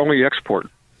was their only export.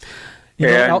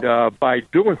 By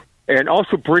doing, and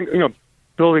also building up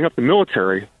the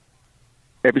military,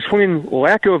 and between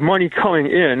lack of money coming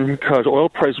in because oil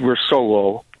prices were so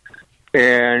low,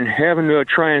 and having to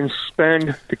try and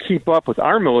spend to keep up with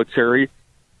our military,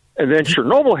 and then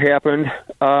Chernobyl happened,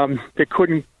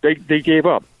 they gave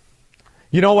up.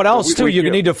 You know what else, too, you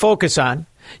need to focus on?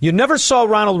 You never saw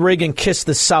Ronald Reagan kiss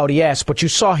the Saudi ass, but you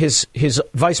saw his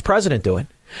vice president do it,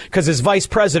 because his vice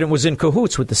president was in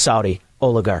cahoots with the Saudi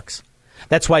oligarchs.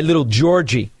 That's why little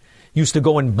Georgie used to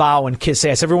go and bow and kiss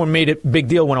ass. Everyone made it a big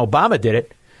deal when Obama did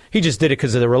it. He just did it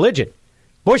because of the religion.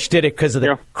 Bush did it because of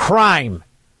the crime.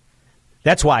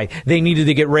 That's why they needed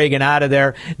to get Reagan out of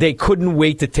there. They couldn't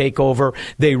wait to take over.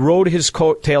 They rode his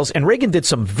coattails. And Reagan did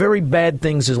some very bad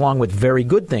things along with very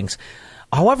good things.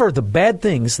 However, the bad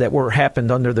things that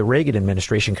happened under the Reagan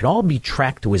administration can all be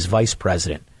tracked to his vice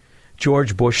president,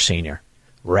 George Bush Sr.,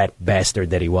 rat bastard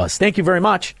that he was. Thank you very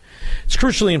much. It's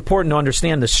crucially important to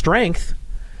understand the strength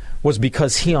was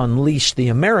because he unleashed the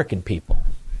American people.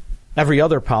 Every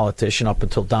other politician up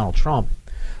until Donald Trump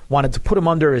wanted to put him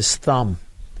under his thumb,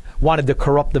 wanted to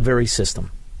corrupt the very system.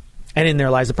 And in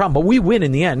there lies the problem. But we win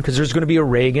in the end because there's going to be a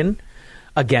Reagan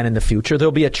again in the future.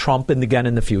 There'll be a Trump again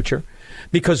in the future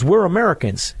because we're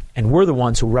Americans and we're the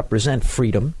ones who represent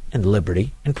freedom and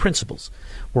liberty and principles.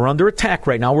 We're under attack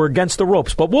right now. We're against the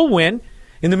ropes, but we'll win.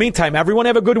 In the meantime, everyone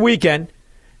have a good weekend.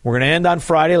 We're going to end on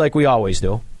Friday like we always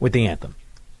do with the anthem.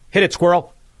 Hit it,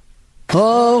 squirrel.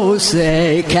 Oh,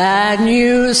 say, can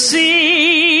you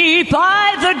see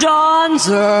by the dawn's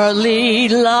early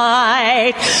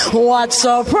light what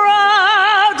so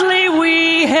proudly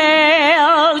we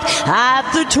hailed at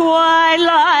the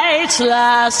twilight's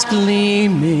last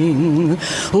gleaming,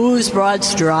 whose broad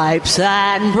stripes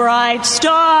and bright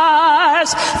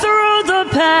stars through the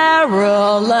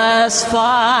perilous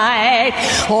fight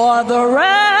o'er the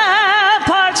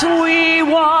ramparts we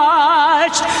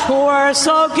watched were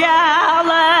so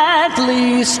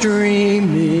gallantly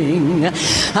streaming, and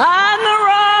the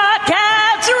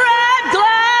rocket's red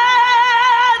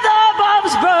glare, the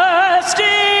bombs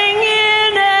bursting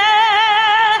in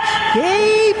air,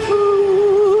 gave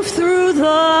proof through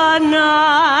the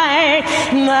night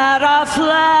that our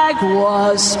flag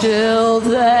was still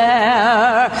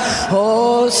there.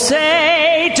 Oh,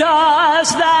 say,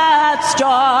 does that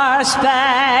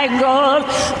star-spangled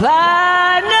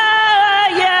banner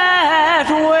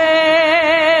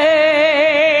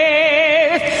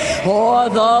for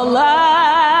the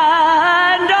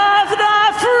land of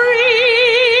the free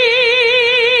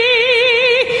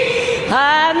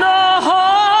and the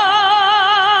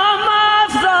home of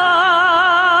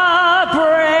the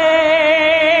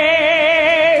brave.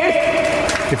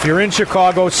 If you're in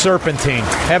Chicago, Serpentine.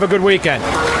 Have a good weekend.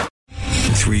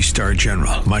 3-star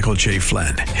General Michael J.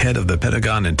 Flynn, head of the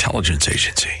Pentagon Intelligence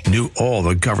Agency, knew all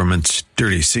the government's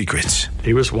dirty secrets.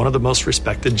 He was one of the most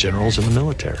respected generals in the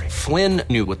military. Flynn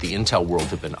knew what the intel world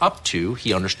had been up to.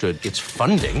 He understood its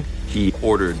funding. He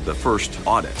ordered the first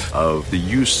audit of the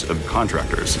use of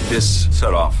contractors. This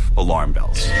set off alarm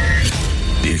bells.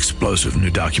 The explosive new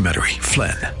documentary,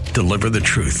 Flynn, Deliver the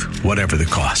Truth, Whatever the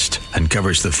Cost,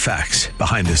 uncovers the facts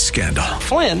behind this scandal.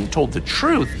 Flynn told the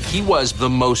truth. He was the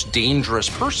most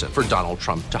dangerous person for Donald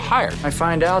Trump to hire. I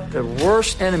find out the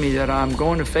worst enemy that I'm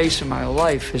going to face in my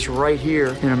life is right here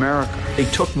in America. They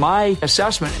took my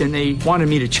assessment and they wanted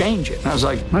me to change it. And I was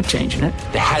like, I'm not changing it.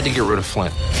 They had to get rid of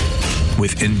Flynn.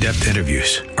 With in-depth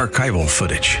interviews, archival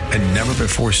footage, and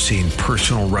never-before-seen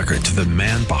personal records of the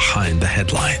man behind the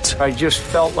headlines. I just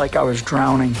felt like I was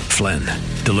drowning. Flynn,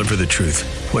 Deliver the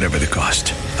Truth, Whatever the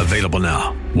Cost. Available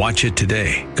now. Watch it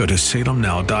today. Go to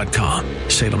salemnow.com.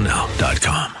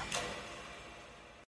 salemnow.com.